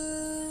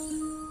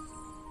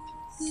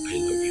 I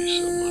love you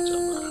so much,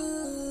 Amara.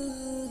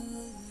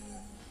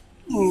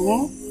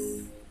 Aww.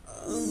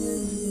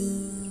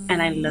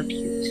 And I love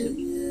you too.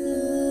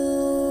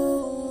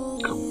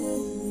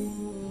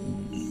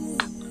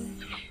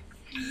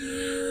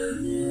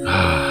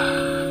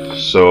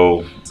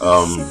 So,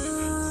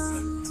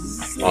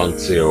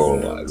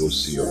 until I go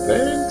see your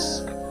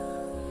parents,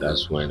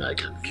 that's when I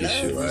can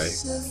kiss you, right?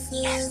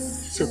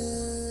 So,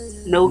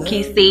 no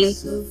kissing,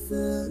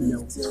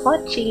 no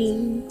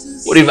touching.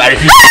 What if I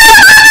refuse?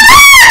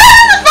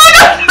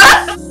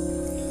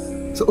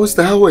 So,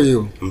 Oster, how are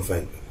you? I'm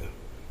fine.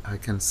 I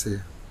can see.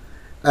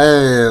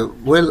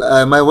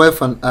 My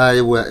wife and I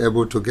were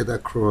able to get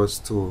across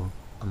to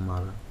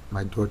Amara,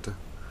 my daughter,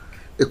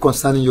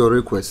 concerning your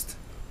request.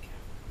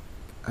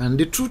 And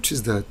the truth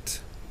is that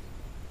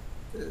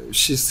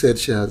she said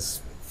she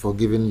has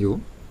forgiven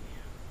you,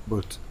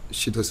 but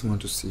she doesn't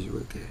want to see you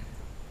again.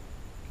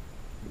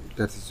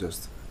 That is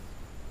just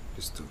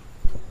the story.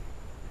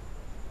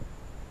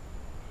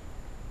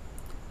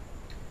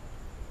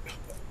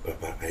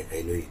 Papa,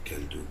 I know you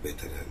can do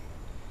better than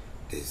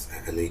this.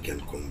 I know you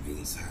can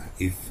convince her.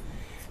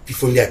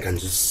 If only I can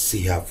just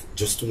see her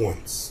just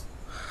once.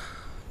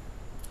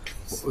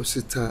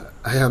 Osita,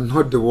 I am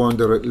not the one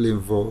directly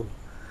involved.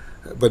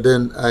 But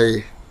then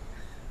I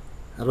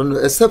don't know,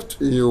 except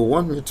you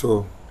want me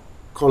to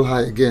call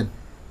her again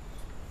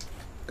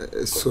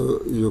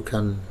so you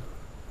can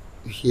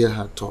hear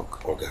her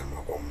talk. Okay,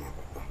 Papa.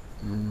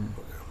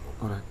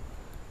 All right.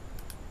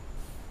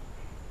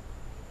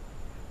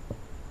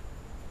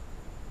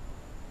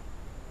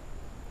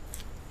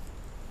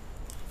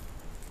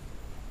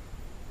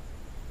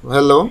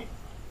 Hello?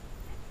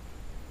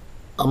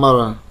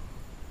 Amara?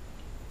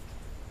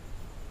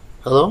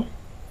 Hello?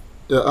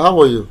 Yeah, how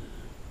are you?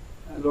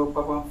 Hello,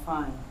 Papa, I'm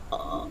fine.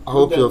 I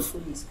hope you're...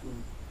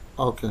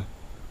 Okay.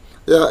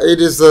 Yeah,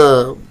 it is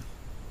about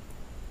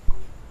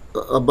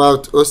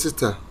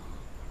Osita.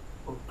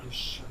 Oh,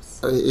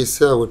 gracious. He's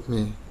here with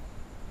me.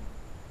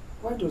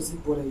 Why does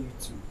it bother you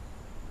too?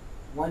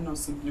 Why not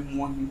simply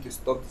warn him to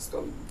stop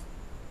disturbing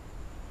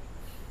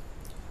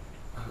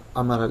you?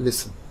 Amara,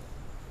 listen.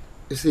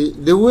 You see,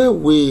 the way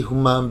we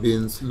human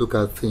beings look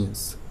at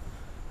things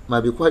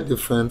might be quite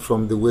different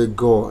from the way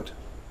God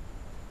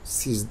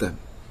sees them.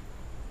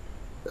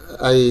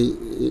 I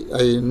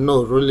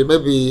know, really,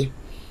 maybe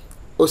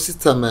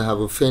Osita may have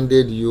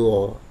offended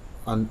you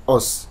and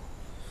us,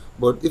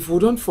 but if we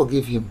don't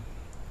forgive him,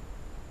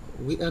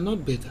 we are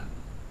not better.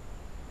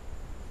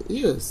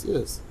 Yes,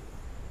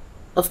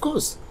 of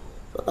course.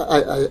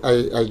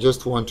 I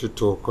just want you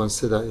to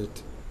consider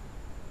it.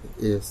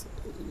 Yes,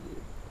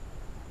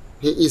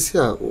 he is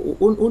here.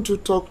 Won't you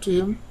talk to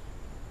him?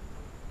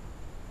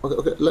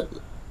 Okay.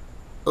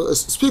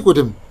 Speak with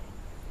him.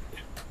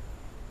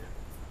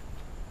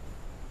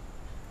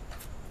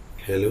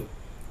 Hello?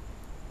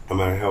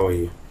 Amara, how are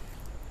you?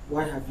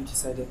 Why have you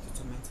decided to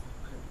torment my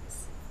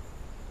parents?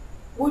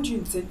 What do you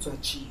intend to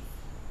achieve?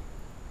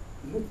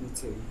 Let me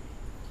tell you,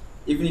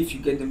 even if you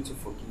get them to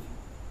forgive you,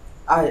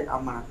 I,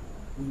 Amara,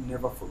 will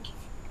never forgive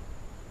you.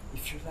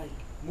 If you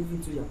like, move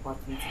into your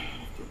apartment and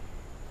leave them.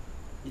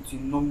 It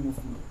will not move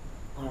me,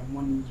 but I'm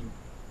warning you.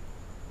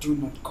 Do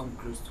not come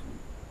close to me.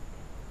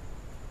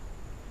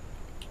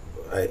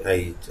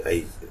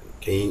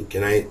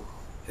 Can I,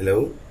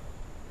 hello?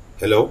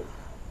 Hello?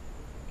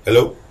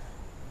 Hello?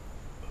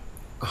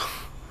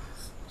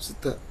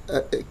 Sita,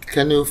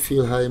 can you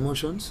feel her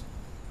emotions?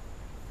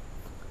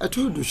 I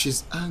told you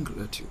she's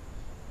angry at you.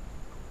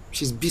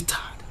 She's bitter.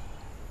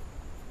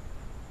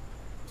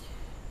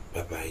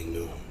 Papa, I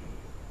know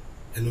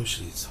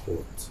she's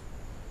hot.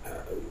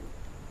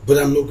 But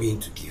I'm not going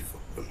to give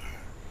up on her.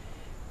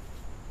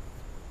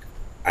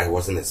 I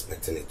wasn't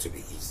expecting it to be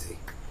easy.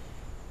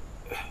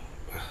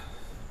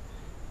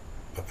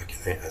 Papa,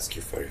 can I ask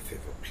you for a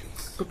favor,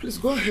 please? Oh, please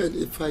go ahead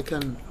if I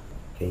can.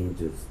 Can you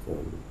just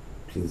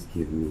please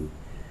give me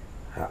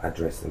her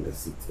address in the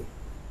city?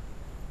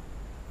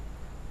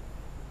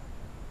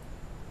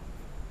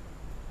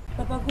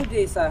 Papa, good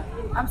day, sir.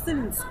 I'm still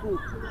in school.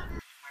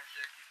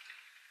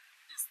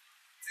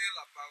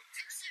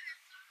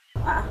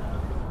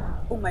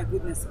 Oh my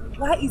goodness.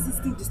 Why is he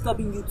still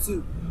disturbing you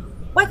too?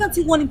 Why can't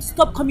you want him to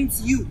stop coming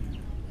to you?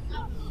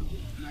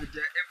 My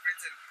dear,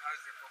 everything has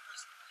a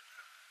purpose.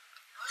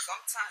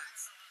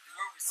 Sometimes the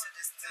way we see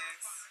these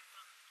things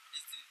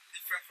is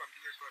different from the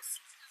way God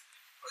sees it.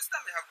 Most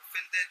time may have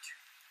offended you.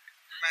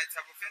 He might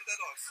have offended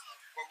us,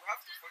 but we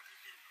have to forgive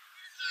him.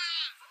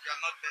 We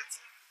are not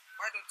better.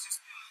 Why don't you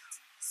speak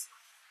with him?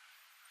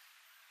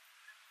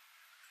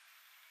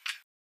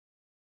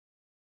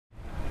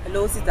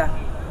 Hello, Sita.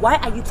 Why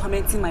are you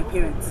tormenting my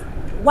parents?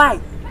 Why?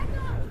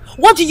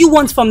 What do you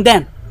want from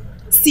them?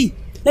 See,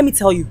 let me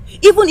tell you,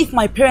 even if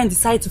my parents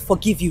decide to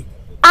forgive you,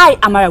 I,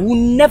 Amara, will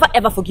never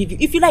ever forgive you.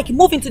 If you like,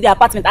 move into the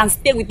apartment and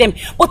stay with them.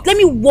 But let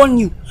me warn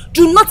you,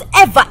 do not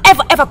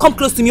ever come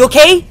close to me,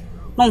 okay?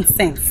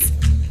 Nonsense.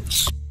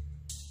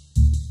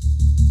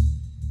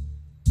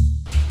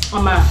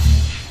 Mama,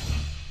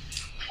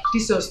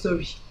 this is your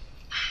story.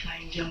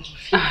 Nigerian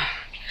movie.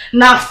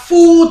 Na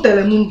full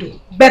Telemundo.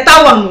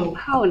 Better one, no?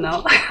 How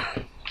now?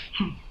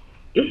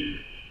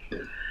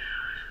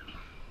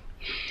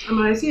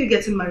 Mama, I see you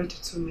getting married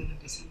to 2 men at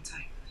the same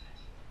time.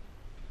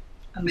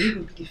 And you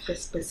will be the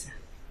first person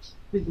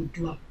we will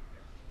do up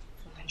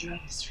for Nigerian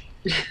history.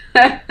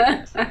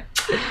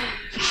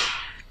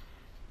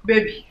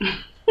 Baby,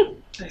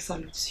 I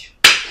salute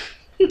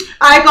you.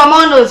 I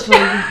command those for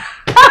you.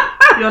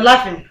 You're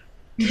laughing.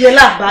 You dey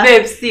laugh, back.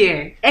 Babe,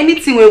 see,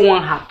 anything we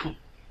want happen,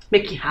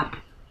 make it happen.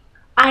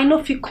 I know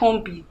if you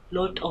can't be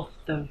Lord of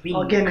the Rings.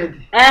 Again,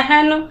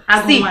 no.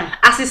 See,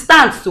 as it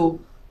stands, so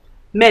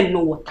men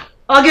know water.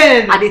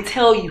 Again, and they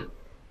tell you.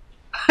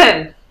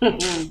 Men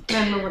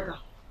know water.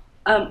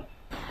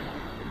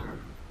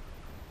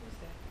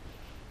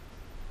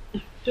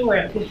 Don't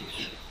worry.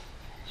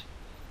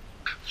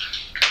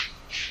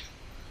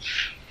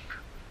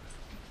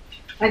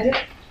 I did.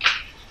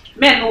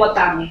 Men know what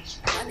I mean.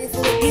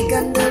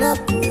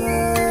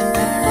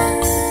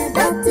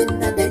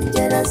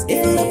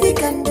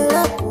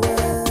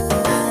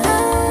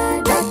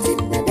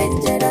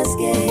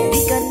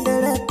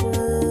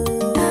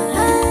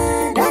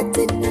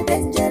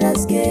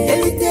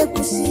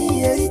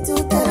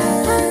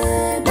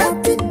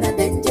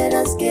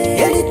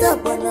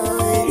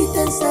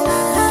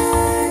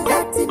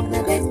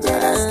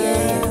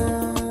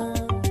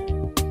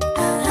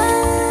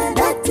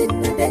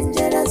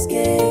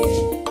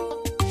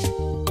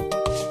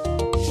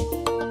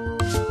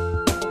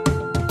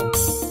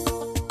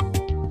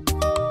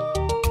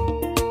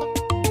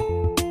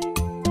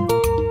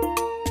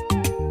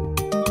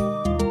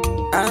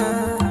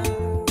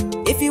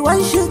 If you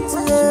want shoot,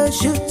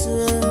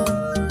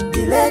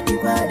 delay the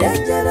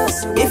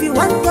dangerous. If you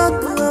want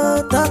talk,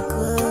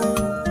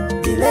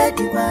 delay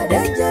the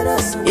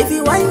dangerous. If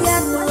you want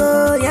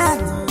yarn,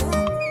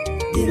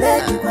 delay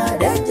the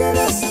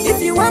dangerous.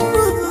 If you want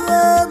move.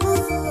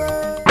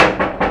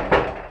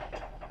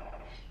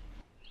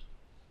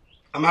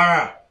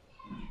 Amara.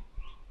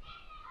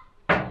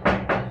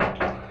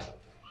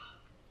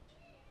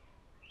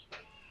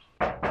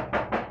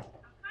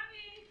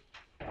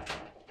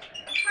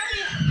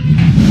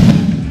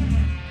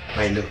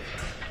 My love,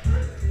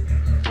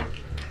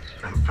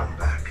 I'm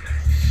back.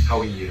 How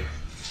are you?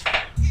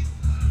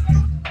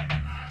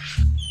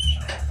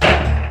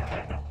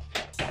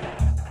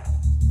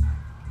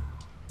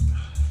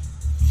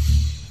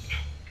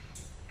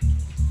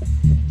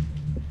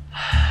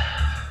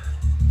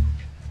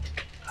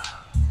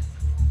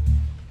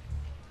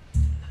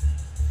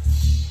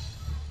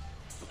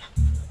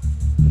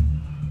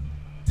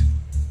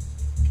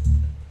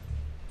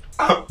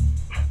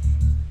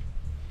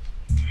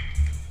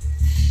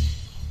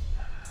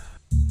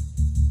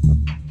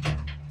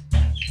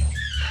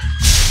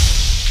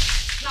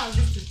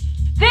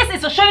 This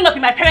is for showing up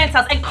in my parents'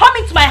 house and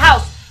coming to my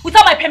house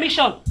without my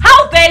permission.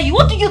 How dare you?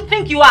 What do you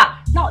think you are?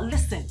 Now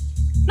listen.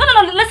 No,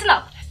 listen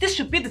up. This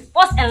should be the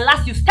first and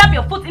last you step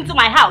your foot into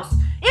my house.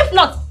 If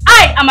not,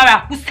 I,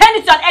 Amara, will send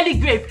you to an early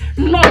grave.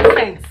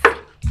 Nonsense.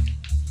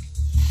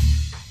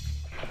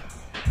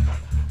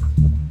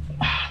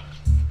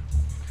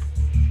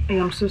 I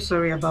am so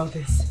sorry about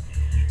this.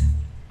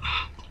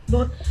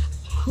 But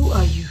who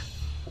are you?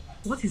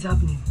 What is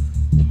happening?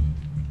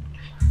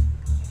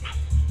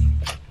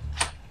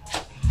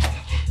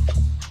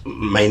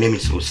 My name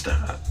is Oster.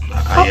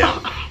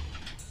 I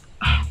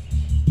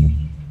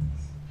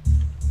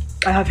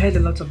have heard a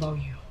lot about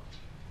you.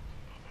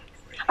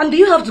 And do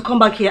you have to come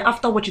back here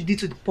after what you did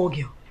to the poor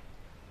girl?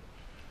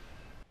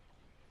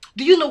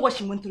 Do you know what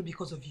she went through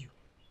because of you?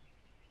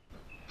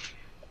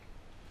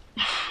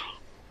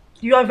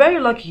 You are very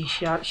lucky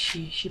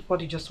she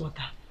poured you just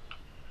water.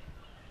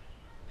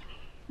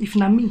 If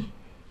not me,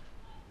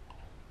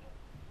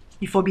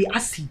 it will be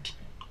acid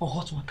or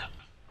hot water.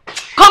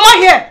 Come on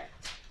here!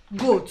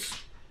 Goat.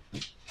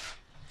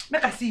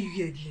 Make I see you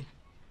here again.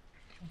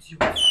 You.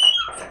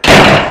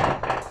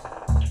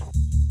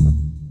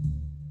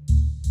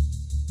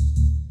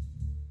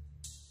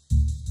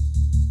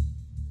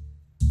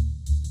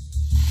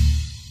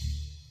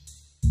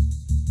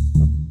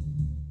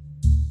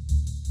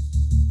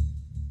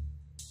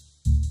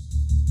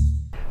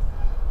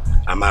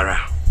 Amara,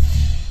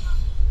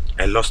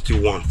 I lost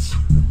you once.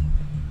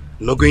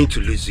 I'm not going to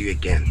lose you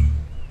again.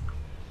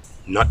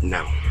 Not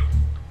now.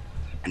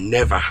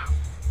 Never.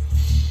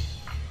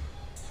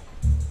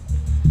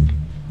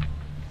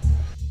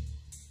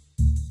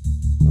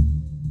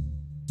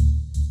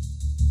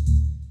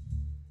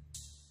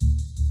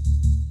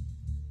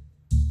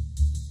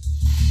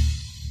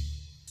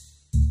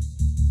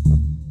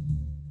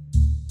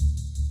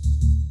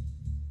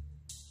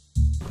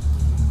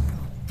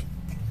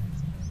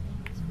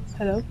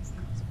 Hello?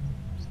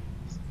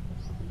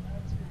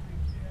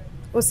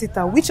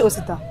 Osita, which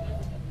Osita?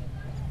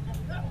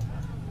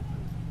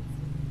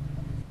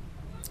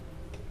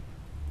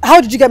 How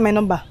did you get my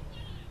number?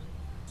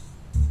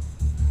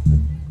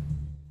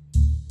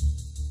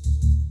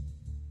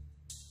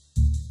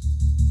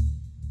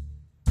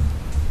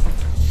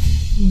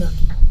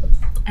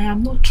 I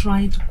am not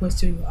trying to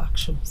question your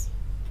actions.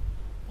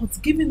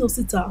 But giving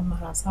Osita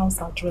Amara's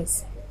house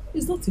address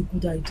is not a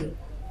good idea.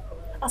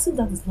 As if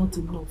that is not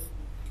enough,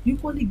 you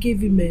only gave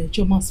him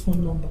Choma's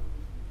phone number.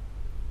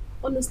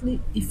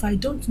 Honestly, if I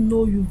don't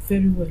know you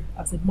very well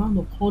as a man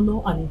of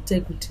honor and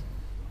integrity,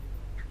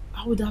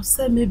 I would have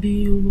said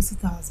maybe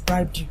Osita has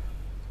bribed you.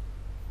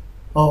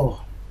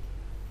 Oh,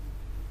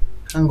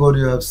 thank God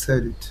you have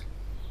said it.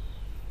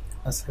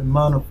 As a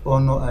man of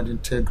honor and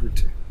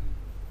integrity.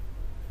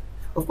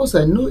 Of course,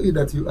 I know it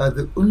that you are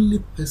the only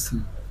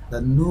person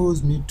that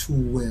knows me too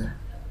well.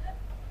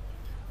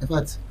 In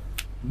fact,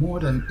 more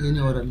than any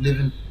other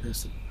living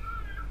person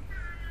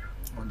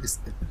on this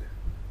earth.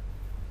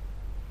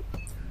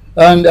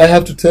 And I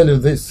have to tell you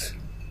this.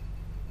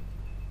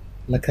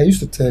 Like I used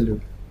to tell you,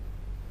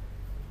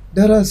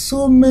 there are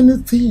so many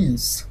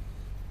things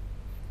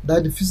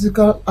that the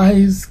physical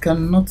eyes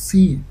cannot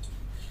see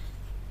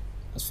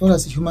as far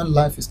as human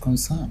life is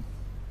concerned.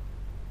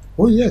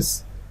 Oh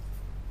yes.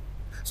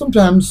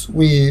 Sometimes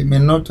we may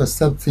not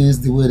accept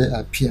things the way they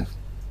appear.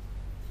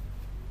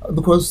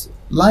 Because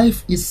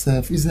life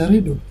itself is a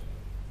riddle.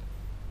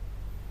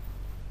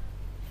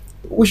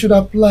 We should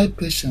apply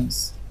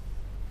patience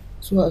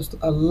so as to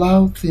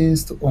allow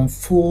things to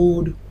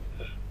unfold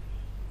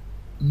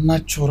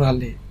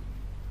naturally.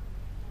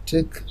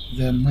 Take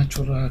their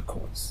natural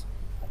course.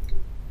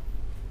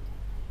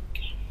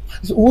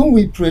 So when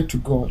we pray to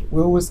God,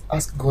 we always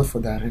ask God for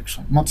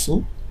direction, not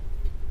so?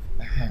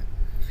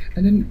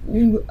 And then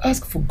when we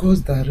ask for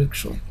God's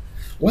direction,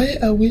 why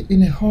are we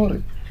in a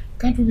hurry?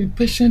 Can't we be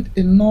patient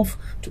enough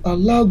to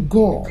allow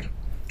God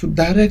to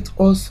direct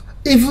us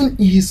even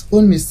in His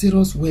own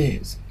mysterious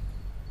ways?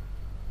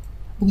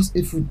 Because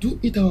if we do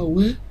it our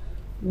way,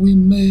 we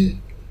may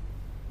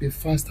be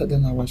faster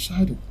than our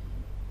shadow.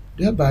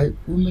 Thereby,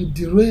 we may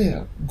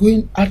derail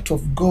going out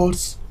of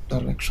God's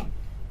direction.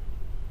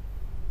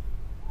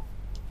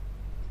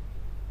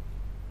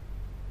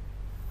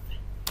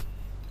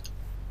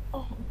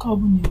 But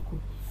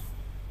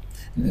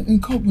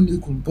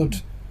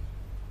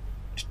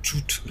the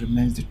truth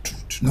remains the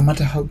truth, no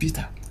matter how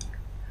bitter.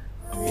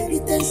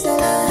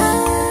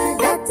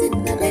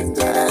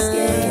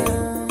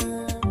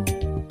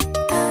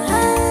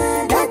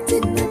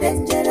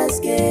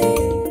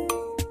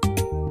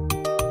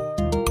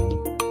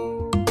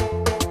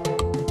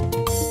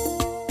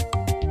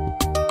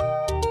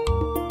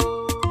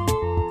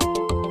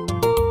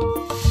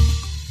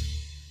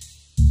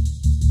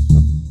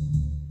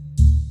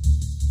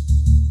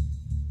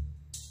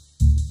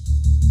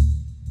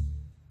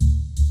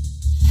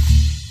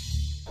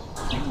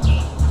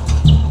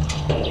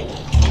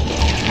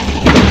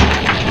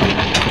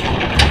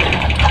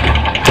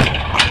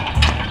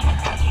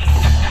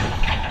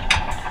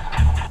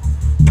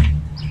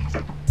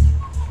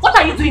 What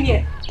are you doing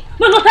here?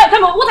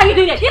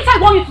 Didn't I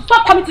want you to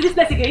stop coming to this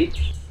place again?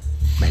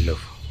 My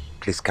love,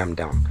 please calm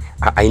down.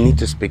 I need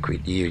to speak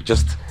with you.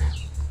 Just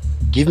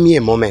give me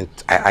a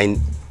moment. I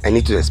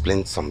need to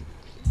explain some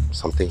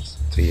things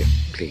to you,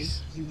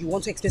 please. You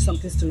want to explain some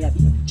things to me, Abby?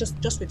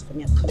 Just wait for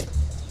me. I'm coming.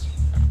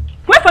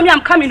 Wait for me.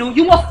 I'm coming.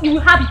 You will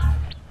have it.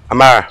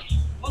 Amara.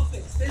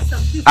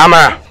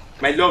 Amara.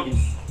 My love is.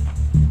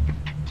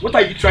 What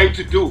are you trying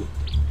to do?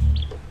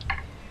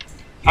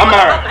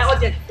 Amara. My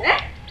audience, eh?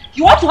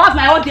 You want to have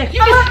my audience?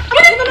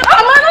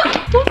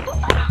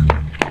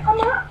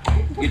 Amara.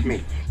 Hit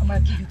me.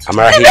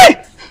 Amara,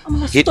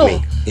 hit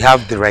me. You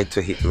have the right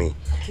to hit me.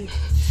 Okay.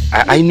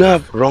 I know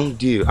I've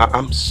wronged you.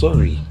 I'm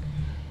sorry.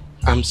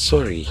 I'm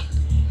sorry.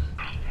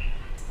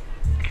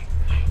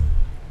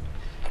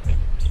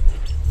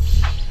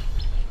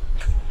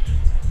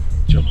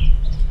 Joe.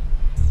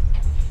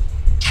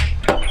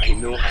 I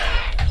know.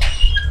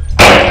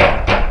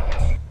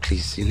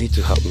 Please, you need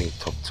to help me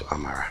talk to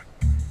Amara.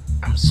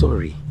 I'm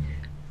sorry.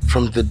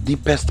 From the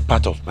deepest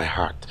part of my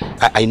heart,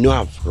 I know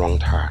I've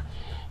wronged her.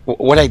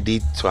 What I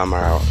did to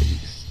Amara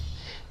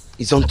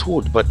is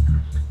untold, but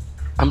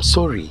I'm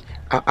sorry.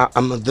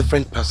 I'm a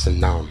different person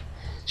now.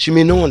 She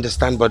may not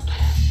understand, but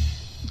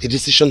the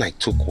decision I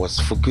took was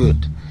for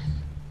good.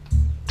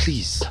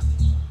 Please,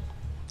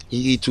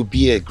 it would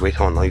be a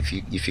great honor if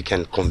you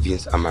can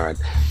convince Amara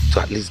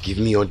to at least give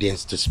me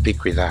audience to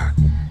speak with her.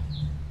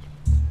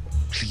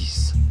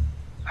 Please,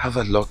 I have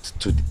a lot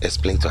to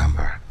explain to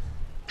Amara.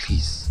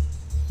 Please.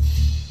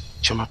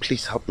 Choma,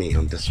 please help me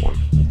on this one.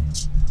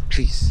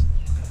 Please.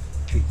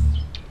 Please.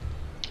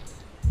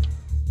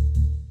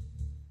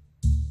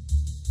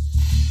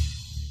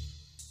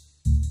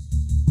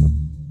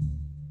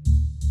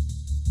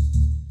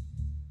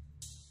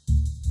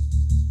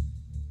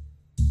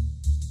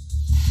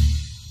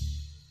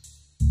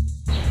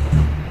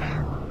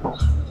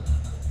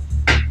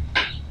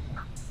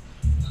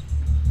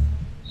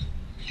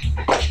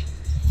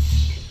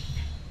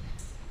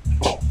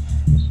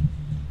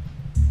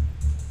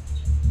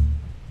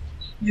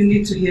 You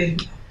need to hear him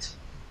out.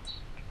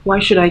 Why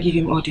should I give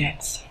him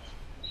audience?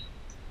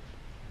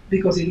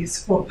 Because it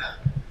is up.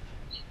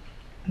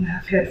 And I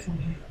have heard from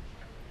him.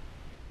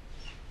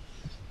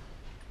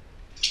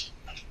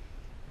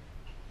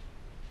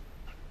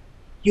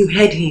 You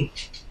heard him.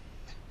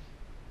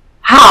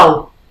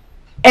 How?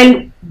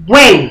 And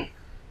when?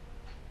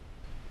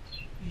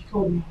 He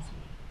called me.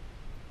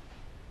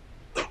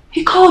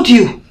 He called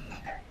you?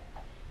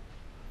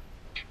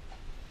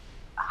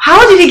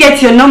 How did he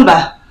get your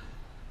number?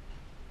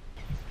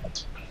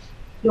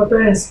 Your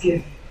parents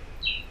gave.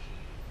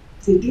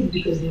 They did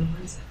because they're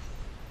wiser.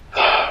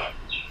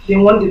 They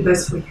want the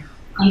best for you.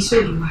 And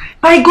so do I.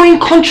 By going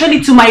contrary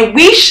to my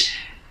wish?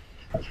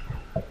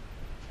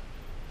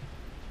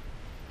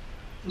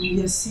 When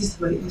we are seized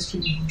by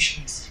extreme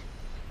emotions,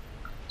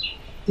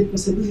 the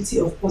possibility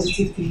of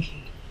positive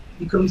thinking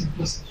becomes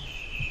impossible.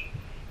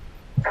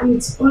 And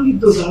it's only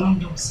those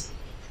around us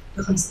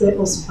that can steer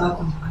us back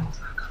on the right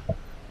track.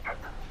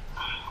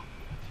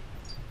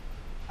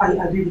 I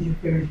agree with your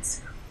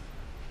parents.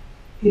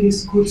 It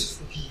is good to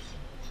forgive,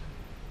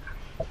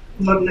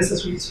 not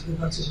necessarily to go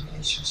back to the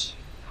relationship,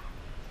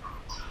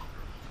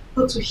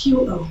 but to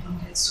heal our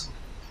wounded soul.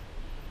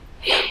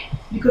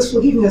 Because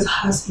forgiveness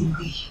has a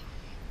way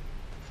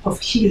of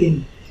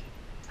healing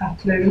and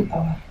clearing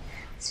our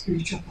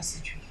spiritual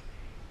passageway.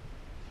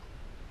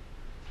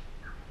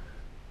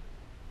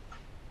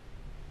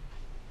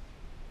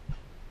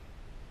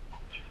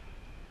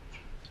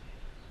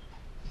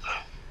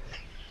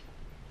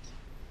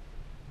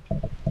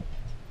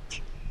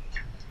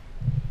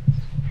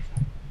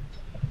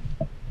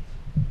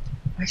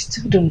 I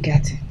still don't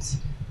get it.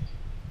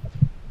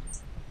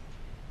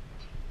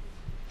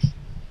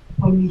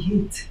 When we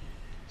hate,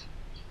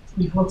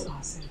 we hurt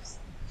ourselves.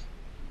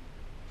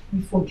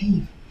 We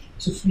forgive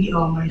to free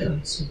our mind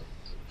and soul.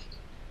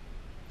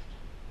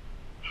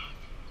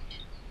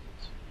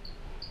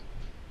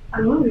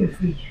 And when we are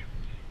free,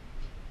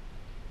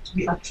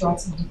 we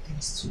attract good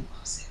things to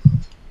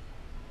ourselves.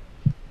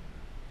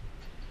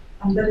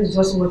 And that is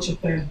just what your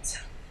parents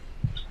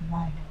and I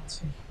want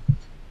for you.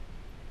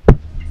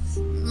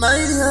 My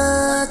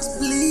heart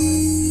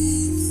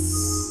bleeds.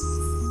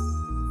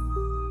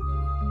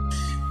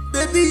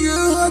 Baby, you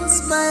hurt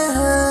my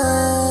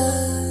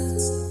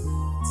heart.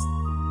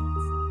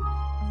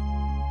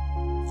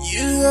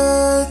 You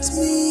hurt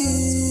me.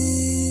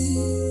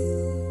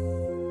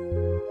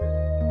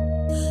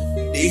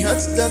 The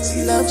heart that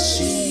loves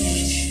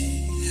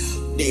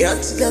you. The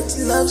heart that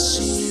loves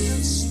you.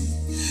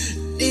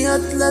 The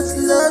heart that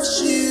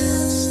loves you.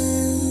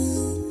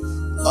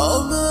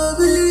 Oh,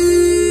 baby.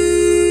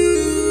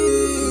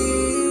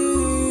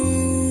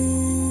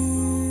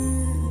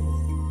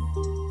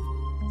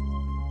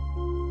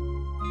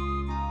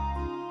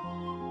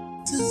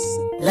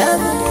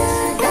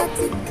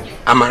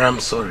 Amara, I'm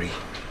sorry.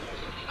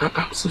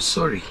 I'm so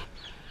sorry.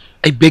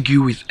 I beg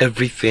you with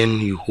everything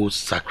you hold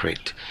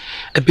sacred.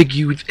 I beg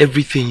you with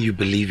everything you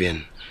believe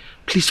in.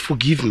 Please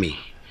forgive me.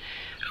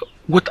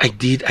 What I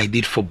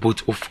did for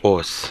both of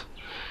us.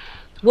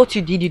 What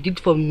you did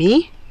for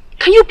me?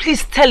 Can you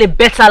please tell a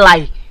better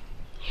lie?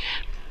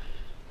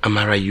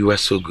 Amara, you are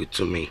so good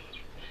to me.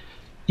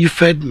 You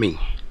fed me.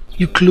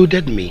 You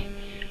clothed me.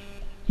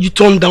 You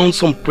turned down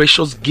some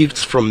precious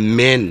gifts from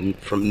men,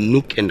 from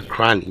nook and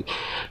cranny,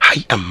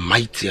 high and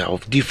mighty,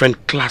 of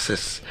different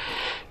classes,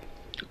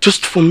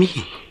 just for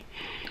me.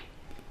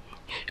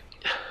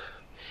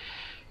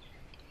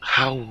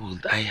 How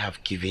would I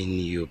have given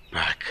you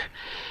back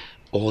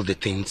all the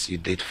things you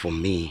did for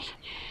me?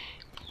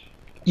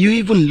 You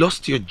even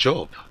lost your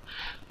job.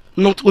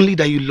 Not only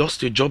that you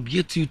lost your job,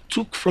 yet you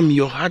took from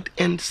your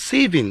hard-earned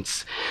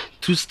savings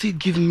to still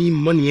give me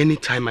money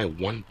anytime I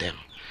want them.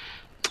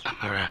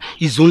 Amara,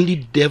 it's only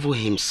devil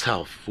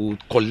himself who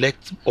would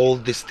collect all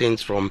these things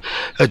from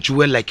a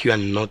jewel like you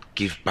and not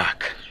give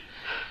back.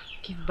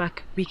 Give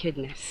back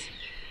wickedness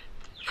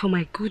for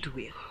my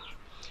goodwill.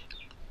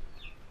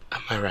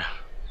 Amara,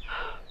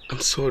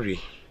 I'm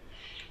sorry.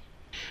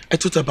 I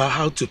thought about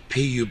how to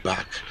pay you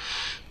back,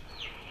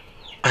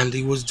 and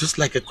it was just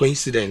like a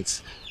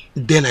coincidence.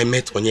 Then I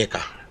met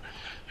Onyeka.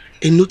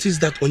 I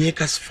noticed that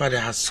Onyeka's father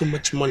has so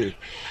much money.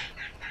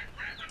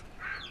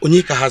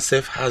 Onyeka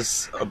herself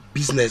has a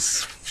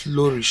business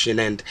flourishing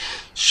and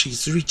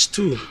she's rich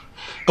too.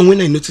 And when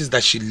I noticed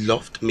that she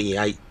loved me,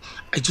 I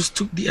just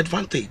took the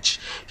advantage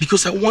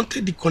because I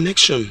wanted the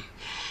connection.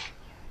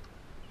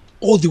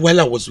 All the while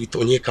I was with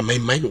Onyeka, my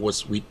mind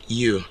was with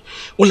you.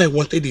 All I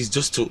wanted is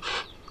just to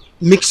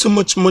make so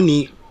much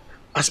money,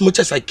 as much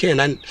as I can,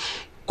 and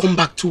come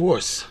back to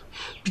us.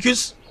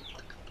 Because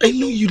I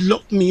know you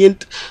love me,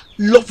 and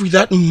love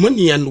without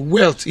money and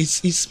wealth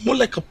is more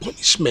like a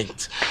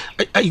punishment.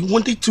 I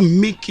wanted to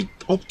make it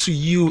up to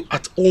you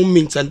at all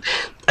means, and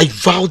I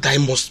vowed I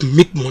must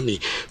make money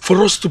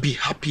for us to be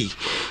happy.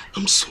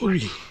 I'm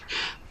sorry.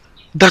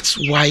 That's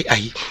why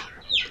I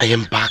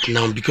am back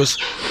now, because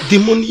the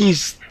money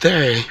is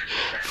there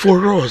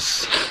for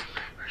us.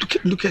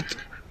 Look at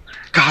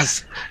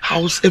cars,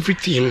 house,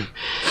 everything.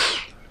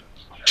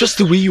 Just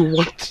the way you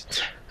want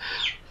it.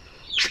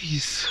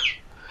 Please.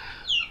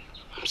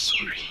 I'm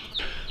sorry.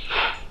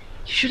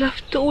 You should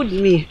have told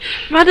me,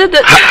 rather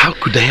than... How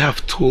could I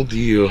have told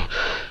you?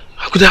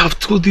 How could I have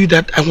told you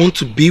that I want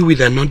to be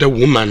with another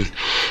woman?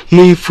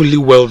 knowing fully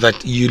well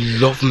that you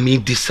love me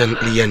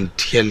decently and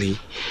dearly.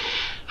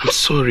 I'm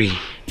sorry.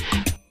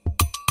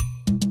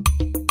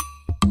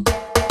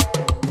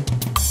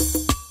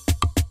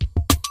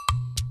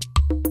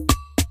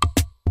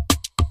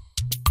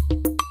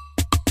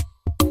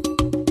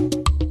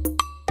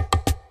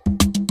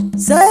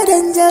 So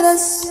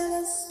dangerous.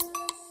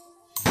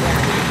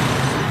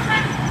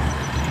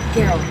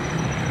 Girl,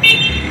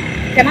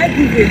 can I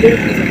give you a little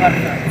piece of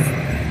advice?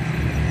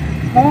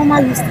 My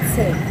mama used to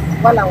say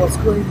while I was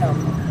growing up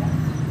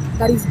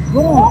that it's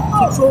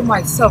wrong to throw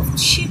myself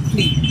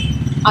cheaply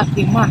at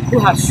a man who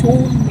has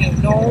shown me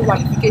no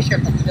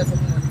qualification that he doesn't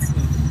want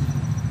me.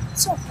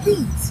 So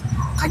please,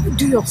 can you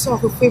do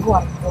yourself a favor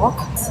and work?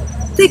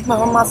 Take my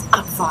mama's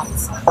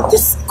advice.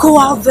 Just go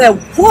out there,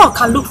 work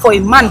and look for a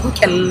man who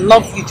can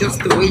love you just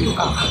the way you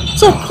are.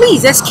 So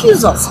please,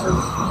 excuse us.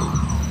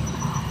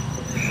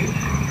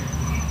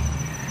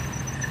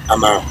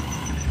 Amara,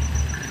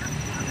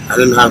 I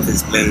don't know how to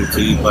explain it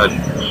to you, but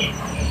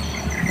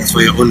it's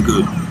for your own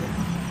good.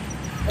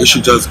 You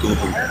should just go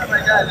home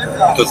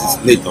because it's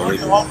late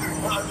already.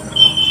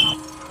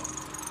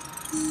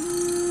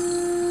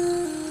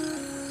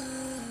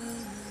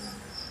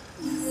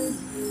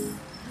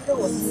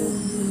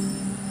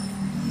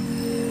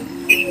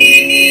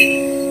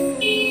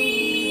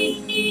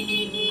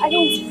 I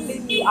don't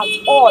blame you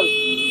at all.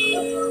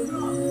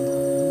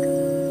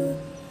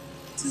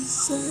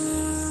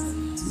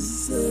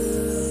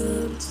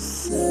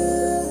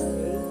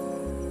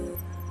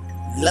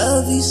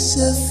 Love is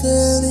a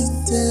fairy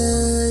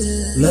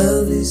tale.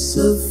 Love is a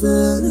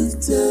fairy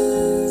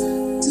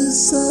tale.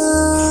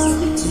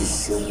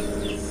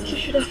 You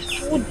should have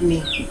told me.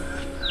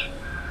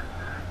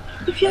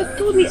 If you had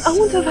told me, I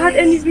wouldn't have had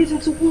any reason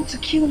to want to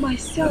kill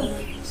myself.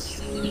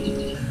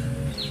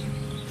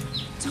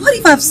 What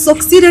if I've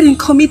succeeded in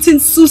committing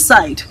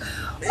suicide?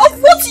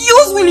 Of what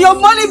use will your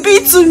money be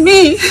to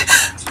me?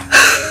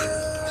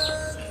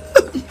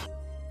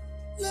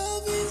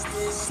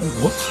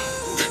 What?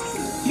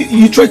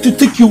 You tried to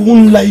take your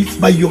own life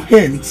by your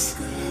hands.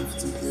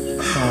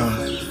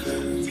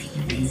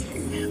 Baby,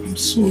 I'm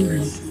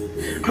sorry.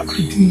 I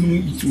didn't know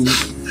it would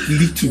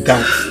lead to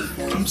that.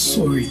 I'm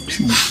sorry,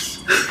 please.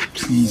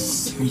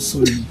 Please, I'm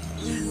sorry.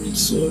 I'm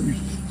sorry.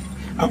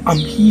 I'm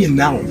here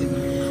now.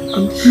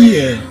 I'm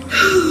here.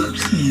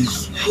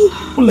 Please.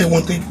 All I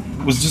wanted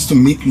was just to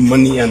make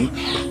money and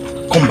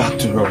come back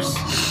to us.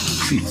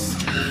 Please.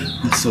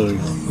 I'm sorry.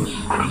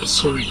 I'm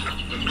sorry.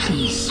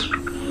 Please.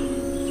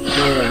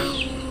 Alright.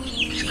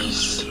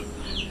 Please.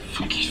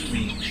 Forgive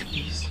me,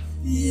 please.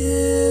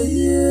 Yeah,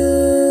 yeah.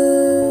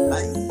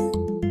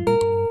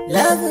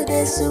 Love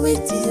is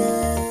sweet,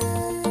 yeah.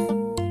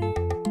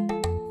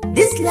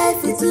 This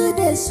life is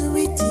too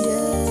sweet,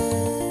 yeah.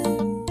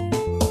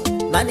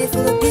 Money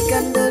for the big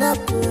and the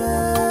up.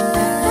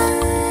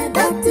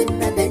 That in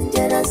the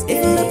dangerous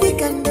game. The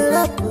big and the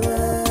up.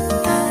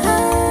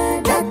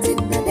 That in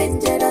the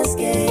dangerous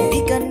game.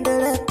 Big and the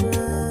up.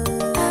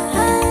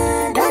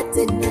 That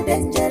in the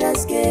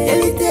dangerous game.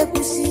 Elite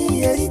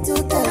pussy,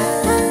 elite tara.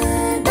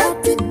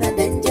 That in the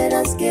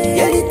dangerous game.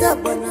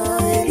 Elite bono,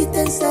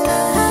 elite sala.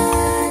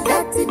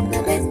 That in the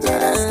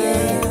dangerous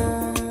game.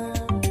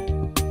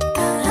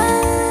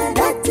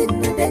 That in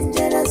the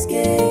dangerous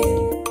game.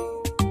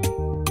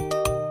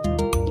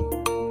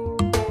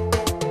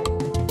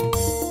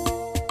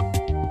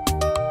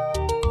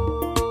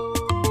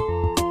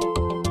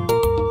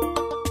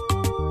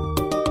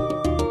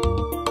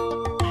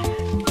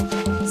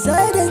 So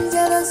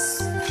dangerous.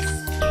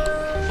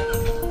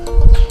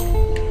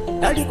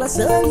 All the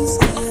passions.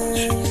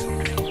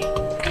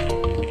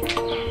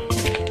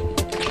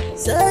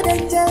 So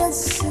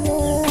dangerous.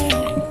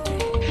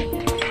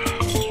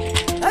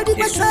 All the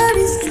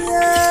passions.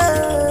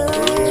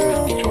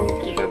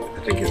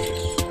 I think it's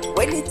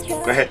this.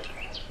 Go ahead.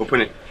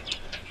 Open it.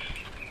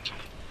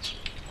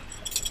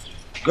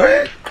 Go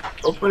ahead.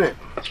 Open it.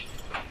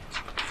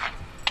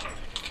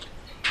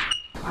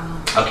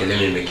 Okay, let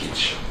me make it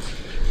short.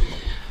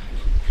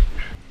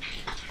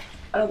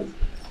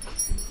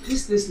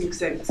 This place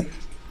looks empty.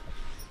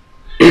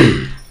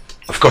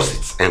 Of course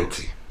it's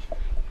empty.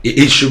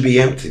 It should be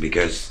empty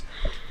because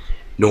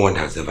no one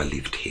has ever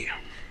lived here.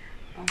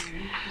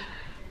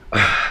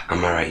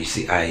 Amara, you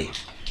see, I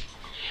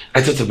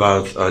thought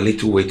about a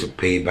little way to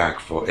pay back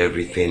for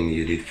everything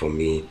you did for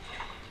me.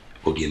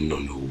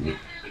 No.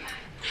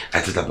 I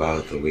thought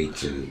about a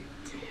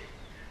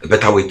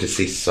better way to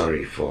say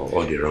sorry for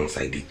all the wrongs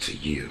I did to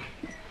you.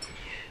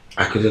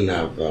 I couldn't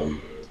have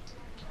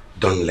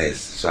done less,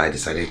 so I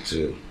decided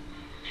to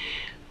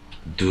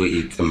do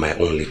it in my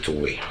own little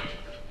way.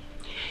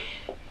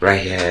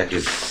 Right here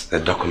is a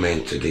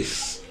document to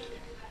this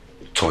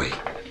toy.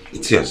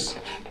 It's yours.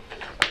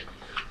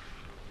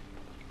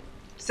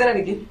 Say that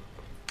again.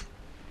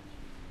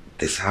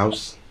 This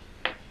house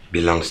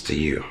belongs to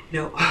you.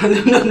 No.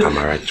 No. Am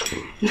I right,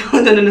 Chum? No.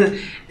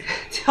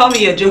 Tell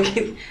me you're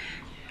joking.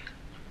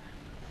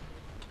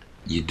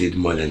 You did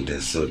more than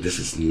this, so this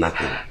is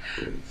nothing.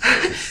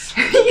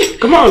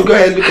 Come on, go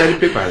ahead, look at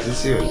the papers.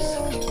 It's yours.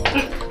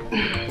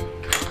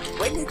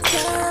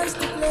 comes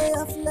to play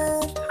of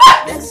love,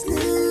 let's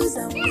lose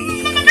and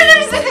win.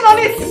 I'm sitting on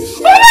it.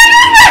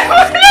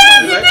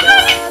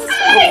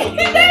 Thank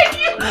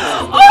you.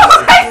 Oh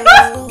my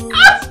God.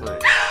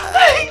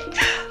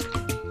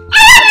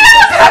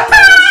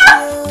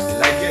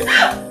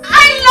 I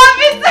love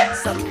it.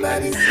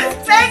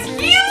 Thank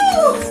you.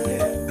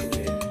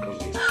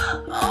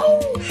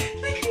 Oh,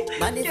 thank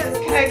you. Yes,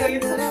 can I go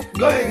inside?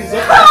 Go ahead, it's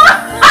okay.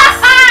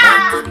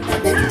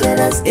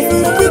 Dangerous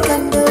game, we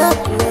can do up.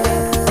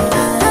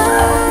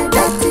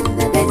 That's in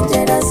the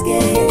dangerous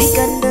game, we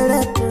can do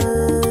up.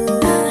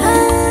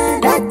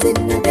 That's in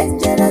the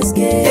dangerous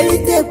game.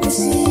 Elite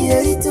pussy,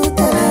 elite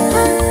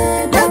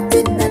tara. That's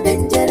in the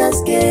dangerous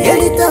game.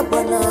 Elite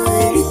bono,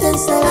 elite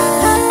sala.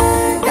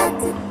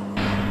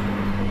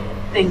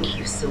 Thank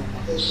you so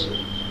much.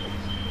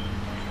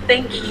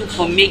 Thank you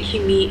for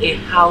making me a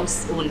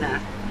house owner.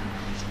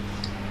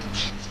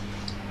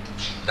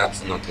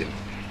 That's nothing.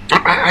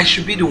 I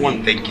should be the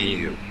one thanking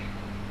you.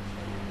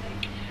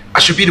 I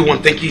should be the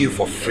one thanking you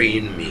for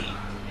freeing me.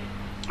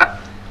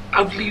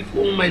 I've lived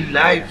all my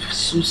life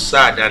so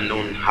sad and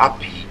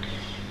unhappy,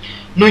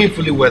 knowing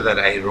fully well that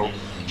I wronged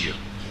you,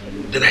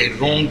 that I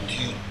wronged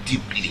you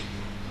deeply.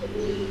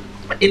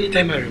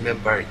 Anytime I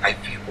remember it, I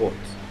feel hurt.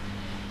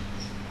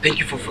 Thank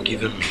you for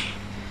forgiving me.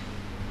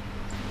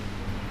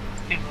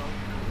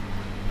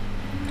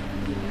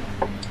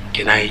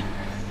 Can I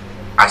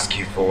ask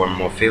you for one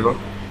more favor?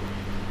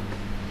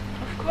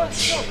 Of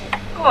course,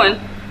 go on.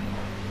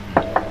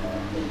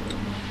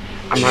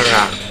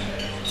 Amara,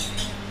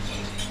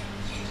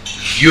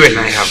 you and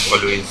I have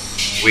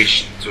always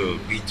wished to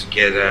be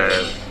together,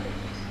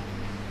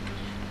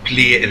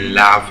 play and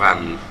laugh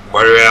and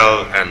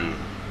quarrel and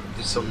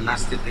do some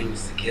nasty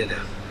things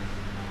together.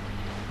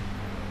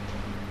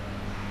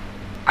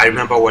 I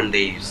remember one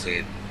day you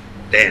said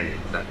then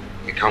that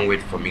you can't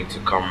wait for me to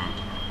come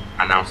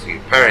announce to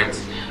your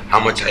parents how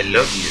much I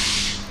love you.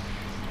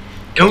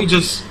 Can we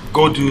just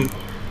go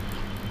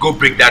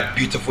break that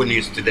beautiful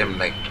news to them,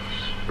 like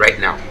right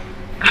now?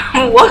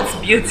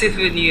 What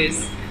beautiful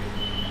news?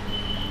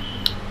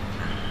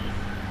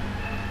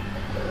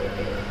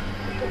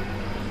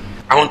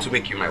 I want to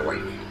make you my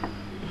wife.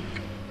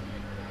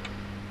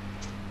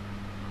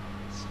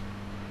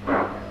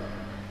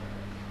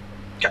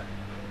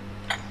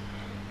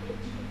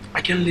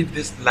 I can't live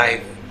this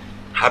life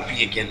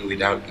happy again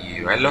without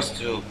you. I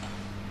lost you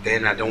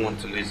then, I don't want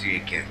to lose you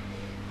again.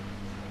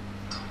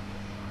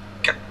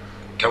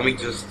 Can we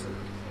just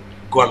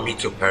go and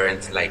meet your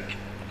parents like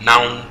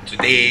now,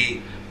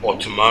 today or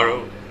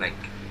tomorrow? Like,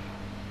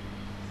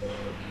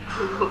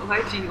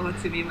 why do you want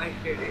to be my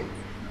parent?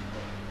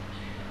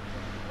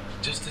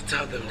 Just to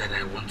tell them that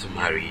I want to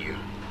marry you.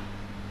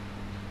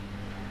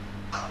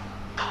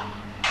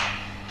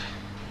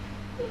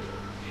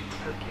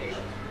 Okay.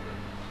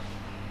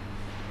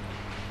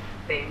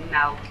 Then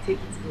now take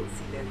it to go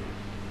see them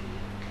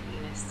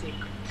next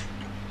week.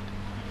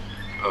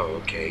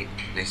 Oh, okay.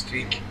 Next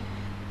week.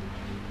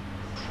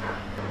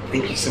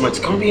 Thank you so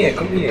much. Come here,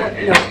 come here.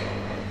 No.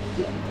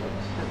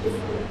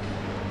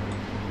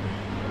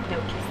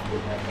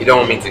 You don't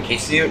want me to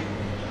kiss you?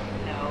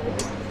 No.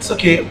 It's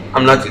okay.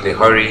 I'm not in a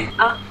hurry.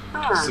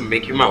 Just to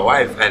make you my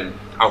wife, and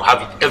I'll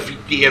have it every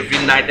day, every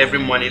night, every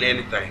morning,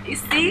 anytime. You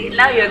see,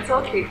 now you're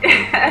talking.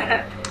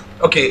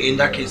 Okay, in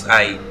that case,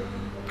 I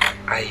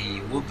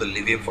will be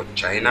leaving for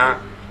China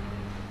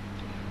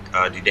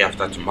the day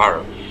after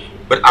tomorrow.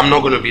 But I'm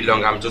not going to be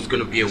long. I'm just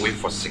going to be away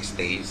for 6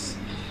 days.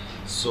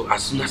 So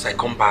as soon as I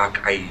come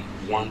back, I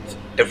want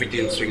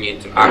everything swinging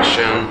into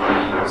action,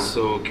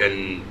 so I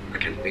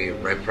can pay a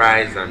right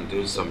price and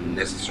do some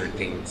necessary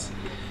things.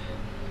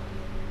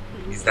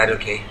 Is that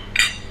okay?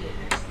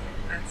 Yes,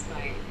 that's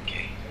fine.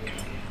 Okay.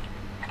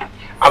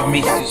 I've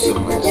missed you so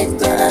much.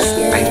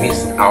 I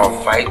miss our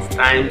fight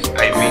times.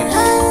 I miss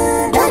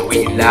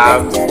when you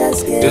laugh.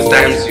 Those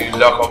times you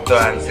lock up door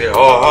and say, oh,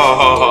 oh,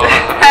 oh, oh.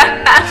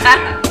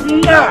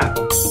 Nah.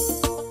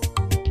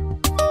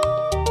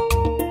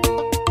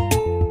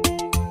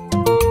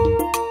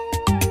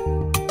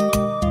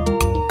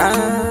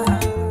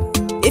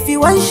 If you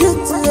want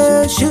shoot,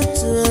 shoot.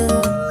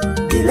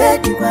 The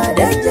lady was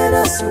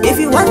dangerous. If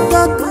you want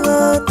talk,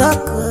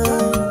 talk.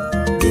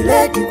 The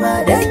lady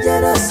was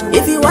dangerous.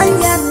 If you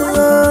want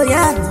yarn,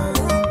 yarn.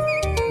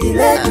 The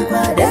lady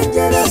was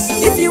dangerous.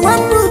 If you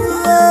want move,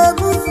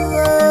 move.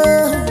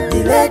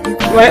 The lady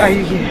was. Why are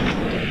you here?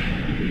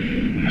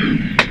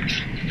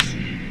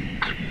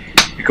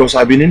 Because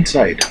I've been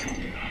inside.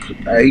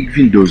 I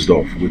even dozed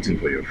off waiting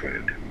for your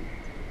friend.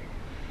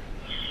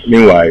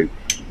 Meanwhile,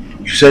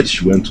 you said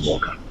she went to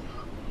work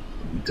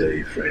with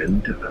a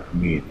friend. I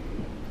mean,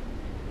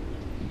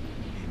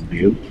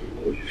 male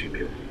or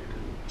female?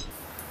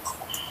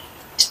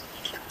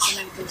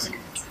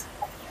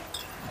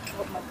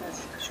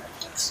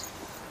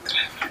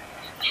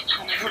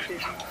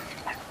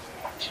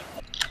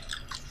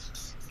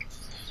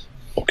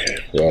 Okay,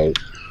 well,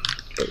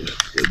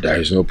 there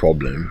is no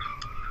problem.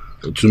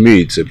 To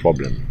me, it's a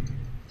problem.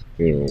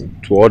 You know,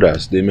 to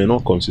others, they may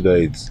not consider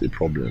it a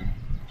problem.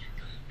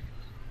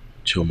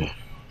 Choma,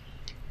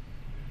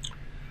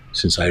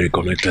 since I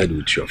reconnected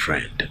with your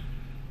friend,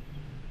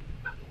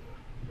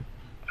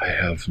 I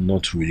have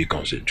not really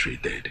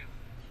concentrated.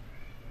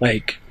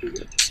 Like,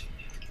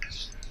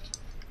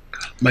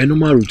 my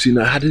normal routine,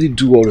 I hardly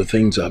do all the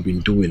things I've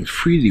been doing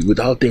freely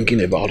without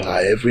thinking about her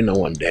every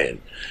now and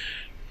then.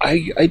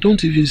 I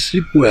don't even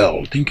sleep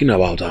well thinking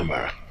about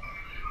Amara.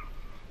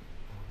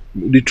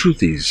 The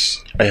truth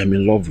is, I am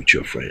in love with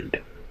your friend.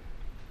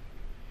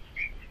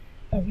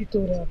 Have you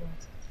told her about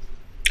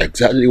it?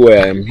 Exactly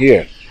where I am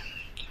here.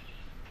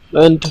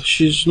 And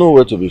she's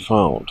nowhere to be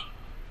found.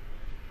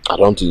 I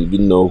don't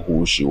even know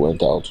who she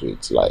went out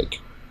with. Like,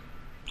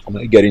 am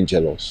I getting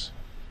jealous?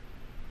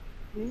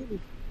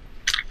 Maybe.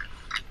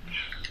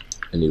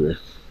 Anyway,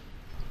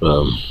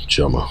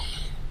 Chioma,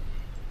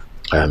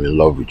 I am in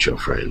love with your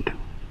friend.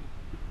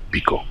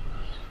 Biko.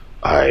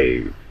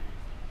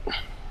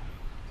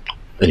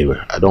 Anyway,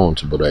 I don't want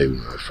to bother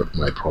you with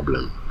my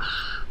problem.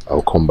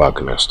 I'll come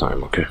back next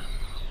time, okay?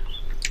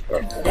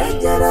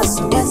 Dangerous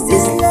is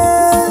this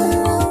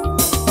love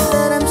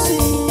that I'm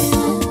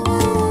seeing?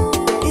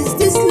 Is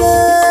this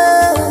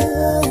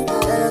love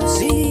that I'm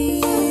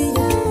seeing?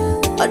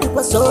 It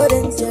was so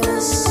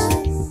dangerous.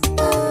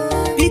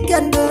 We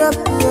can do up,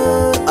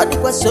 it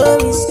was so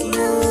risky.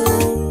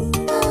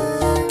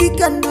 We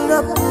can do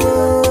up,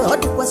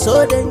 it was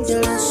so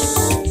dangerous.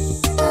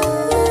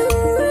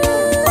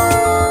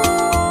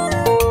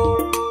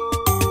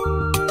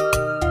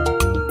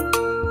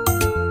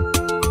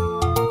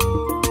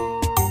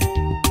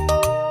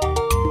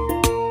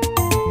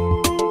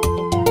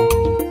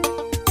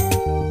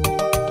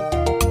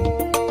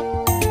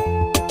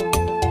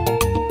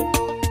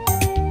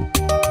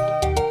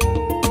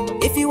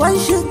 If you want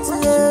shoot,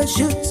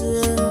 shoot.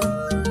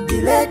 The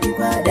lady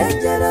was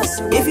dangerous.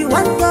 If you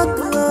want talk,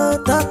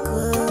 talk.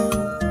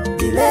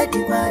 The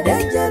lady was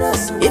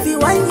dangerous. If you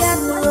want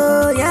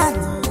yarn, yarn.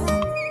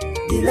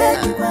 The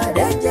lady was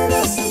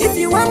dangerous. If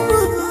you want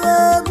move,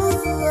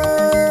 move.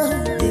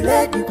 The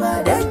lady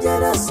was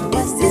dangerous.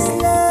 Is this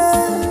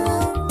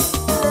love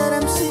that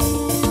I'm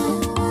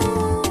seeing?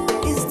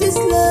 Is this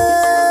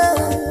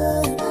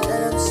love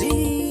that I'm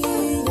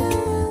seeing?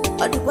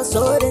 It was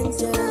so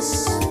dangerous.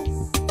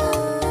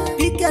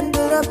 We can do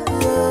up,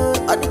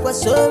 it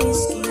was so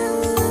risky.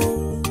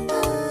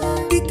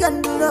 We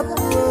can do up,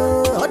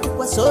 it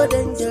was so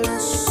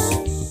dangerous.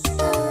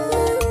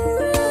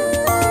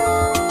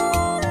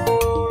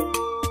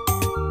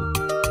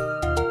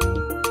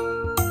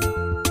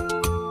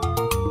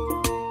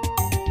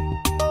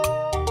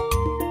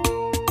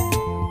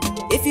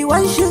 If you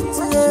want shoot,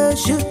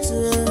 shoot.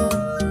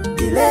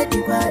 The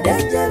lady was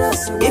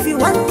dangerous. If you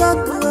want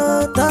talk,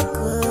 talk.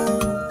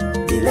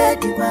 The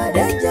lady was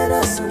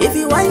dangerous. If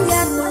you want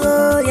yarn,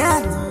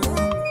 yarn.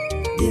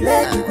 The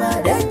lady was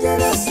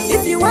dangerous.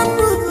 If you want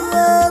move,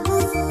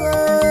 move.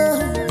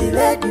 The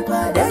lady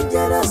was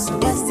dangerous.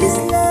 Is this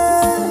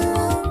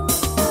love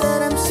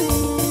that I'm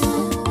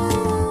seeing?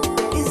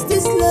 Is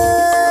this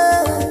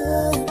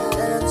love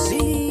that I'm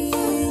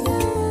seeing?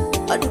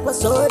 It was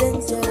so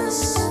dangerous.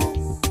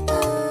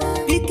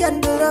 We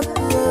can do up,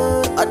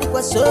 it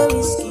was so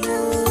risky.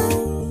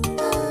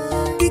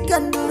 We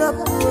can do up,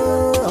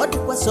 it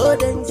was so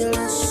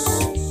dangerous.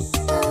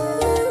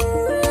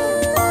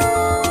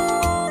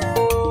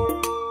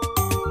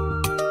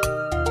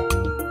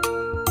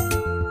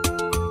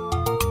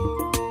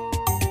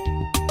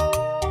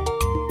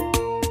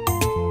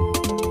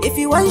 If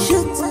you want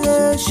shoot,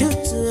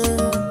 shoot.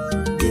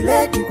 The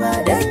lady was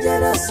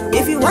dangerous.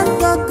 If you want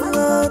talk,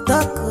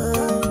 talk.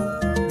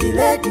 The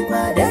lady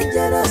was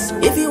dangerous.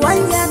 If you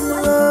want yarn,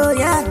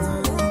 yarn.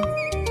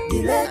 The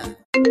lady.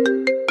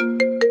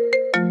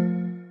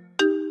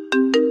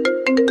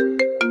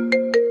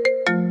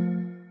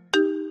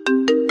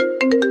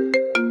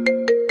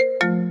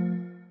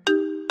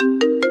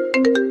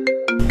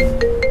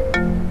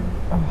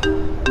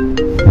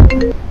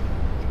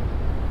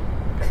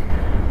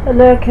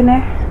 Hello, Kene.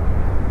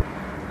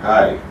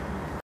 Hi.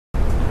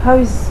 How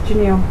is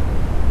Junior?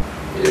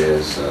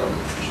 Yes,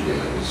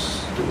 Junior is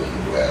doing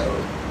well.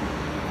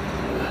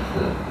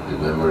 The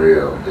memory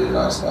of the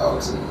last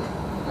outing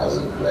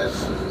hasn't left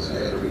from his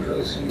head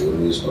because he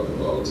always talk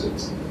about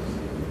it.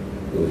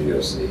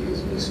 Obviously,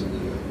 he's missing you.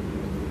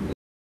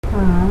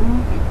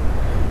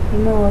 You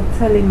know,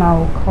 tell him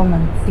I'll come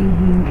and see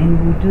him and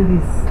we'll do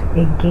this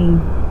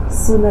again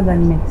sooner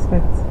than you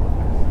expect.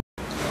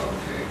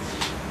 Okay.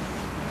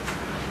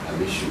 I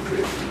miss you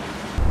greatly.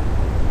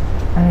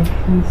 I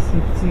miss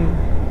you too.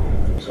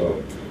 So,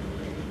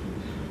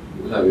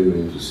 when are we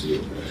going to see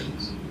your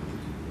parents?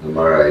 No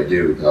matter a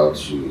day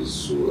without you is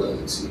so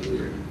empty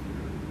here.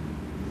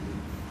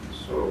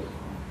 So,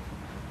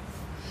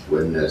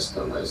 when next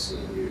am I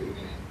seeing you again?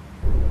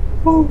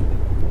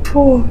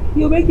 Oh,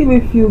 you're making me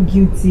feel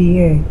guilty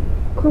here.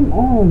 Come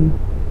on.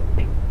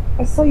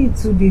 I saw you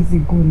 2 days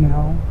ago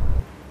now.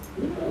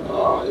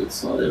 No,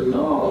 it's not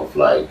enough.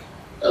 Like,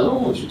 I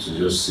don't want you to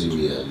just see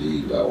me and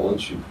leave. I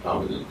want you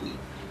permanently.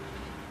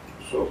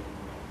 So,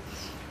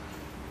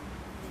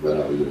 when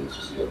are we going to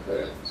see your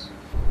parents?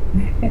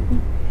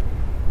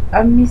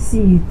 I'm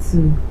missing you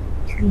too.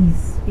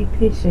 Please, be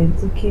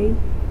patient, okay?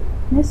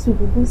 Next week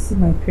we'll go see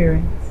my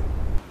parents.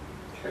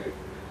 Okay.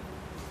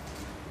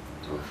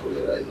 Don't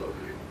forget I love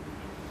you.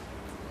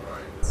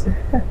 Alright.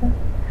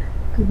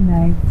 Good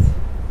night.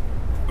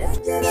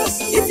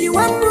 If you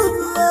want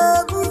good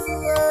love,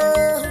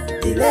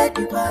 the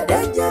lady are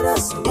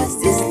dangerous.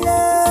 Is this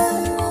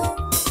love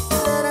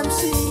that I'm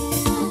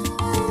seeing?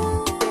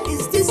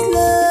 Is this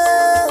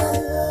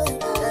love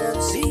that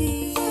I'm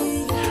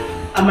seeing?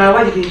 Amara,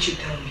 why didn't you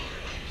tell me?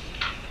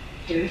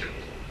 Yeah?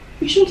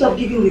 You shouldn't have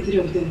given the three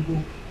of them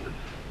hope.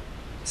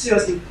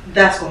 Seriously,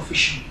 that's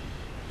confusion.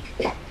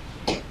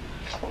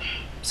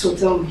 So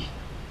tell me,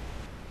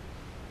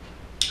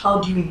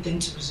 how do you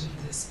intend to resolve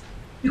this?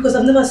 Because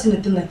I've never seen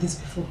anything like this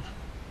before.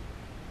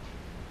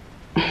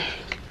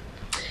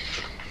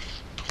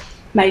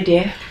 My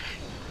dear,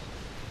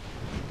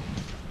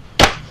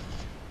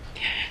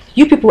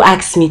 you people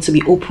asked me to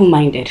be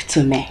open-minded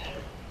to men.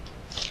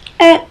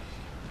 And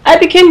I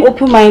became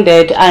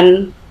open-minded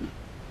and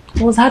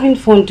was having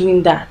fun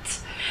doing that.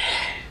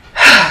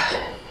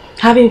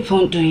 Having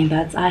fun doing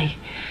that, I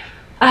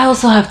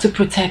also have to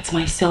protect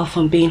myself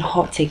from being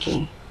hurt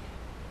again.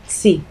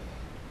 See,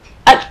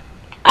 I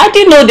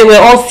didn't know they were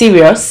all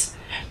serious.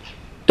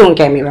 Don't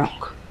get me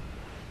wrong.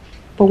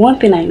 But one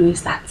thing I know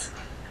is that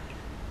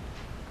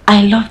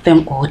I love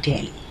them all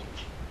dearly.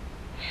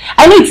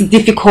 I know it's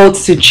difficult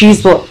to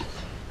choose, but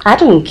I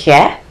don't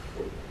care.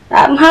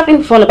 I'm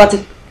having fun about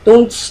it.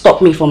 Don't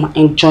stop me from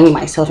enjoying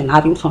myself and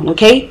having fun,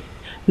 okay?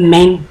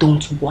 Men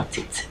don't want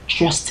it.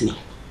 Trust me.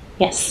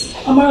 Yes.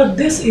 Amara,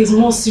 this is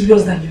more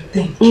serious than you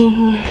think.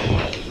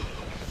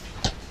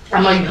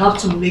 Amara, you have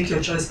to make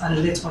your choice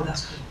and let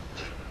others go.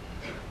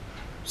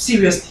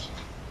 Seriously.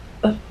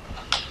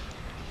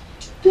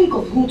 Think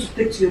of who to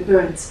take to your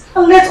parents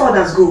and let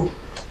others go.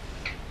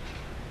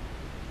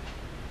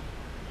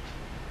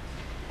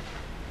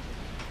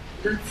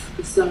 That's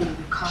the sound of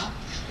the car.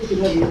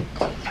 Okay.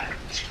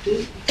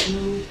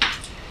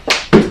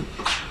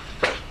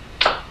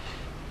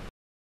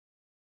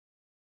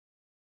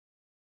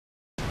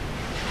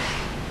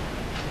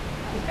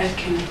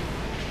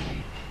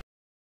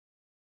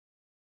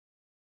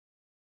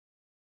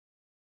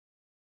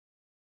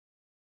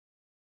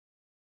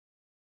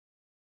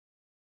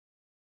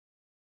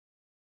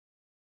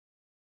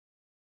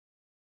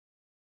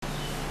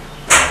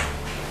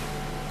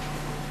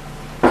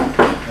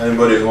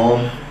 Anybody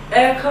home?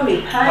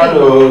 Coming. Hi.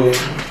 Hello.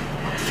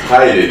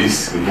 Hi,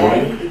 ladies. Good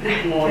morning.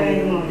 Good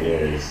morning.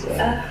 Yes.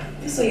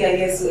 This way I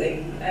guess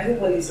I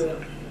hope all is well.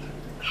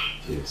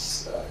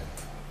 Yes.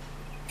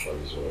 All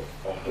is well.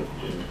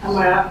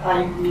 Amara,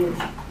 I will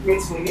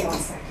wait for you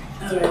outside.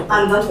 Alright.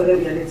 And don't forget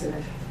we are late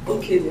tonight.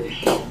 Okay then.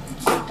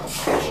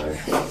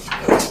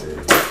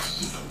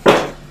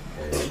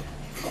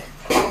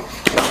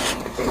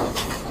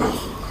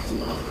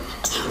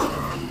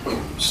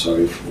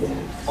 Sorry for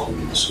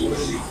coming so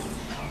early.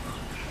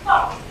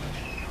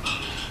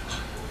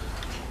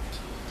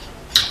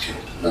 Okay,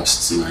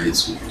 last night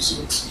was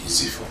not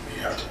easy for me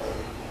at all.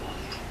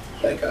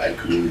 Like I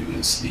couldn't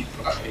even sleep.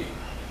 I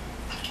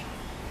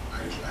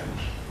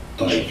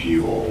thought of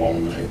you all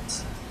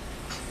night.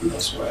 And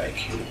that's why I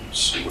came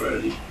so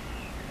early.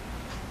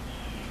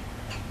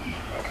 I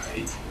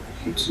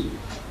want to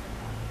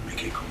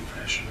make a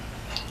confession.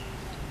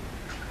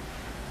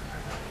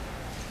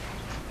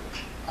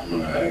 I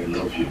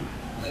love you.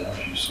 I love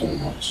you so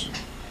much.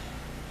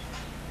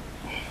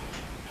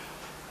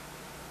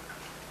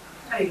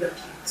 I love you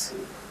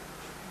too.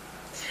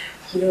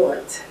 You know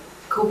what?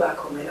 Go back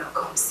home and I'll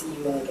come see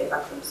you when I get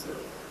back from school.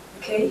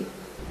 Okay?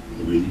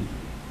 Really?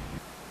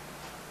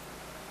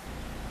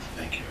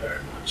 Thank you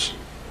very much.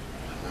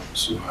 And I'm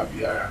so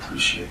happy. I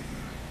appreciate it.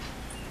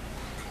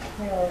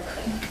 You're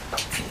welcome.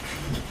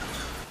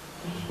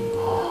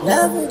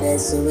 Love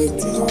is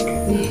sweet.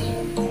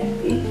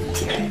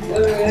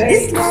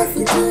 This life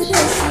is too sweet.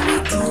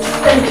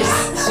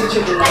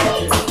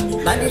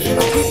 Man, if you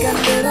pick and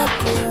get up,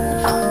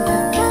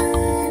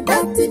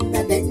 that's it,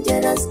 not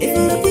dangerous. If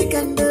you pick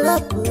and get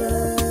up,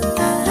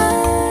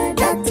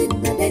 that's it,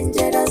 not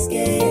dangerous.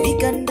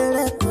 Pick and get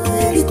up,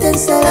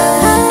 it's a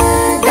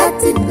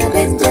that's it, not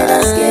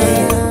dangerous.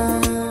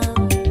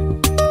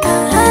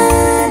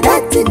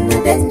 That's it,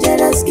 not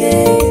dangerous.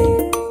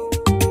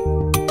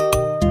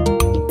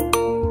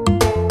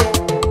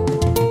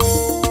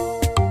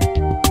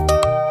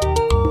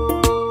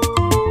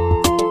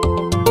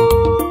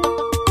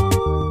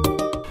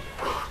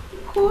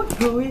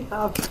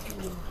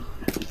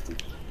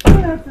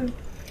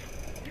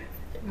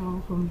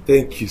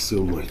 Thank you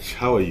so much.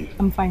 How are you?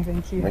 I'm fine,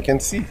 thank you. I can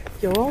see.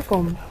 You're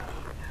welcome.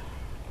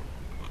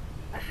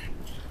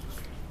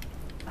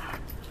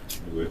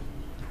 Good.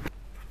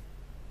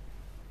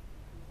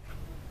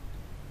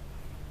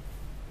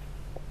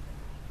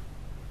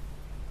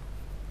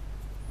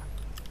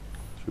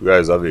 You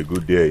guys have a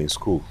good day in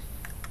school.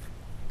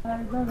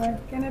 Bye-bye.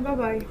 Kenny,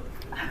 bye-bye.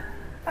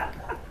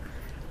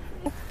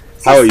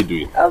 How are you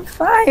doing? I'm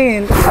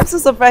fine. I'm so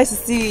surprised to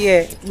see you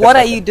here. What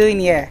are you doing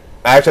here?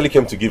 I actually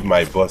came to give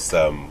my boss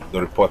the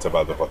report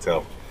about the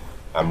hotel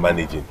I'm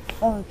managing.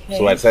 Okay.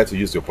 So I decided to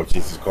use the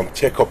opportunity to come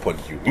check up on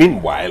you.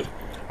 Meanwhile,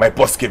 my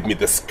boss gave me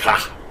this car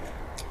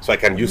so I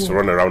can use to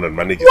run around and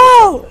manage it.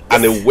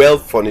 And a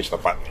well-furnished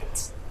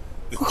apartment.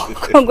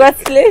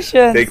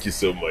 Congratulations. Thank you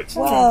so much.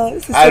 Wow,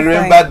 this is I so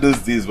remember fine. those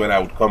days when I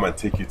would come and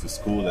take you to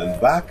school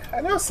and back.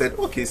 And I said,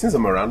 okay, since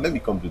I'm around, let me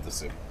come do the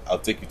same. I'll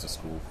take you to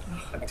school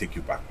and take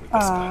you back with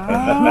this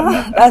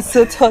car. That's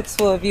so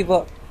thoughtful of you,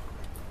 but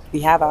we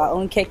have our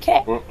own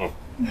keke.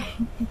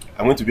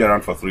 I'm going to be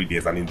around for 3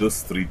 days, and in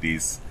those 3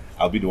 days,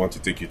 I'll be the one to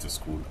take you to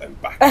school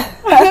and back.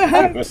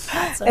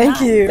 Thank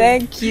you.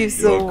 Thank you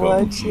so You're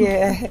welcome. much.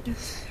 Yeah.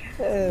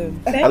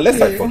 Unless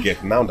I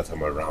forget, now that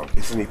I'm around,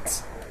 isn't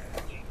it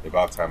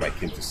about time I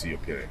came to see your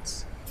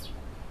parents?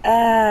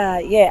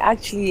 Yeah,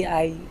 actually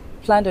I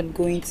planned on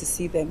going to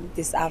see them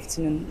this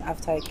afternoon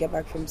after I get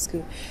back from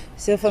school.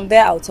 So from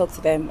there I'll talk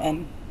to them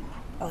and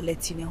I'll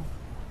let you know.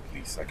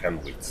 Please, I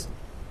can't wait.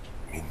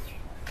 I mean,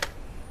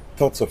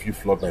 thoughts of you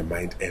flood my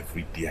mind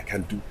every day. I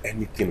can't do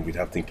anything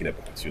without thinking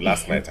about you.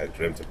 Last night I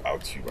dreamt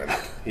about you and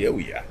here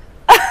we are.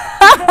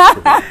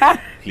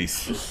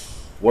 Please,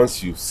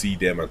 once you see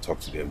them and talk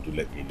to them, do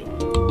let me know.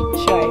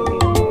 Sure.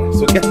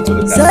 So get into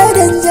the So car.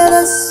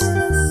 dangerous.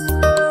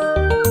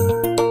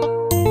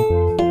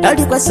 How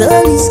do you so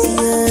risky?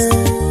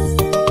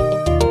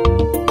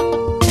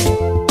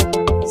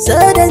 So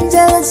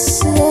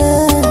dangerous.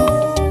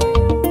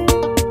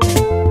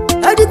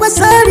 How do you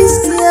so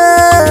risky?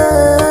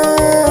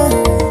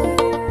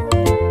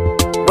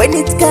 When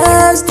it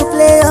comes to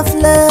play of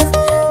love,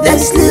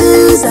 there's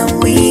lose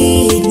and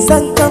win.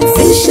 Some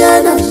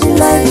confusion on the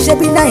line,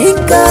 shaping a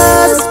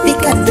hiccups,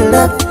 pick and the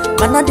love.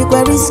 Man, I think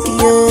we're risky.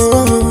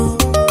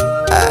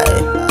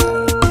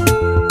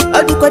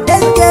 I think we're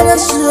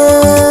dangerous.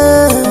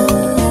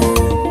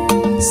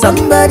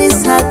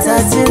 Somebody's heart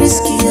has to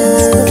risky.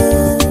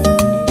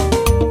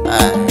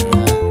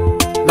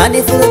 Man,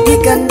 if you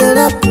pick and the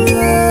love,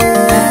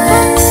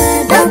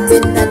 that's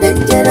in the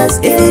dangerous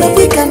game. If you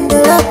pick and the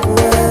love,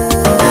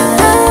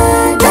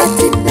 that's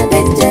in the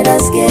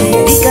dangerous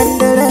game. Pick and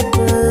the love,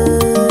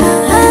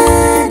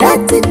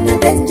 that's in the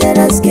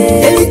dangerous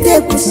game.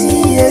 Elite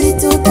pussy,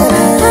 elite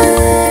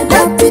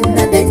that's in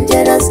the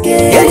dangerous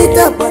game.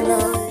 Elite banana.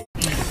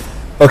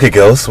 Okay,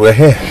 girls, we're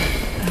here.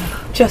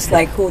 Just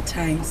like old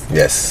times.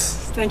 Yes.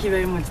 Thank you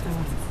very much,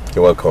 Thomas.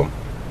 You're welcome.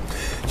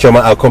 Choma,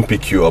 I'll come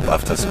pick you up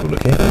after school,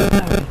 okay?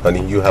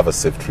 Honey, you have a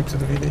safe trip to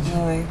the village.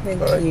 Alright,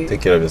 thank Alright, you.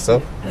 take care of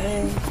yourself.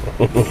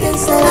 That's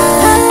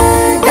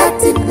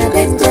in the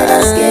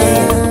dangerous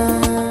game.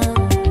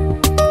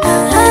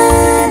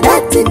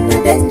 That's in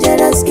the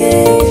dangerous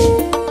game.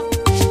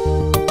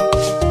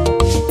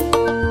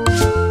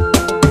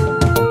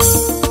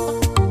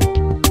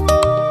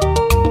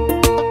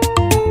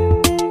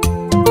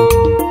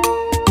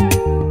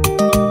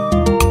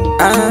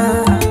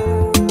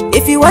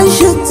 If you want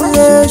shoot,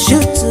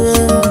 shoot.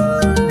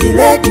 The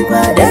lady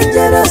was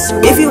dangerous.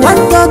 If you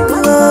want talk,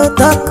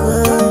 talk.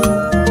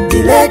 The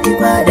lady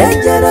was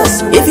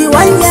dangerous. If you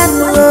want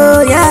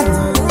yarn,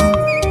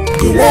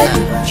 the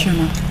lady was.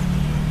 Chuma,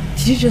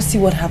 did you just see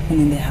what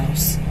happened in the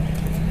house?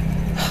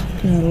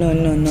 No.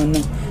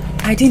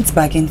 I didn't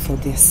bargain for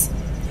this.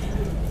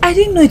 I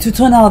didn't know it would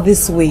turn out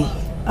this way.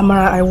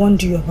 Amara, I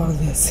warned you about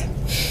this.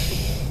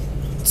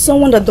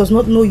 Someone that does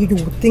not know you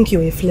would think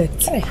you're a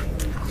flirt. Hey.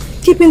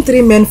 Keeping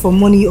 3 men for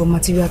money or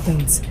material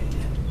things.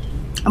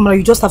 Amara,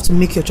 you just have to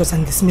make your choice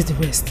and dismiss the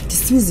rest.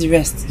 Dismiss the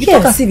rest? You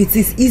Yes. talk as if it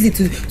is easy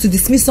to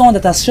dismiss someone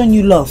that has shown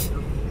you love.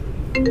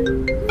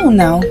 No,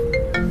 now.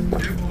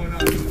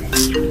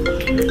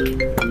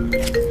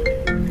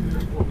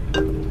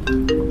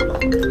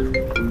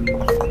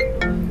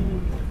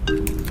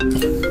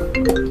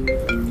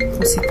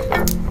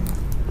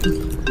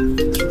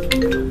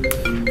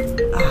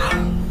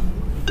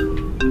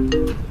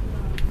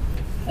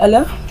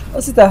 Hello?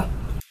 Osita?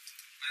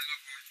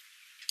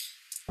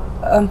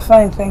 I'm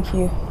fine, thank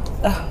you.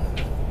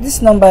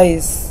 This number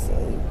is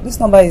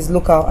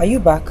local. Are you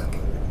back?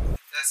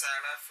 Yes, I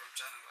arrived from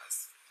China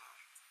last.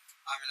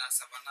 I'm in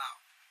Asaba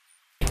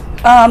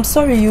now. I'm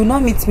sorry, you will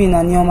not meet me in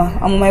Anyoma.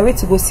 I'm on my way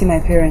to go see my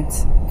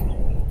parents.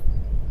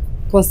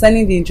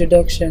 Concerning the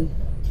introduction.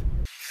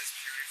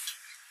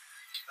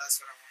 That's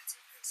what I want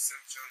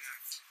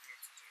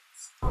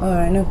to do.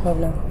 Alright, no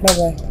problem.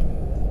 Bye-bye.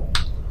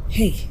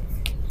 Hey,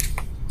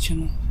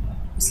 Chuma,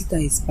 Osita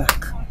is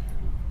back.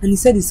 And he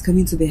said he's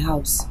coming to the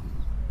house.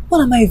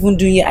 What am I even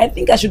doing here? I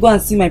think I should go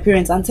and see my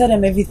parents and tell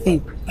them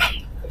everything.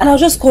 And I'll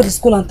just call the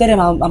school and tell them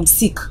I'm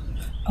sick.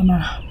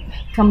 Amara,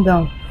 calm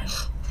down.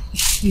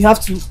 You have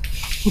to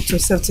put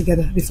yourself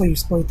together before you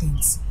spoil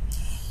things.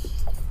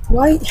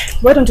 Why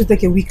don't you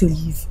take a week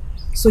leave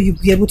so you'll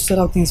be able to sort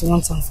out things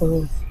once and for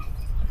all?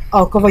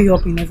 I'll cover you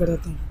up in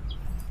everything.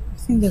 I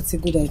think that's a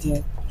good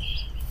idea.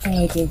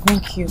 Alright, dear,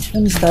 thank you.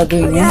 Let me start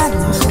going, yeah?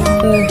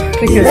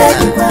 Take care.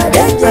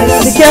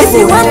 Be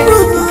careful.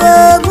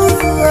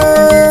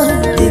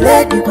 The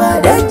lady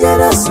was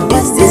dangerous.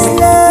 Is this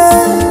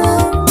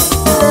love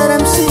that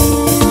I'm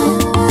seeing?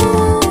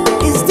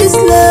 Is this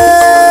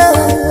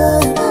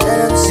love that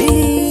I'm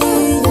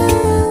seeing?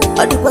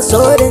 Or it was so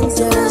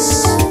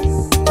dangerous.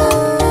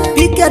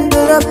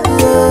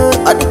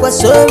 was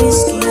so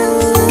risky.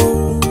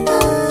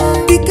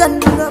 We can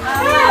do love.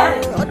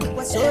 What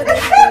was so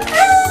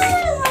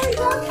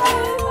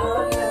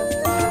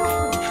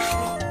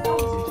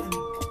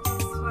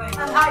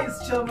Hi,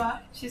 it's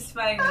Choma. She's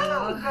fine.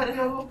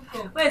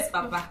 Where's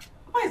Papa?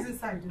 Why is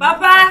inside?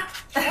 Papa!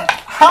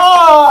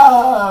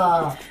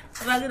 Ah!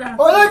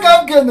 Ola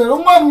Kamkene,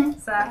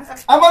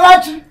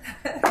 Amarachi.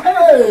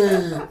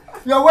 Hey,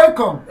 you're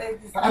welcome.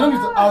 I don't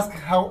need to ask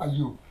how are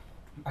you.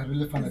 I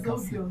really find I can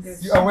see.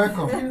 You are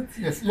welcome.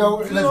 Yes, you are.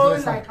 Let's go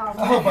inside.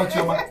 How about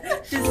you, man?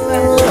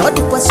 What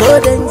was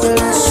so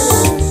dangerous?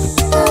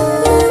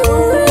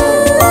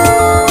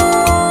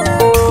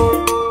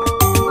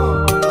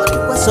 What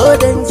was so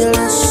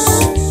dangerous?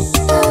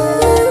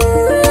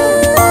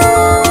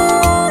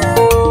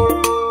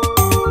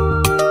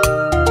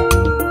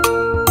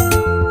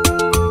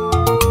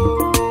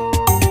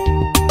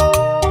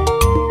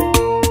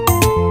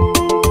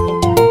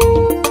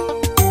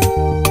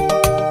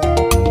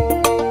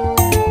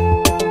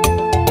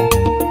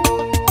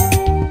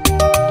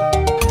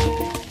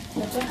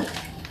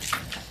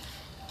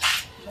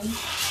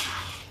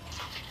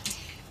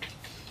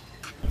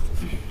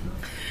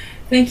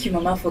 Thank you,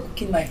 Mama, for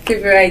cooking my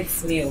favorite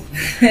meal.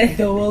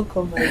 You're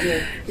welcome, my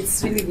dear.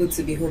 It's really good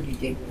to be home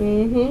again.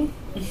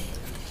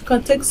 You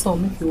can take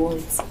some if you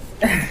want.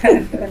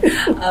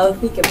 I'll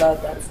think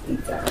about that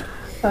later.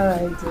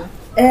 Alright,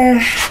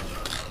 dear.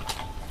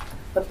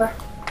 Papa,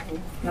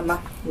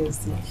 Mama.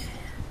 Yes, dear.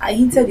 I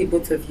hinted the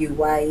both of you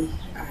why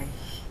I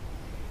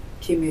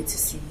came here to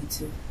see you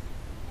too.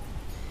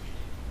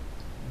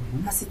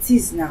 As it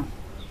is now,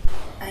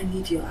 I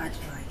need your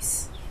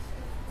advice.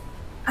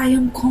 I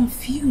am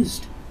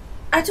confused.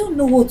 I don't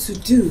know what to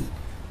do.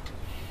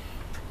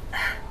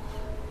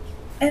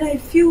 And I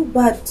feel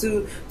bad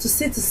to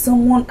say to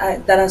someone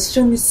that has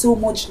shown me so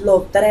much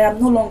love that I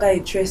am no longer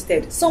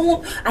interested.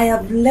 Someone I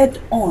have led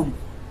on.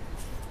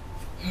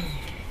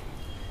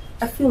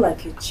 I feel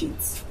like a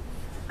cheat.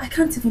 I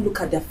can't even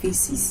look at their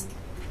faces.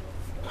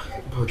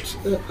 But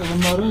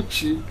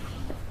Amarachi,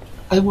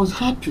 I was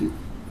happy.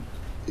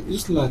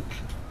 It's like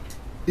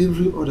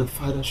every other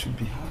father should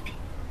be happy.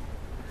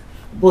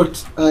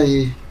 But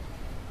I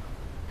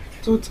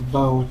thought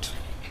about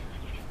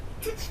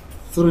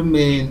 3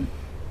 men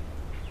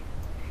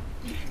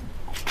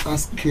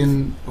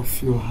asking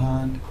of your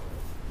hand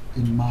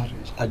in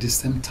marriage at the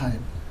same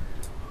time.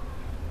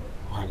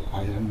 Well,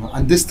 I don't know.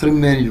 And these 3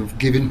 men you've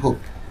given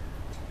hope.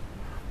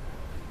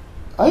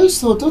 I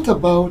also thought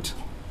about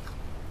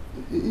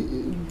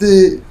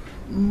they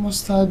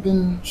must have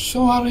been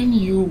showering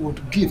you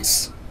with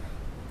gifts.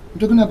 I'm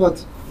talking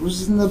about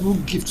reasonable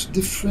gifts,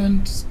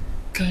 different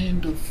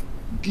kind of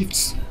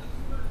gifts.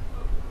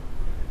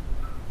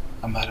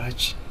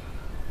 Amarachi,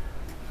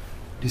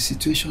 the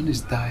situation is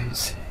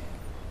dicey.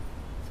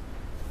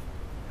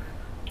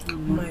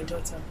 My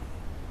daughter.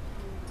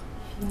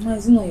 Mama,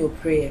 is it not your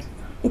prayer?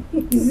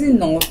 Is it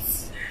not?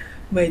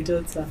 My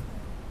daughter.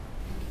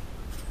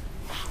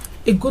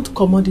 A good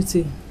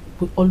commodity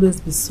will always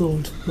be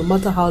sold, no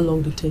matter how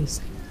long it takes.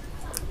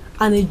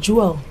 And a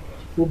jewel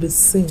will be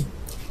seen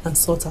and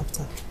sought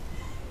after.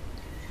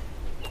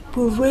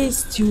 We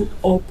raised you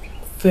up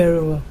very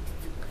well,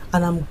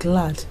 and I'm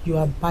glad you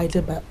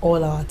abided by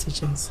all our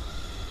teachings.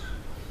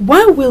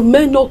 Why will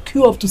men not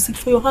queue up to seek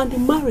for your hand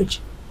in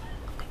marriage?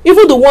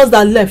 Even the ones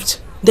that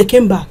left, they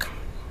came back.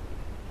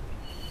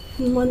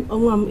 You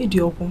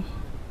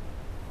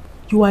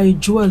are a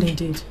jewel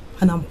indeed,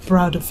 and I'm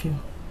proud of you.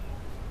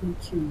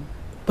 Thank you.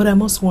 But I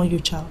must warn you,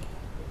 child.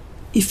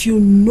 If you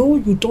know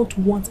you don't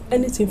want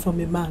anything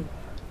from a man,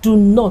 do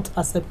not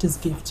accept his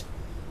gift.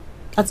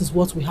 That is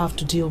what we have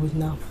to deal with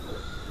now.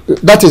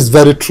 That is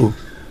very true.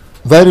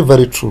 Very,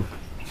 very true.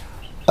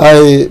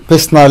 I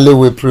personally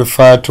would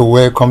prefer to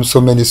welcome so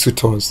many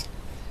suitors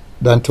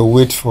than to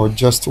wait for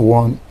just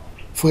one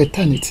for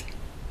eternity.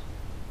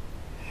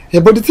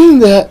 Yeah, but the thing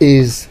there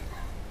is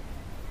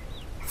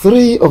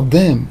 3 of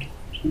them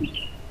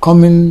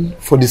coming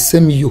for the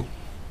same you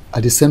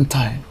at the same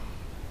time.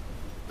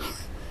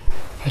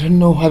 I don't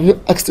know, have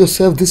you asked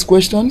yourself these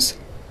questions?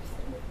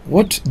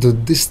 What do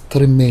these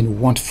 3 men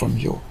want from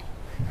you?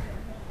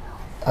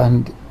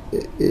 And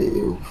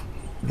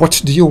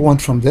what do you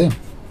want from them?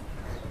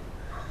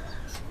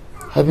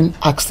 Having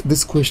asked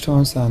these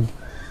questions and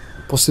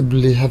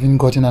possibly having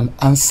gotten an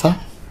answer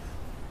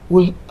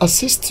will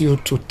assist you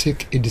to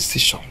take a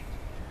decision.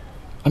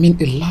 I mean,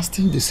 a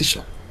lasting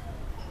decision.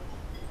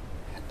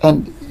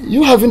 And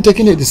you haven't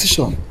taken a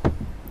decision.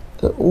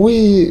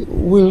 We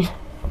will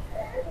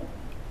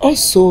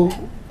also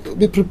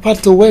be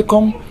prepared to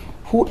welcome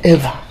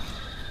whoever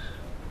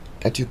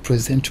that you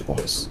present to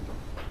us.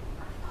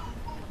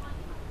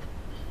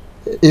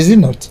 Is it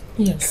not?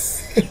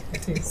 Yes,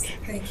 it is.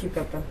 Thank you,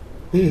 Papa.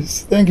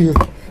 Yes, thank you.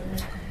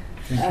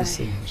 Thank you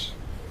so much.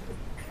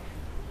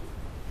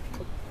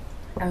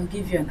 I'll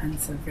give you an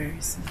answer very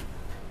soon.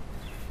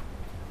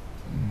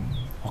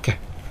 Okay.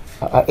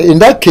 In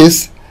that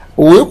case,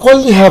 we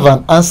only have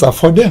an answer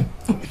for them.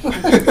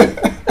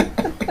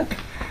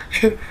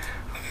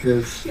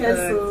 Yes. Yes,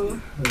 so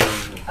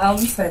I'll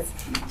be set.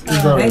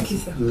 Thank you,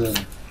 sir. Yeah.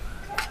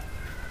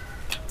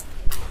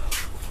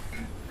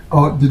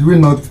 Oh, did we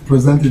not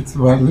present it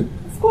rightly?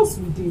 Of course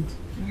we did.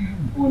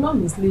 We will not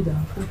mislead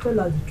her. We'll tell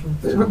her the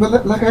truth.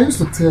 But like I used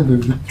to tell you,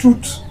 the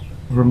truth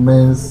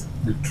remains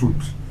the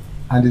truth.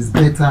 And it's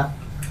better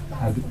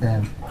at the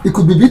end. It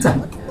could be bitter,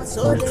 but the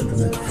truth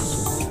remains the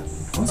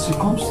truth. Once she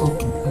comes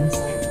up with this,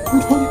 we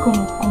probably come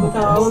with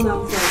our own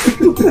answer.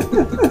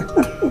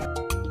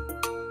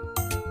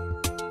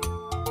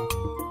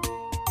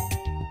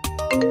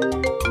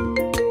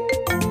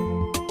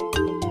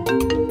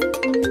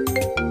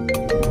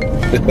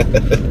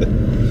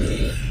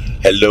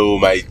 Hello,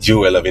 my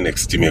jewel of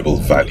inestimable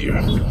value.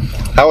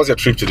 How was your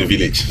trip to the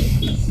village?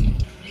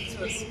 It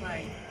was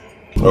fine.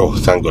 Oh,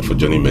 thank God for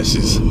Johnny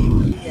Mercies.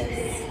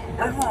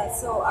 Yes.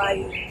 So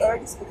I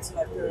already spoke to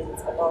my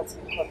parents about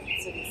him coming.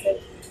 So they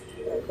said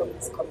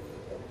he's coming.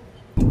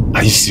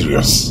 Are you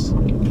serious?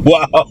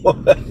 Wow!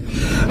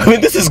 I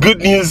mean, this is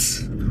good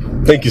news.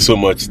 Thank you so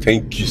much.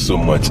 Thank you so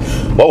much.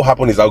 What will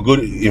happen is I'll go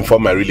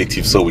inform my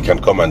relatives so we can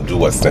come and do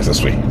what's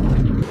necessary.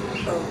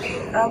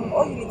 Okay.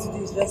 All you need to do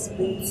is just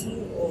bring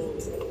tea or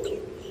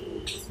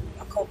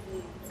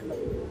accompany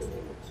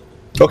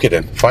to Okay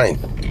then, fine.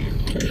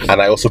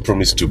 And I also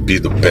promise to be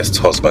the best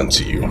husband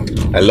to you.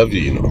 I love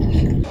you, you know.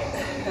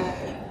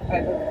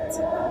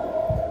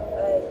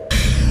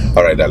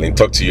 Alright, darling.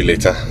 Talk to you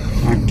later.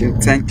 Okay,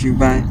 thank you.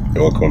 Bye.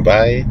 You're welcome.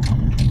 Bye.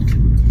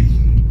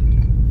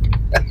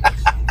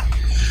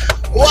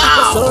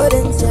 Wow!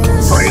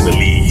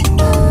 Finally.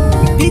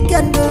 Pick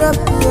and up,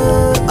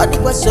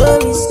 it was so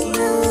risky.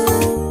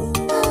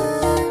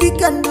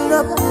 Pick and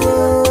up,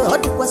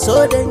 it was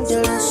so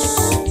dangerous.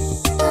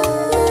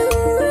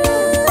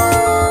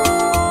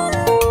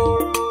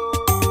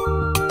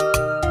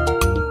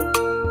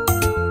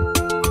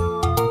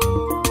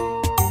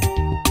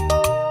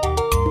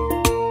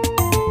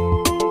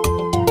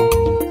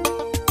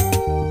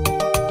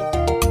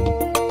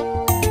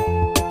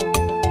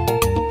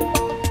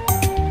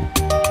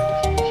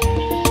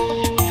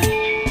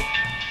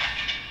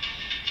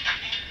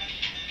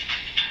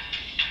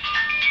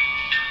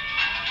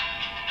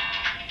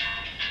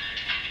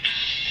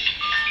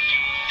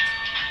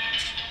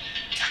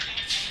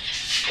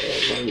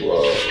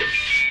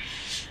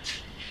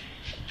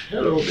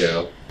 Hello,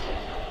 girl.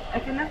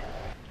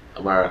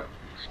 Amara.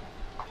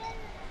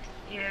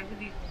 Yeah, good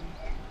evening.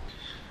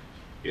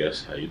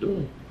 Yes, how you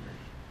doing?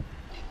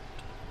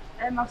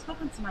 I've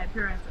spoken to my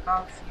parents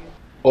about you.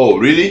 Oh,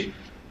 really?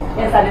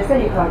 Yes, and they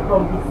said you can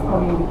come this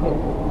coming weekend.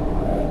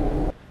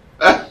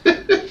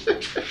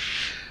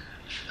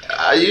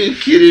 Are you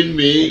kidding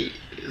me?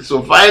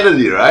 So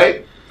finally,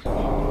 right?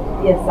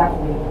 Yes,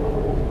 exactly.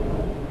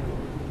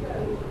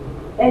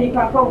 And you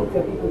can come with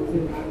your people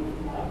too.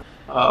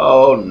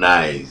 Oh,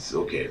 nice.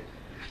 Okay.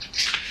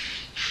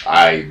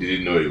 I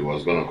didn't know it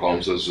was gonna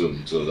come so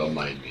soon, so don't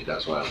mind me.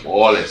 That's why I'm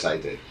all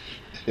excited.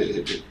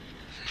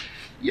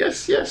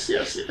 Yes.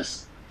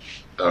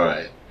 All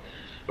right.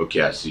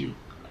 Okay, I see you.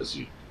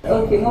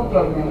 Okay, no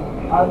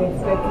problem. I'll be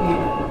expecting you.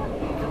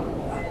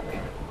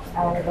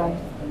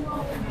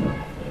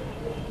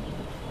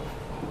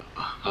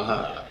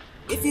 Bye.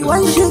 If you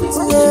want shoot,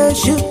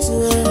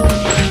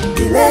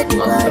 delay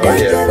the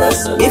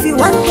dangerous. If you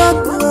want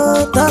talk,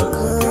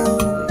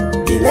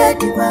 delay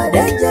the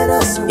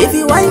dangerous. If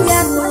you want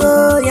yan,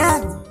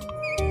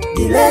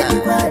 delay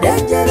the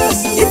dangerous.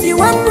 If you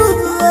want move,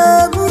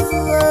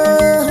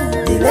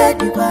 delay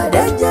the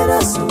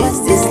dangerous. Is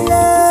this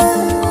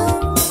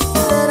love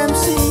that I'm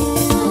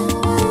seeing?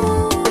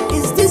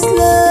 Is this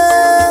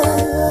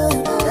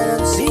love that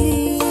I'm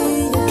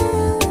seeing?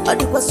 Or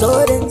it was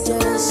so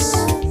dangerous?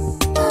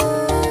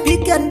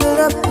 Pick and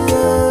up,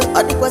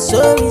 or it was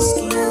so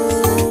risky.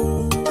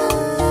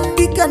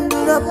 Pick and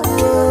up,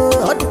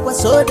 or it was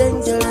so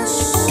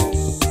dangerous.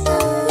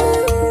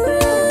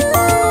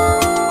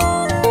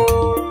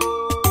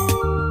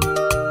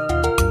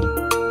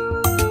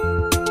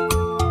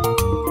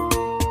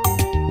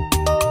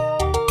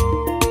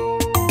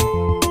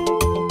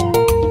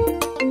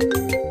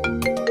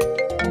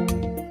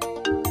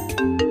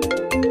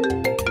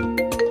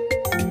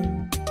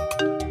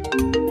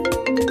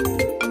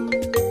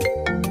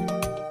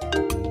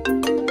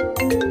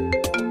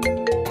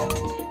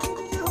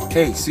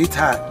 Hey,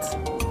 sweetheart.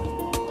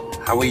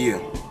 How are you?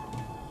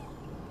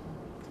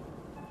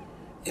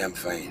 Yeah, I'm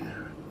fine.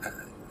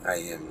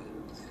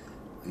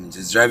 I'm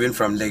just driving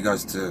from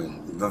Lagos to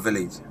the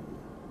village.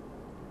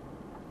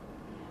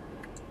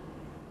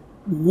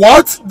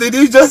 What did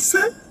you just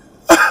say?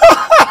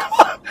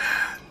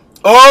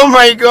 Oh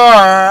my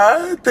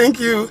God. Thank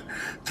you.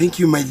 Thank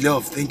you, my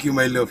love. Thank you,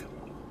 my love.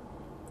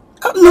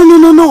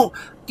 No.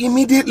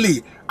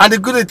 Immediately. And the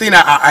good thing,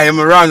 I am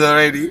around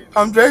already.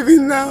 I'm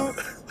driving now.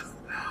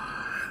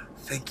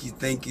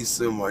 Thank you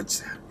so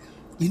much.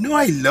 You know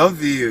I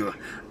love you.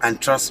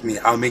 And trust me,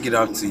 I'll make it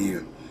up to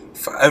you.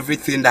 For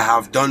everything that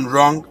I've done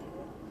wrong,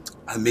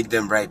 I'll make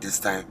them right this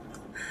time.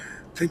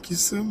 Thank you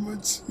so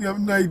much. You have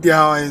no idea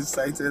how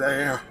excited I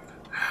am.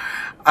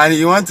 And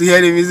you want to hear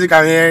the music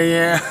I'm hearing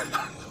here?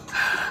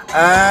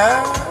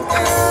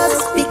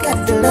 pick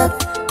and the love,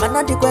 man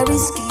not the quite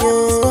risky.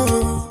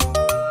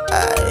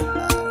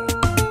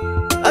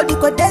 All the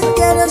quite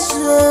dangerous.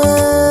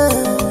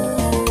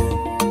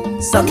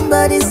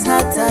 Somebody's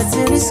heart is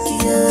risky.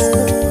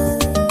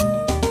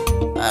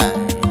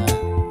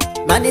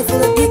 Man if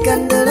you pick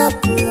and the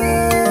love,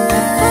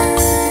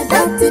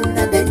 that in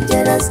the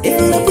dangerous game.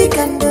 If you pick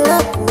and the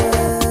love,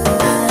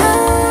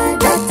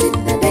 that in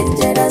the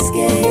dangerous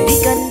game.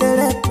 Pick and the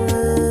love,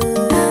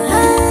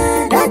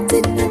 that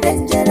in the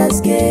dangerous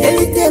game.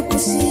 Elite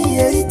pussy,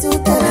 elite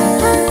uta,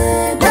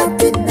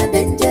 that in the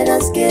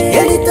dangerous game.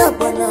 Elite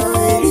bono,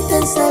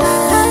 elite sala,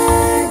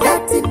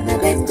 that in the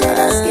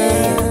dangerous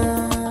game.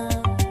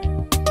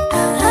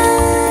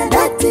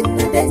 That in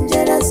the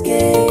dangerous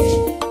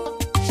game.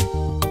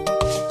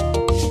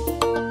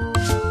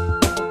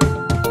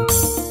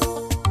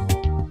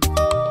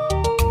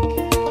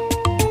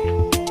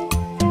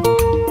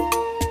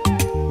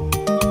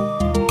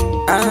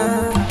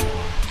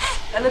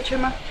 Hello,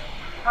 Chima.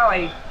 How are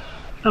you?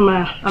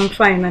 I'm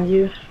fine, and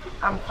you?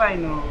 I'm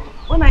fine. Oh.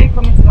 When are you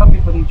coming to help me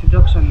for the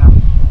introduction now?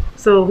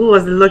 So, who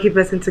was the lucky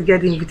person to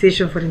get the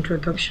invitation for the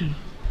introduction?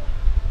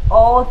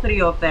 All three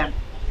of them.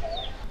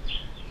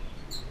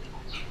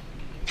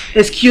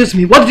 Excuse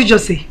me, what did you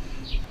just say?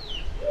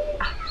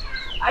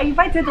 I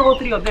invited all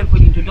three of them for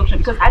the introduction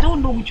because I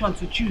don't know which one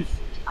to choose.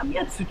 I'm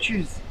yet to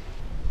choose.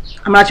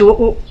 Amachi,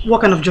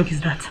 what kind of joke is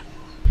that?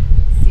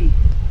 See,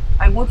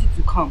 I want you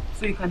to come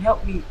so you can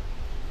help me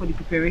for the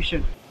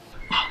preparation.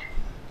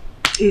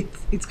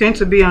 It's going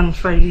to be on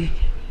Friday,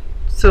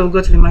 so we'll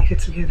go to the market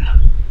together.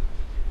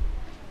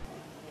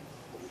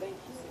 Thank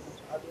you so much.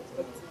 I'll be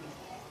expecting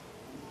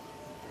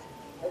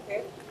you.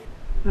 Okay?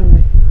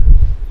 Alright.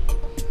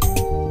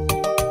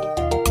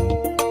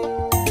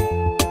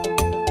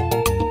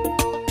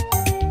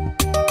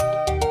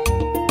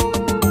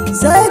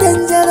 So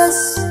dangerous,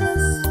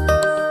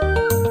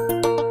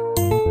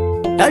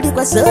 all the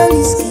so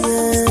risky.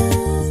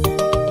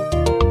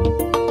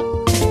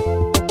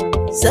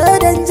 So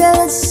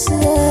dangerous, all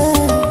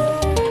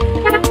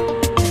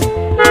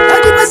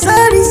the so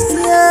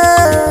risky.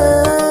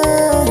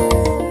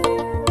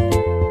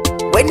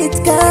 When it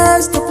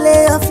comes to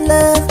play of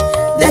love,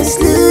 let's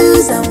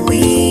lose and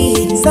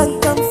win. Some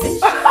comfy.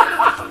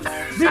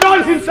 The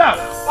Don himself.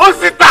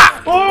 Osita.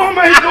 Oh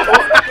my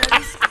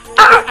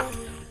God.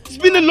 It's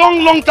been a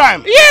long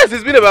time. Yes,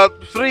 it's been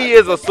about 3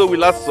 years or so we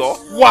last saw.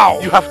 Wow.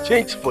 You have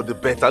changed for the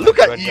better. Look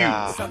at you.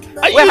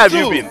 Where have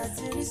you been?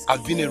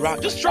 I've been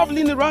around, just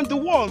traveling around the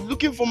world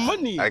looking for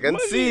money. I can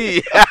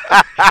see.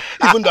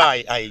 Even though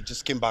I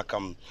just came back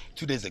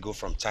 2 days ago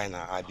from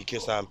China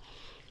because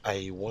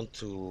I want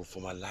to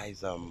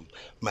formalize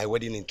my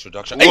wedding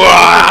introduction.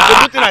 Wow. The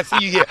good thing I see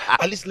you here.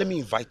 At least let me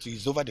invite you.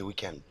 It's over the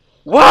weekend.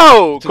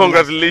 Wow!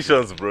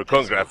 Congratulations, bro.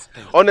 Congrats.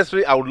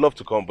 Honestly, I would love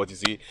to come, but you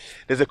see,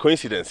 there's a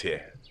coincidence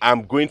here.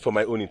 I'm going for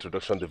my own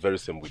introduction the very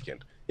same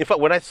weekend. In fact,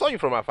 when I saw you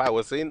from afar, I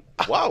was saying,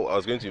 wow, I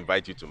was going to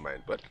invite you to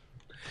mine, but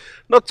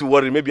not to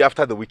worry. Maybe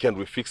after the weekend,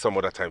 we'll fix some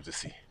other time to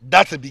see.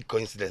 That's a big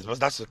coincidence, but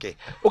that's okay.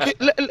 Okay,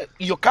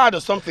 your card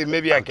or something,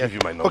 maybe I can give you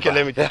my number. Okay,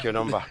 let me take your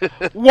number.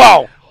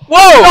 Wow!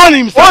 Whoa! Don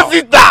himself! What's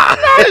it that?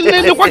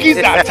 What is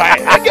that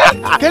time?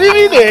 Can you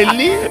mean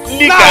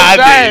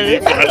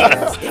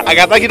I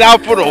got to get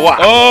out for a while.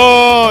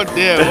 Oh,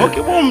 damn. Okay,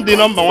 what's the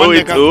number? One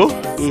day.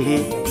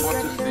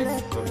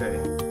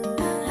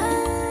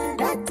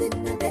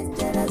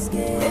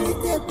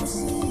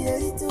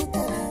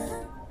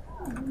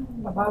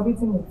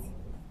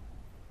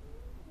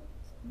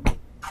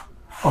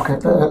 Okay,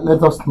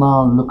 let us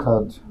now look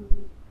at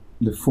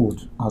the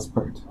food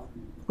aspect.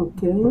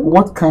 Okay.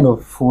 What kind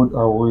of food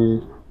are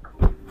we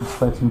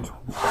expecting to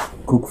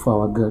cook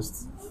for our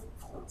guests?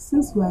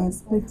 Since we are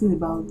expecting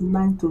about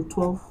 9 to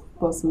 12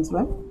 persons,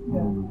 right?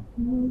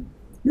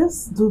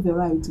 Let's do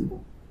variety.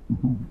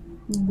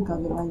 Look at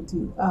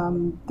variety.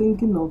 I'm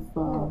thinking of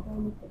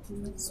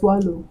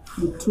swallow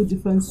with 2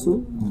 different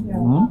soup.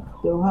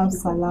 They'll have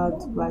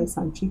salad, rice,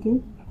 and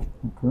chicken.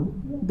 Okay.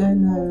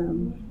 Then,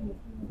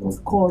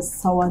 of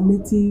course, our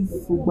native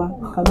fuba.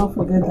 Cannot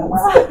forget that.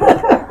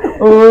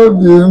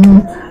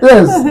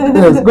 Yes,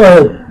 go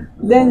ahead.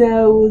 Then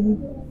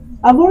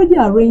I've already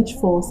arranged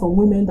for some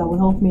women that will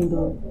help me in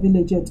the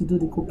village here to do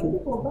the cooking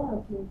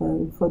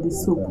for the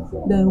soup.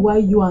 Then while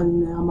you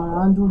and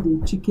Amara handle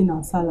the chicken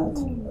and salad.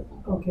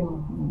 Okay.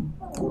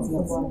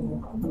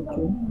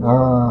 Okay.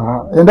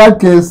 In that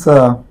case,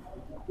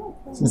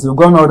 since you've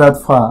gone all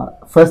that far,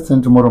 first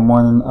thing tomorrow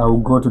morning, I will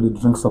go to the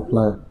drink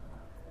supplier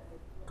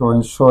to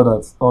ensure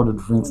that all the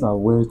drinks are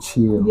well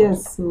chilled.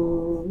 Yes,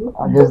 so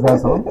I guess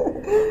that's all.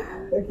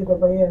 Okay,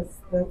 Papa, yes,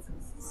 that's it.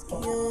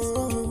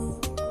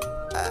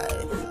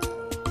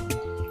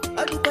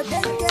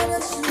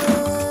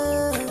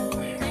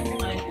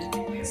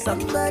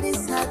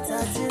 Somebody's heart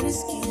is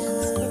risky.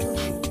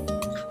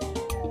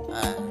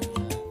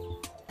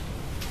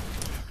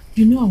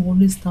 You know I will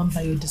always stand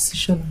by your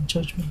decision and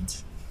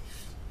judgment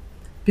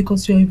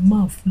because you're a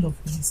man full of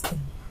wisdom.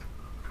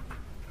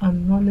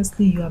 And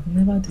honestly, you have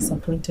never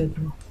disappointed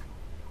me.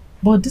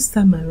 But this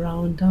time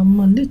around, I'm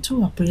a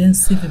little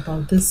apprehensive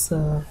about this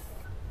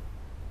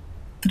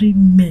 3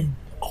 men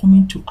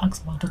coming to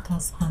ask my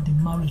daughter's hand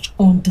in marriage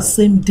on the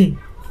same day.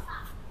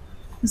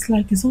 It's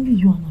like it's only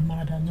you and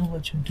Amara that know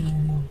what you're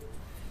doing.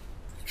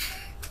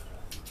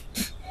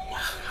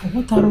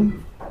 What are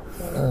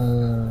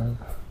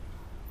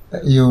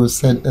you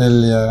said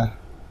earlier,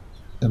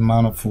 a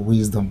man of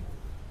wisdom.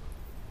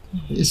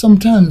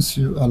 Sometimes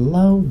you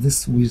allow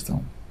this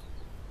wisdom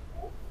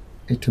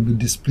to be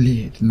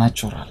displayed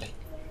naturally,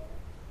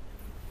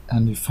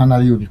 and you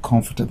finally will be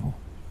comfortable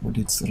with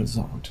its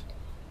result.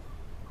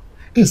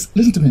 Yes,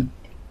 listen to me.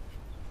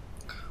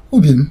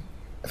 Obin,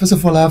 first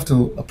of all, I have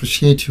to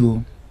appreciate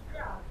you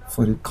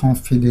for the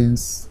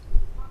confidence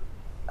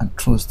and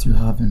trust you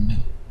have in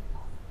me.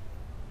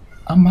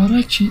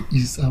 Amarachi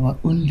is our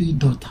only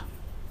daughter,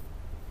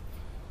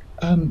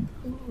 and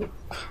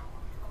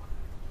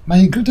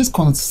my greatest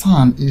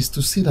concern is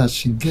to see that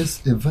she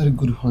gets a very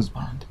good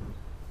husband.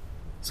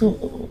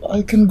 So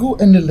I can go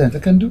any length, I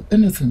can do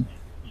anything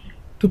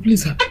to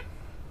please her.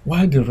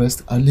 While the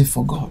rest I leave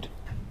for God.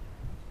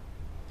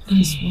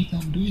 That's what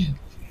I'm doing.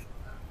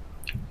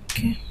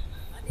 Okay.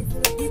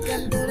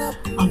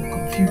 I'm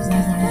confused.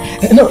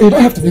 No, you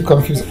don't have to be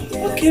confused.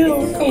 Okay,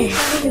 okay.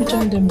 Let me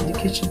join them in the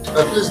kitchen.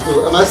 Please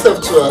do. And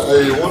myself too,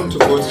 I want to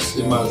go to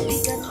see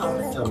Mazi.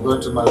 I'm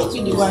going to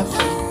Mazi. With the wife.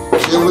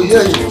 They will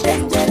hear you.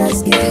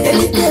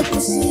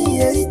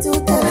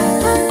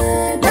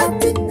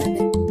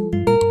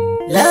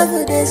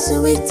 Love is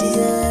sweet,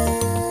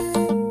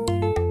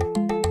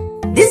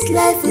 this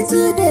life is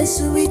too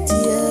sweet,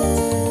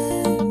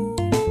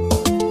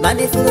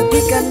 money for the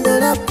pick and the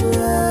up,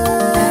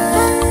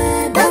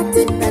 that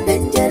in the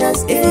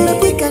dangerous game. The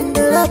pick and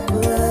the up,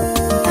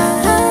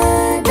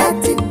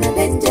 that in the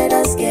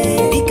dangerous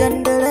game. Pick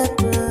and the up,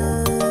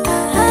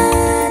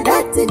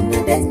 that in the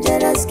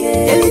dangerous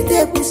game.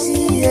 Elite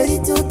pussy,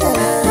 elite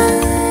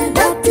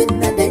that in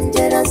the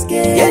dangerous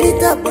game.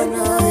 Elite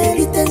bono,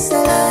 elite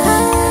sala.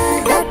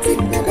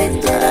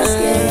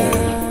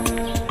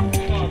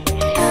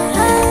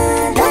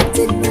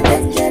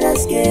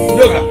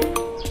 Look,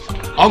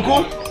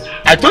 Uncle,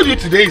 I told you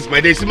today is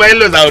my day. See, my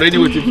in-laws are already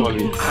waiting for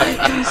me. I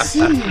can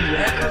see.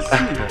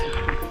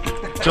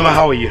 Choma,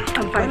 how are you?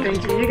 I'm fine,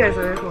 thank you. You guys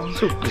are welcome.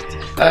 So good.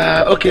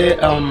 Okay,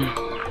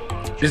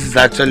 this is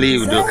actually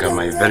Udoka,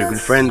 my very good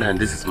friend, and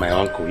this is my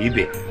uncle,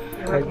 Ibe.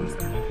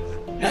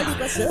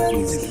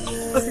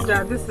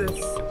 Osita, this is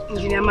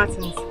Engineer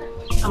Martins.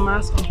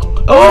 Amara's uncle.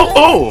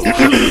 Oh,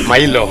 my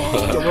in-law.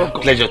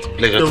 Pleasure to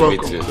meet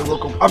you. You're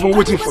welcome. I've been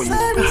waiting for you.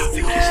 Thank you so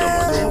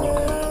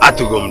much. I had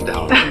to go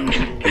down.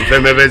 If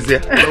I'm ever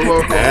there. You're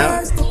welcome.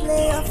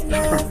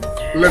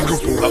 Let's go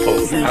for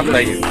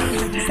after you.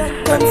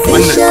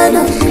 Confession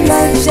of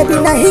life,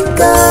 shaping a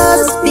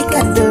hiccups, pick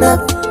and the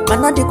love, man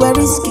not the quite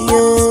risky.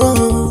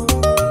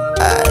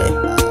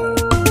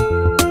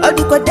 All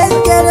the quite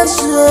dangerous.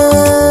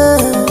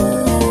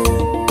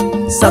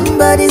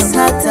 Somebody's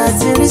heart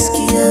has a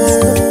risky.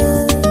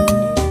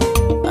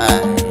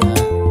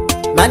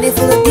 Money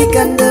for the pick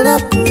and the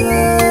love,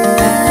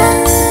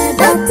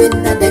 that in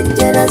the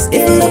dangerous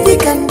game. The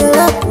pick and the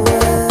love,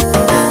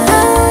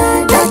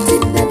 that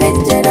in the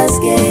dangerous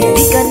game.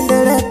 Pick and the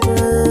love.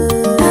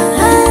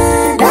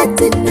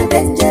 In the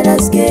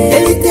dangerous game,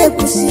 elite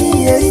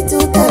pussy, elite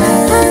utara.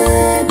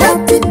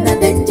 That in the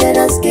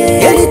dangerous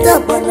game, elite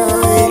bono,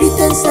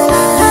 elite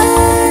sala.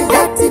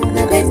 That in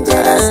the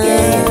dangerous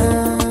game,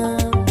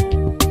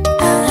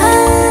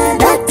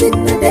 that in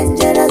the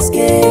dangerous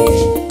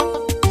game.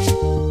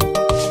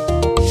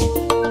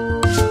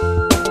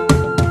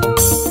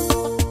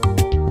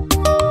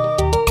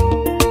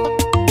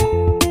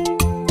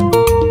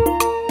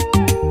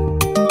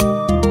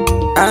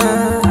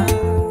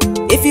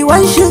 If you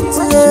want shoot,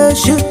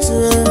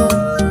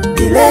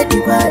 the lady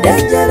was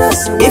dangerous.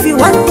 If you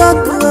want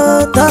talk,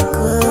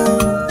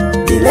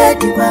 the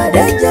lady was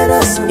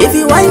dangerous. If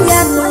you want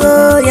yan,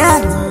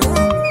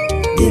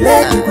 the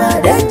lady was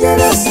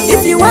dangerous.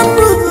 If you want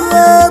move,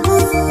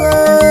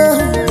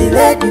 the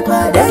lady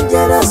was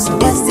dangerous.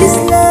 Is this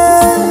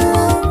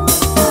love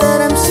that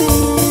I'm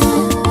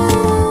seeing?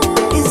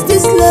 Is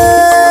this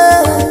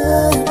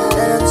love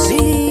that I'm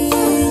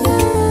seeing?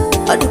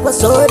 Oh, it was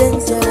so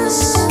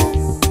dangerous.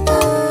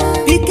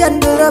 Pick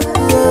and up,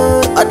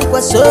 it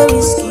was so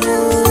risky.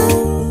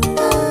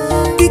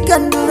 Pick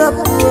and up,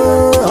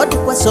 it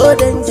was so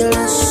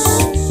dangerous.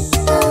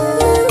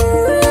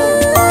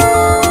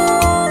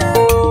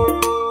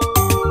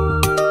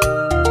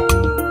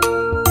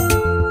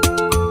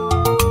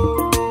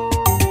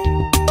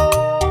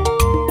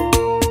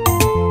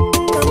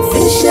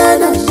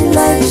 Confession of the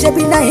life,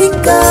 shaping a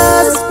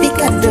hiccups. Pick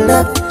and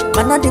up,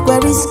 man not the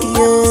quite risky.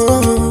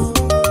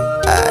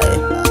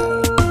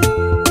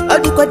 All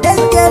the quite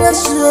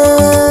dangerous.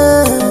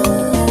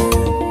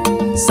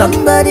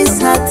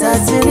 Somebody's heart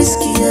has a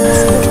risky.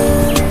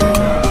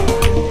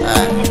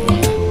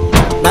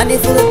 Money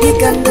for the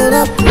pick and the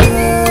up.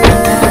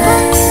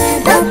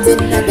 That in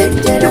the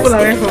dangerous. People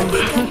are welcome.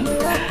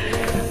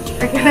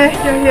 Okay,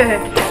 you're here.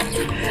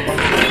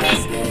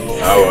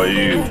 How are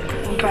you?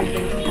 I'm fine,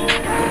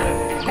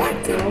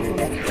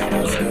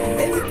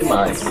 thank you.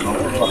 nice.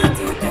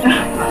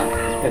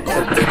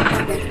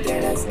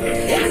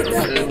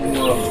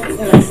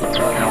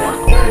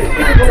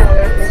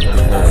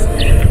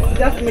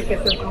 Just make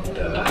yourself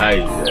comfortable. Hi.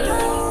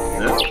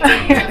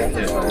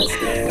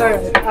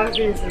 Alright, I'll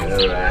see you soon.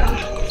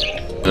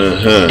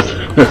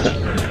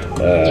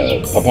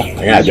 Papa,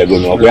 I have to go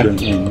now.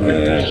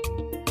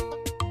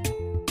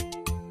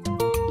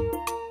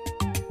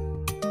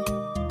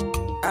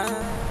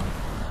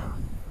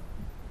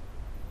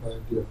 My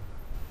dear,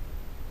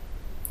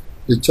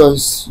 the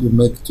choice you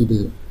make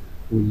today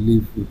will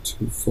live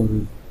with you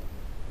forever.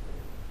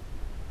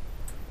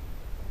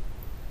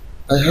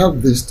 I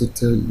have this to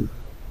tell you.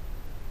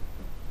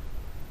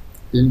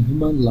 In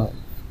human life,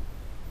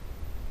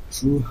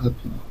 true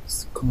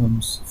happiness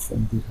comes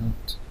from the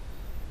heart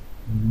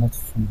and not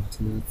from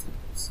material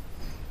things.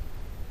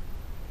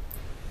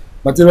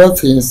 Material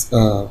things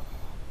are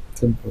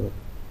temporary.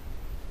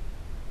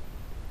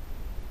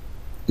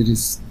 It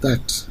is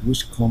that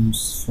which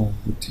comes from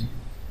within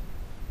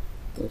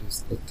that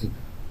is eternal.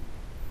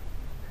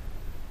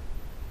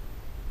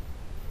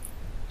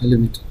 I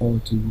leave it all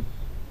to you.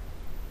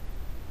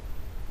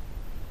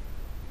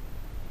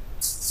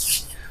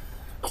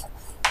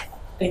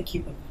 Thank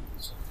you, Papa.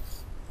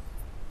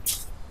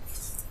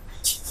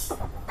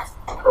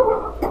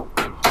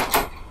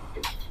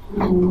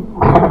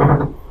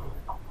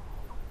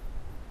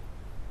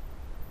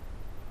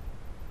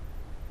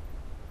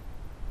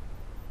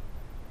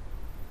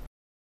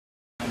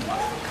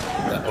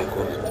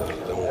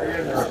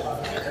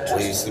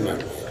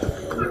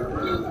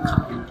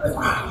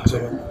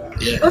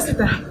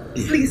 Osita,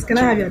 please, can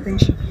I have your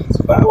attention?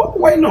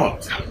 Why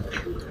not?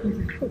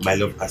 My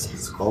love asked me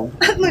to come.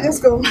 No,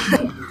 just go.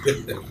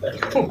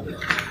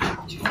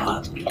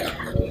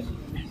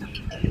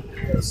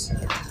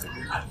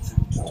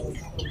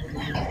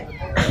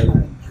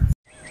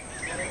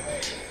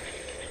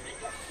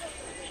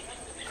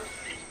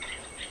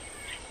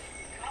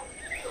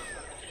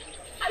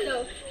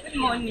 Hello, good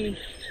morning.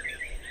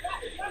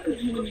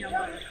 Good morning,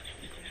 Amara.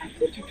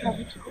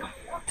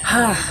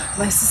 Ah,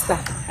 my sister,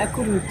 I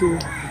couldn't do.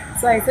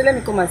 So I said, let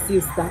me come and see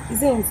you, sister. Is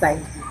he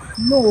inside?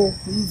 No,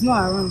 he's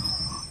not around.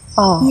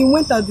 Oh. He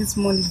went out this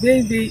morning,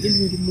 very, very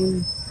early in the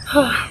morning.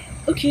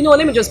 Okay, you know what?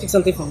 Let me just pick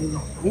something from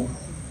you.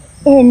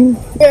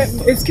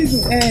 Excuse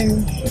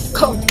me,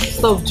 come,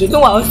 stop, Joe.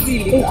 No, I'll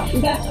see you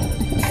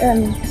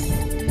later.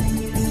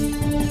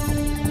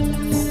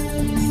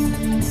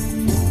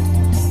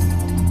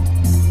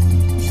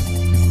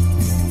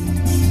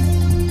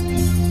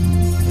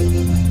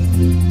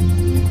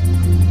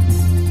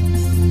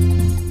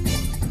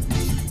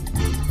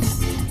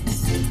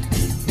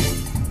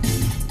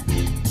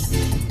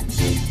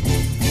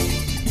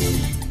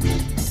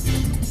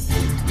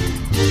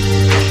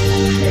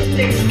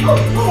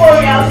 Don't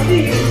worry, I'll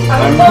see you.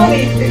 I'm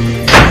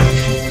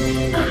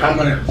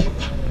Amara,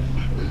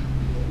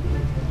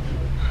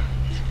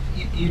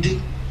 you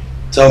did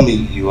tell me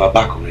you are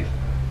back already.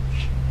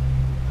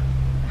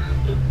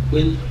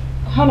 When?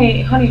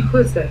 Honey,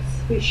 who's this?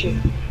 Who is she?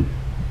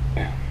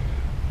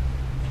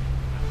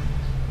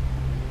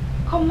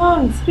 Come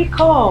on, speak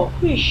up.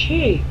 Who is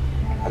she?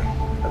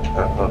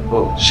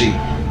 Oh, she.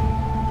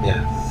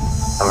 Yeah,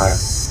 Amara.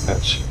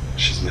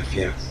 She's my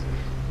fiance.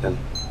 And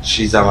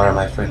she's Amara,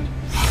 my friend.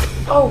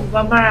 Oh,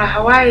 Amara,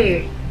 how are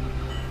you?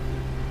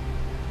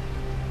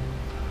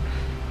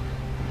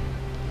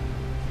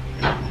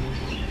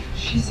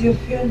 She's your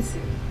fiancée.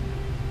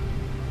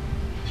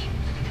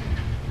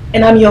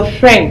 And I'm your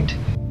friend.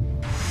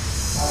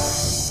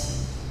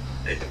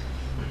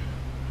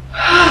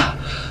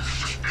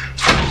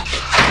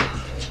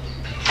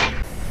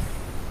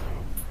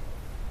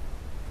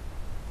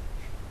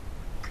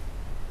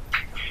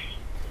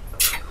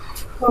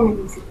 Come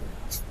in.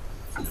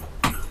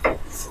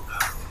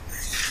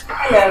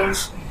 Hello.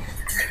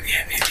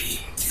 Yeah, baby.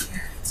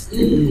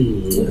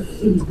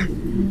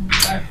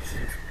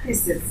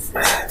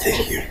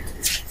 Thank you.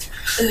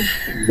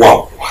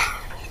 Wow.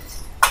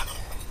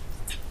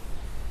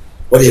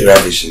 What a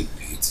ravishing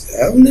beauty.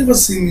 I've never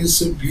seen you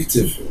so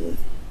beautiful.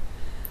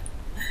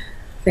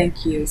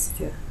 Thank you,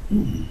 Sister.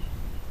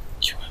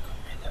 You're welcome,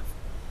 my love.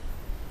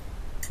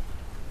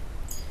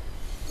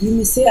 You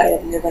may say I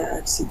have never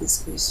asked you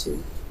this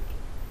question,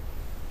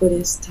 but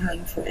it's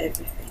time for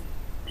everything.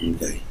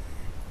 Okay.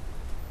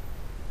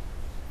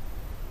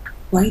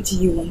 Why do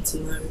you want to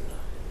marry me?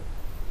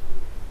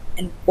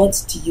 And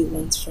what do you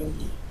want from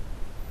me?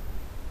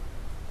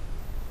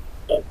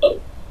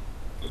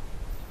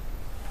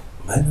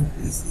 My love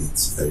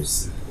it's very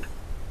simple.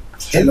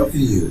 I love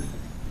you.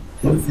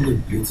 I love you,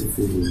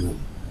 beautiful woman.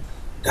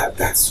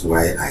 That's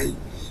why I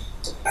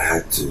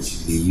had to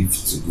leave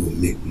to go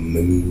make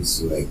money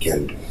so I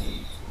can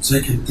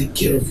take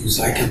care of you,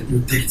 so I can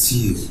protect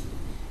you.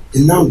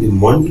 And now the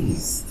money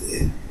is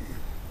there.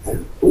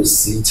 And we'll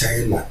see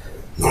China.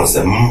 Now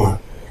the mama.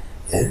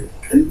 And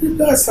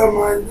that's a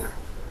man.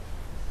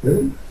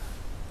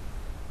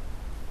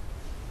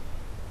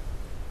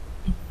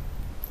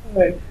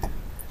 Alright.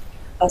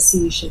 I'll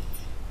see you, Chef.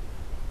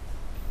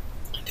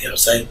 On the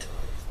outside?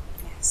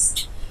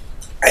 Yes.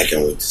 I I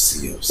can't wait to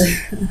see you.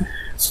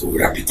 So we'll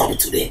wrap it up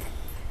today.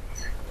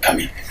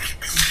 Come in.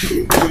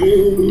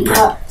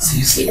 See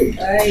you soon.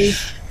 Bye.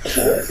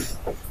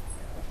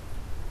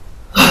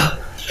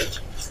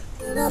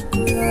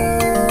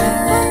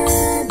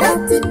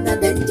 That's in the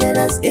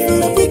dangerous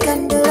game. We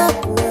can do up.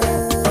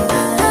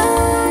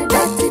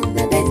 That's in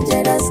the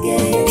dangerous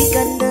game. We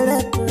can do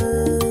up.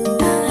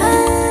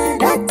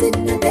 That's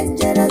in the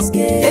dangerous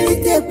game.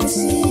 Elite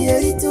pussy,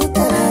 elite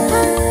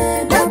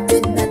that's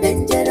in the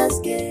dangerous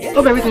game.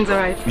 Hope everything's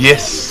alright.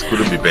 Yes,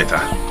 couldn't be better.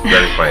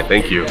 Very fine,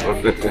 thank you.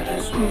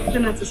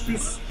 Jonathan,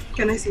 please,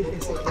 can I see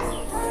this?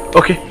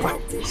 Okay,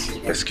 fine.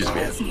 Excuse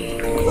me.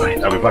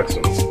 Alright, I'll be back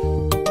soon.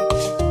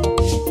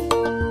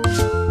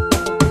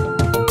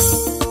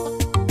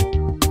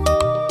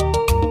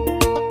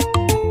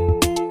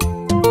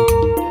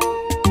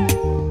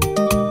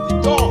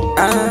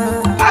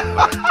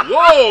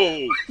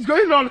 Whoa! What's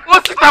going on?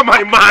 What's that,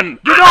 my man?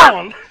 Get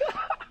on!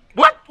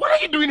 What are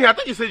you doing here? I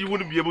thought you said you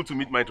wouldn't be able to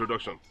meet my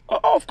introduction.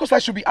 Of course, I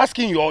should be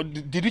asking you,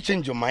 did you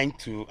change your mind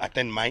to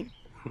attend mine?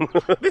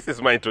 This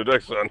is my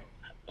introduction.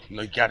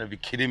 No, you gotta be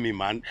kidding me,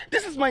 man.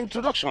 This is my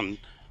introduction.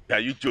 Are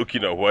you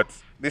joking or what?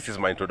 This is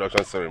my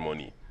introduction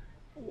ceremony.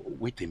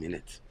 Wait a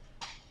minute.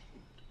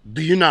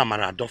 Do you know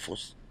Amara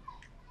Adolphus?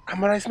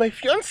 Amara is my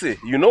fiancée.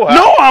 You know her?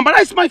 No, Amara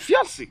is my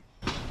fiancée.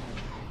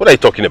 What are you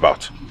talking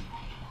about?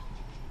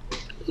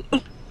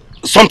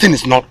 Something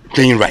is not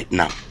playing right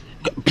now.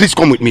 Please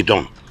come with me,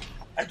 Don.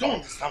 I don't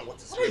understand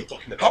what you're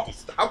talking about.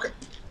 Okay.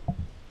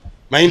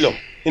 My in-law.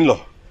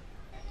 In-law.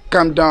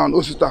 Calm down,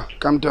 Osita.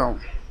 Calm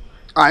down.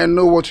 I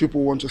know what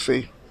people want to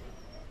say.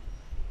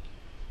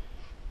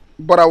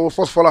 But I will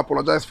first of all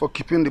apologize for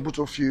keeping the both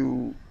of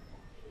you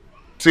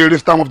till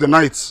this time of the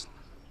night.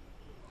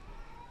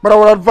 But I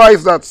would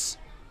advise that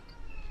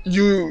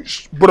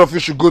both of you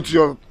should go to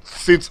your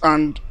seats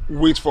and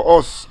wait for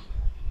us.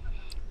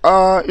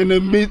 In a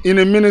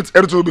minute,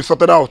 everything will be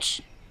sorted out.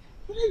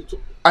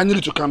 I need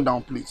you to calm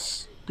down,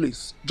 please.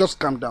 Please, just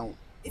calm down.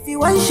 If you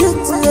want shoot,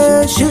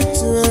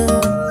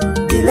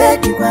 the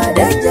lady are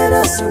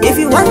dangerous. If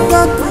you want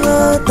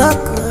talk.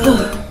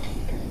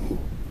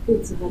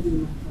 Good to have you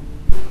in my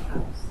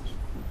house.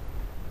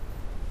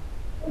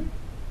 I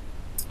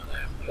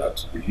am glad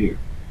to be here.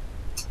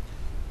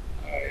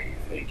 I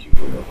thank you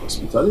for your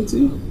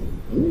hospitality.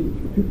 I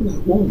mean, people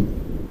are warm.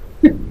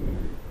 I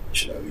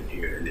should have been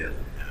here earlier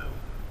than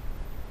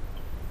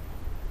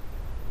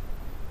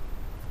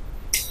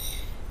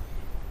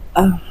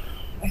now.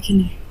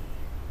 Akini,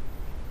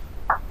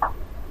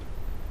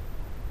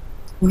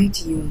 why do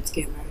you want to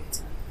get married?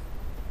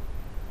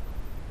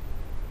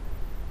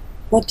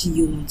 What do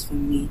you want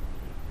from me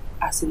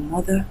as a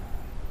mother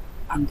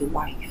and a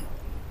wife?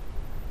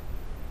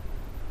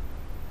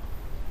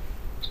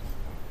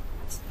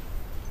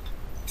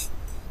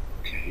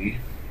 Okay.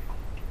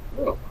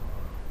 Well,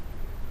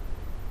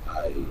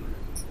 I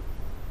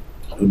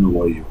don't know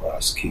why you are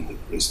asking the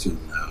question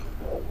now,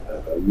 or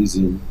whatever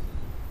reason.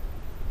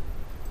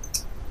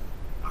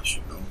 I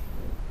should know.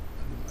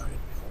 I've been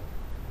married before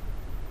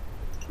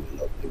to a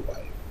lovely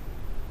wife.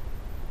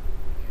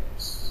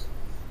 Yes.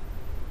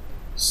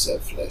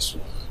 Selfless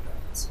one.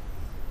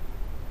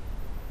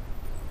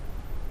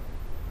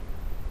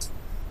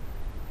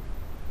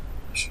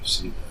 I should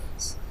see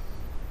that.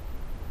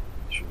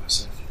 She was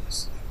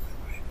selfless like my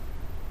wife.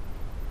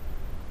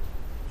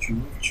 She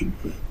loved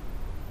children,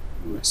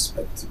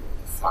 irrespective of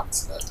the fact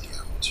that they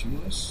are not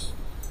yours,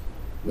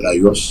 but are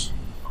yours.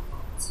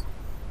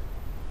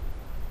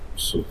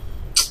 So,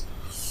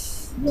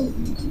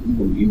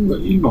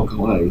 you know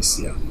how I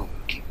see I'm not.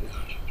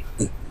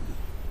 You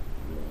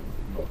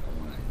know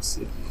how I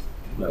see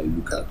when I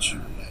look at you,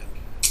 like,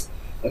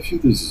 I feel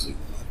this is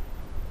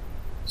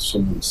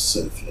someone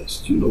selfless.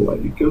 Do you know why?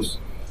 Because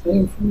I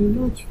am from a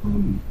large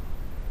family.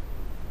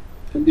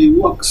 And they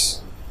work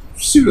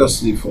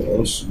seriously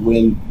for us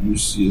when you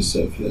see a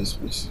selfless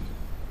person.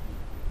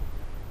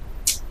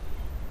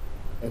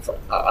 In fact,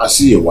 I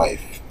see a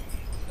wife.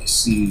 I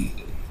see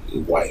a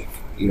wife,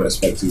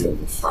 irrespective of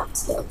the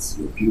fact that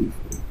you're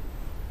beautiful.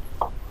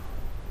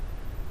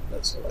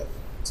 That's all I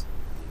want.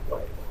 A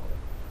wife.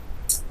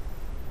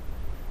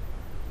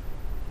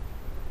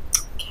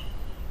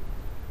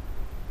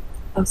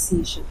 I'll see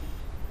you shopping.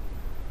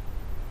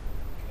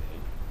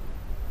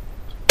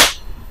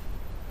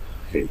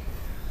 Hey.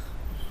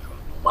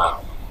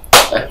 Wow.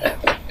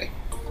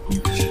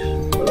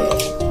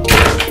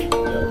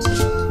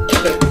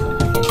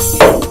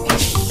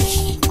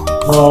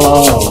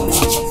 Oh.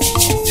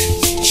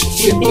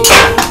 You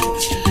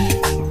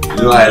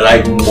know I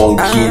like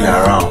monkeying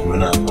around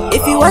when I'm around.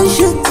 If you want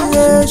shoot,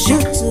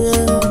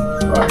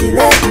 the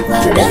lady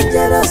are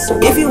dangerous.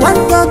 If you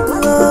want talk,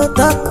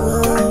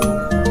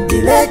 the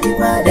lady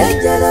are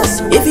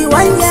dangerous. If you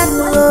want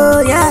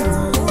yarn,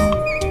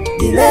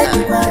 the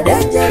lady are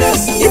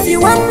dangerous. If you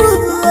want move,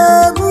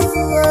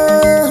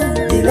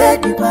 the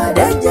lady are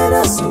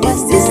dangerous.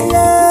 Is this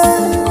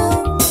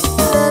love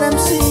that I'm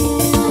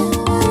seeing?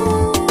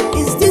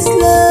 Is this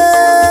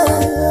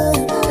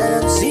love that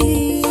I'm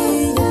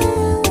seeing?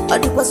 Or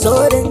it was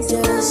so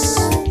dangerous?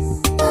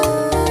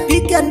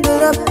 Pick and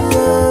drop,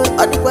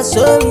 it was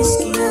so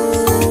risky.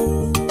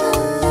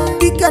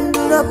 Pick and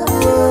drop,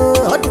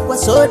 it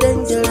was so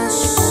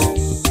dangerous.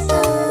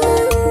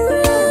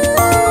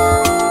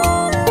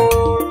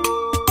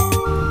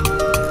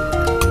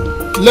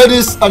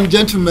 Ladies and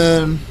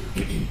gentlemen,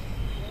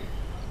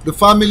 the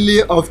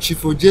family of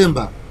Chief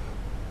Ojemba,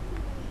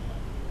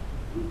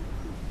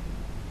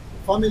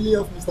 family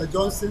of Mr.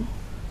 Johnson,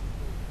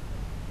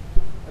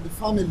 and the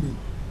family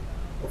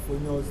of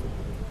Onyozo,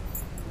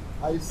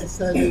 I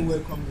sincerely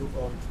welcome you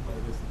all to my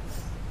residence.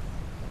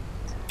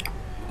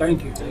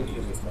 Thank you,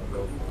 Mr.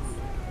 Bell.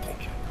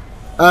 Thank you.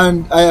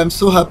 And I am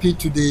so happy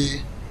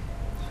today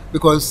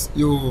because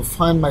you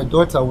find my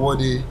daughter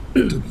worthy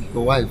to be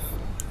your wife.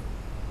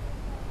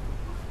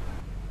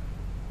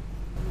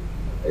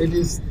 It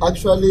is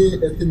actually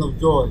a thing of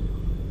joy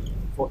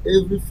for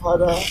every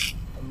father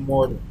and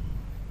mother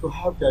to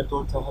have their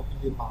daughter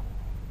happily married.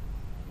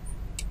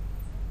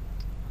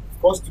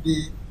 Of course,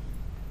 today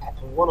I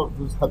am one of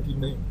those happy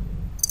men.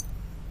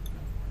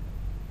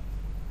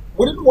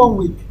 Within 1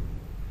 week,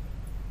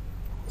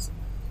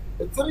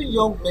 3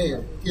 young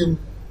men came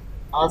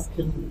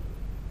asking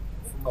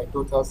for my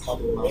daughter's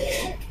hand in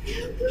marriage.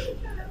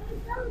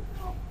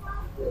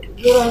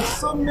 There are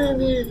so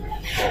many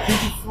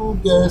beautiful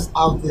girls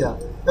out there,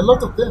 a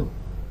lot of them.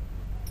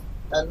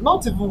 And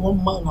not even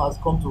one man has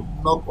come to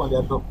knock on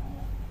their door.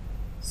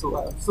 So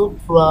I am so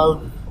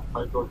proud of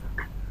my daughter.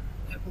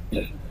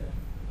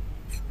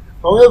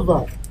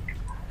 However,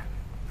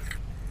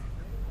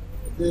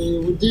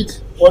 we did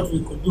what we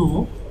could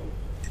do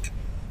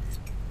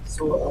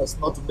so as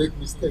not to make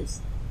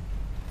mistakes.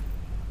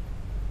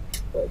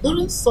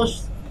 During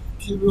such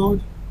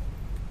period,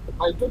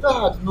 my daughter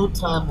had no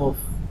time of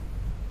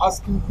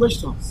asking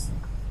questions.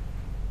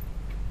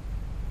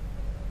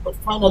 But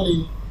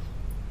finally,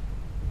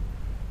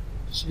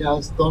 she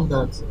has done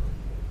that.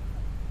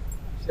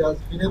 She has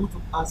been able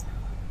to ask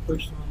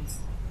questions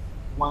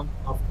one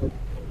after the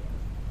other.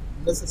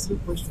 Necessary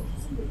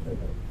questions.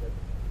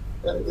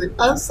 The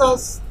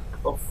answers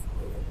of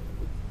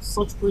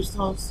such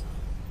questions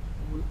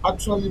will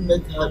actually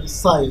make her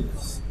decide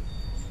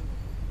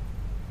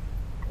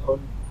on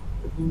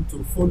whom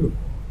to follow,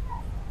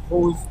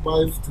 whose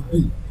wife to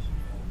be.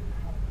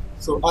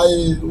 So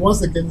I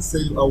once again say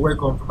you are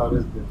welcome to my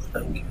residence.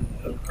 Thank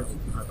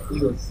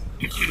you. Yes.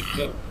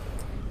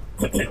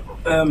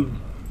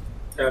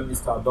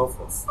 Mr.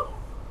 Adolphus,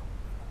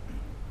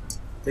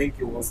 thank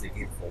you once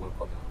again for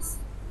welcoming us.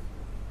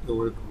 You're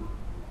welcome.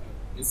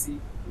 You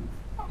see,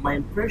 my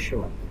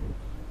impression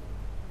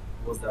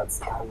was that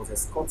I was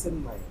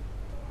escorting my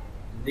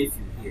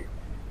nephew here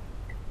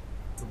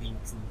to be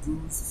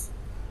introduced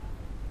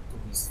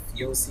to his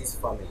fiancée's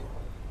family.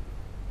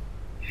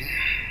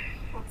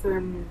 But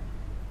little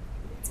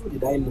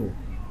did I know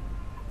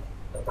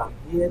that I'm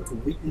here to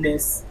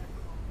witness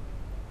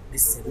the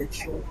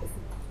selection of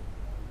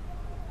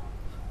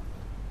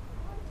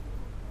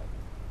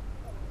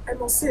a. I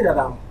must say that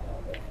I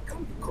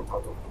can't be cut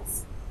out of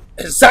this.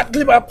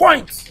 Exactly my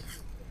point.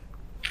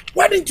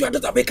 Why didn't your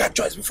daughter make her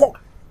choice before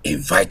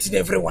inviting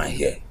everyone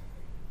here?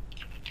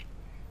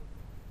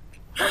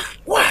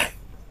 Why?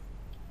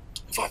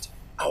 In fact,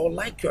 I would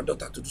like your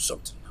daughter to do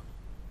something now.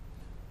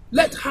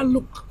 Let her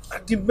look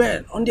at the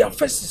men on their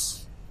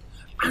faces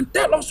and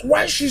tell us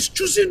why she's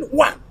choosing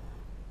one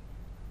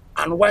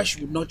and why she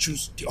would not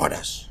choose the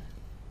others.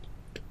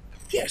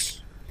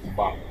 Yes.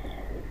 Wow.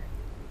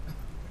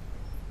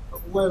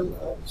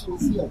 Well,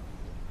 she's here.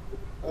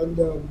 And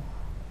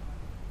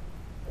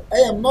I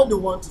am not the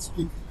one to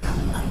speak.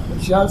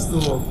 She has to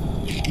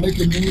make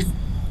a move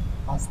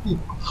and speak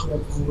so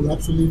that we will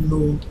actually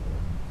know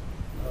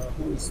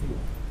who is who.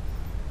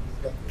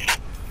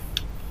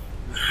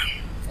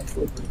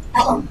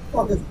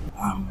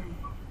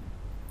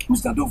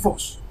 Mr.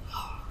 Adolphus,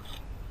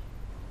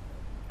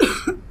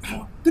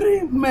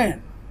 3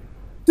 men,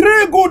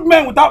 3 good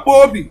men without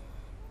Bobby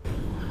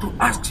to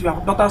ask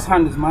your daughter's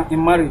hand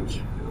in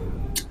marriage.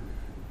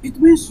 It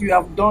means you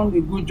have done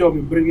a good job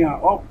in bringing her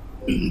up.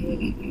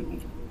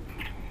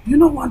 You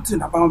know one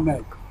thing about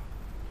men.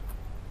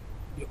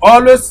 They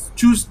always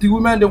choose the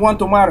women they want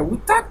to marry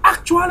without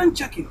actually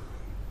checking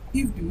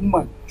if the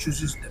woman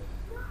chooses them.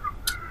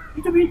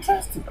 It will be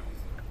interesting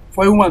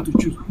for a woman to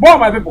choose. Boy,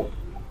 my people.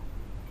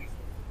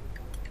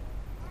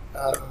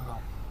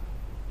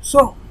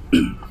 So,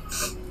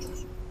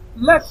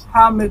 let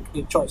her make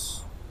a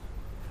choice.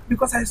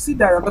 Because I see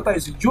that your daughter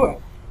is a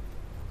jewel.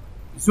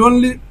 It's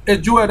only a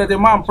jewel that a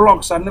man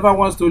plucks and never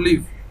wants to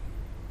leave.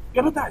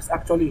 Your daughter is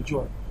actually a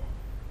jewel.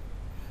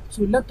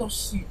 So let us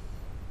see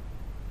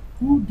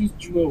who this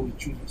jewel will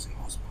choose as a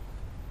husband.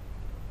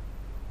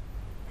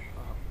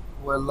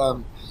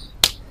 Well,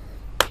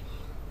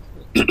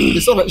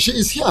 it's all right. She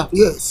is here.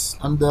 Yes.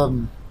 And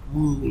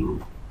we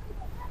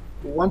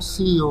want to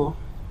see you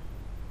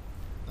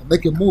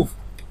make a move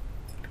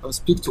and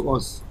speak to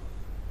us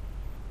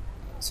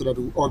so that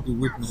we'll all be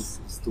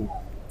witnesses to.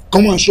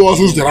 Come and show us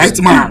who's the right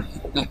man.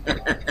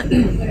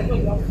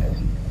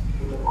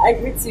 I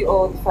greet you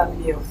all, the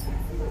family of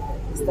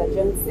Mr.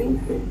 Johnson,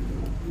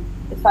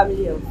 the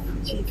family of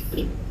Chief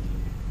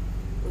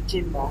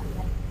Ojimba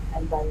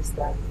and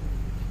Barrister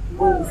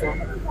Moiza.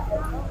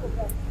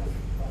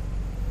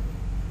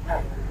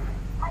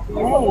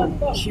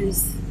 Men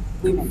choose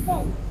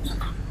women.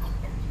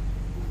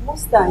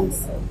 Most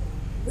times,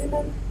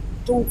 women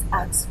don't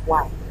ask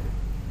why.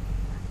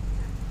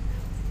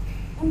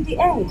 In the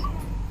end,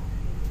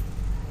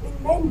 the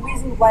main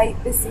reason why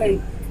this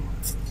man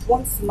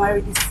wants to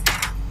marry these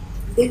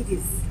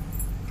ladies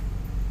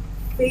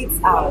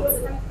fades out,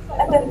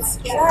 and then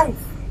strife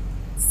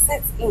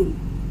sets in.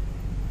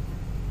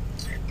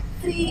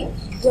 3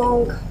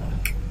 young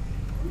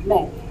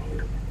men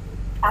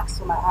ask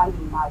for my hand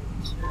in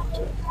marriage,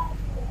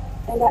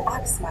 and I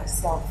ask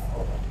myself,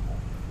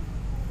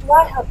 do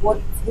I have what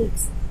it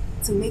takes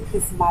to make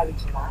this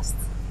marriage last?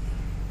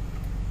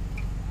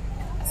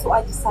 So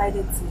I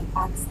decided to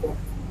ask them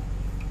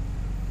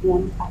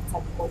one after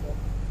the other.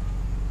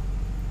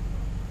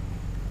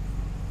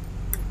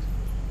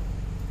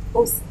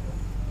 Also,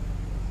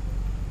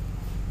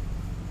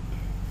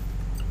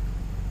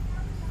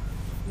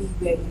 we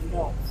were in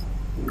love.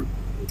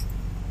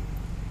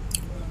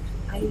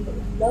 I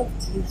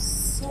loved you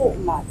so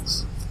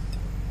much.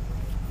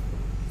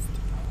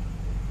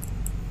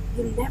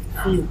 You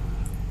left me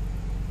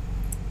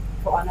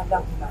for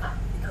another woman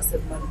because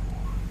of money.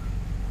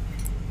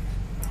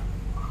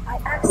 I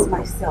asked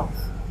myself,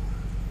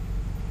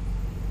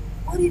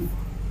 what if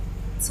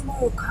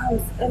tomorrow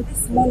comes and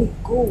this money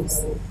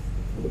goes?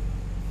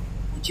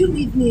 Would you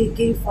leave me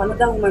again for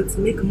another woman to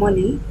make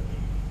money?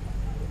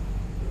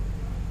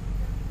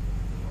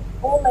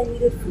 All I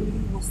needed from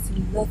you was to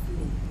love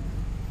me.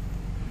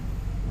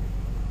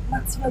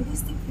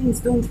 Materialistic things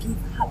don't give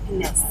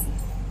happiness.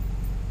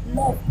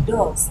 Love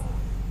does.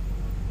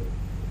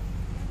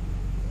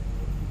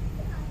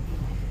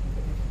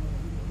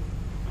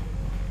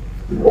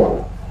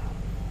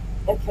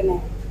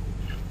 Ekene.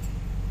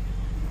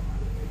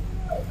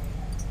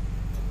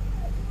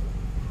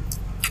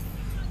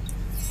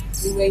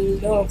 We were in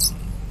love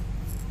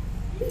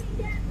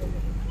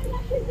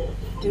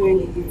during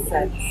the youth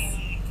service,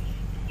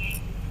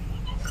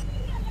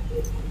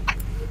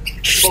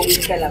 but we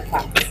fell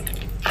apart.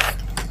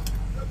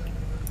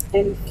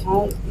 Then we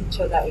found each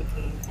other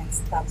again and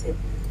started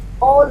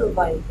all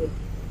over again.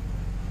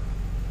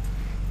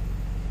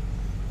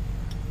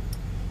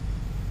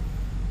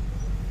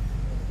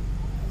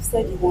 You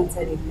said you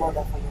wanted a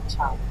mother for your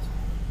child.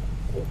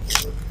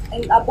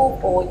 And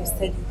above all, you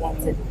said you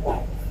wanted a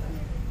wife.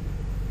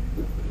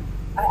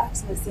 I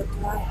asked myself,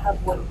 do I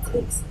have what it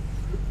takes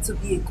to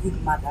be a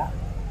good mother?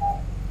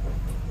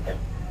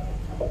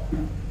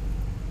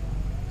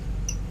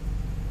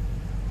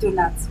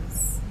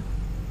 Donatus.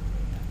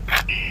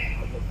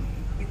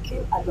 You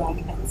came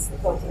along and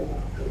studied.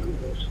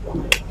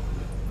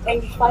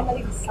 And you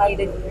finally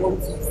decided you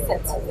want to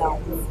settle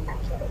down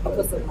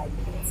because of my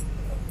beauty.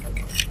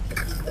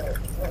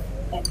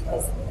 And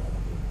because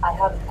I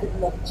have a good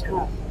luck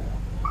charm.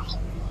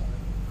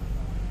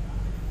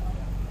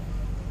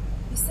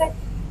 You said,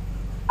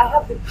 I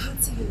have the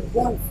beauty you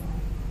want.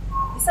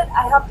 You said,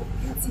 I have the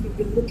beauty you've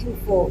been looking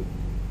for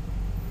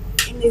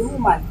in a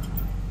woman.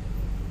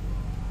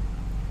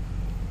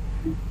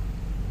 And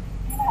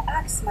I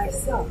asked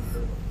myself,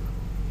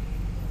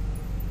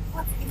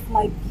 what if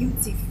my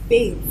beauty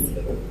fades?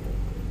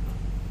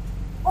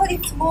 What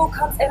if tomorrow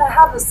comes and I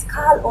have a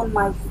scar on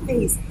my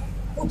face?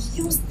 Would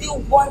you still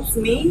want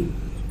me?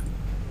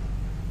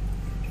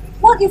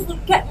 What if we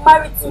get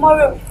married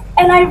tomorrow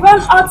and I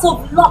run out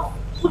of luck?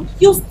 Would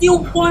you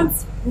still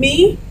want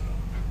me?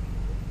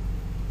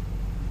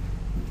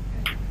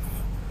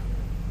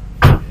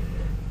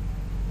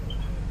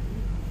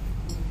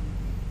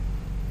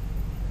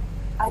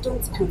 I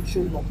don't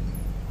control luck.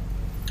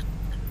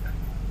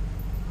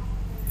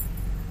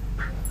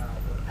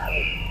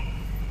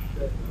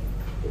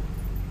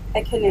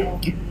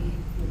 Ekene.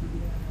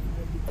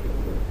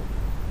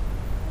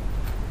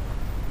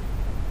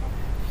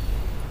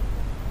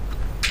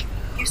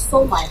 You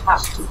saw my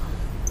heart.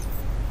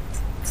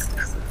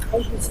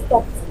 And you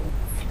stopped me.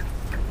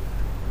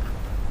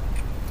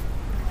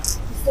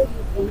 You said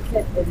you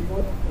wanted a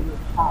mother for your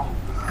child.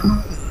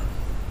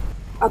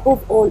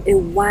 Above all, a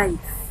wife.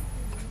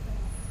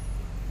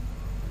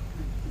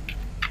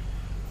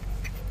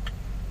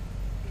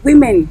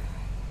 Women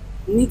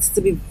need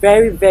to be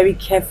very, very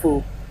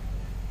careful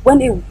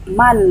when a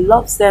man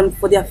loves them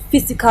for their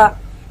physical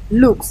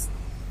looks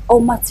or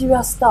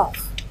material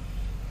stuff.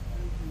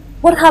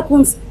 What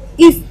happens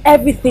if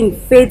everything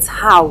fades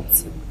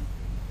out?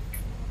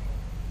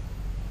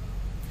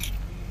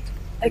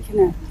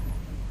 Ekene,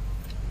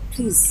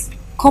 please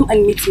come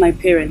and meet my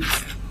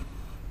parents.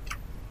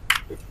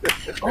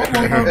 Oh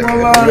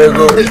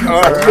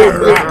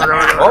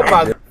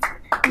my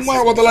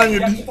What are you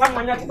doing?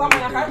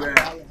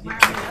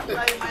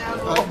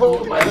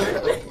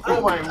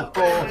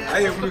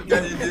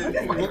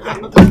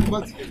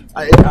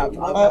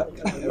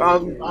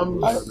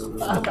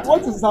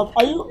 What is that?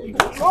 Are you?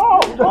 Oh,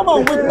 come on,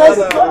 witness.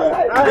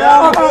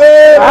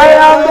 I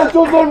am the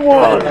chosen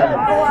one.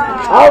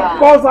 Of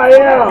course I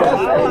am.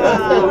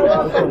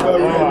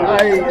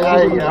 I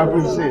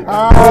appreciate.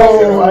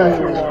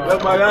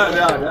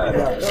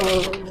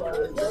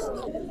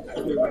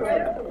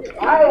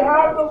 I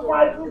have the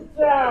fighting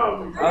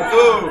sound.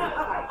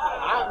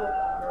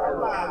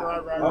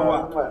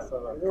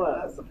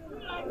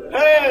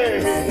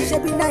 Hey!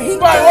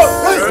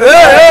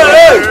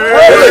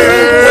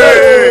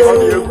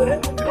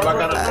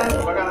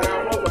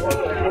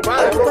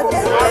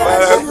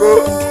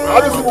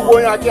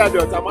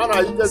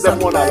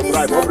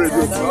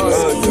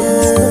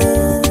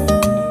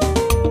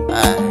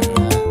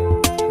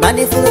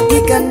 Money for the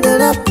big and the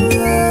up.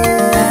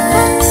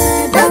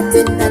 That's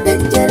in the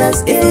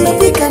dangerous game. The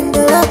big and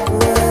the up.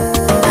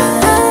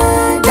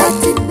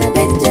 That's in the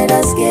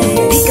dangerous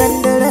game. Big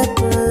and the up.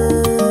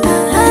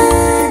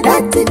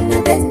 That's in the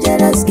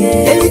dangerous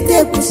game.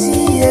 Elite pussy,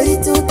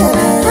 elite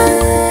tara.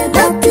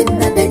 That's in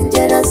the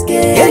dangerous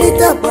game.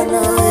 Elite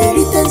bono,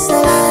 elite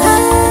sala.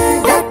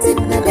 That's in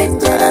the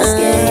dangerous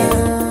game.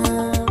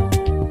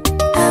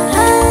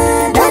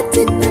 That's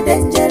in the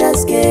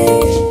dangerous game.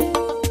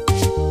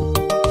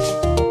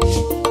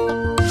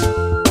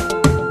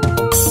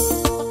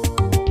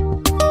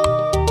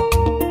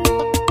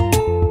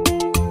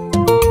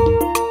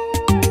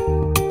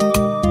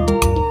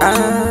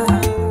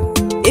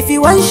 If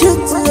you want shoot,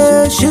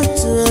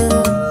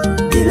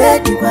 the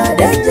lady are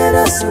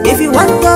dangerous. If you want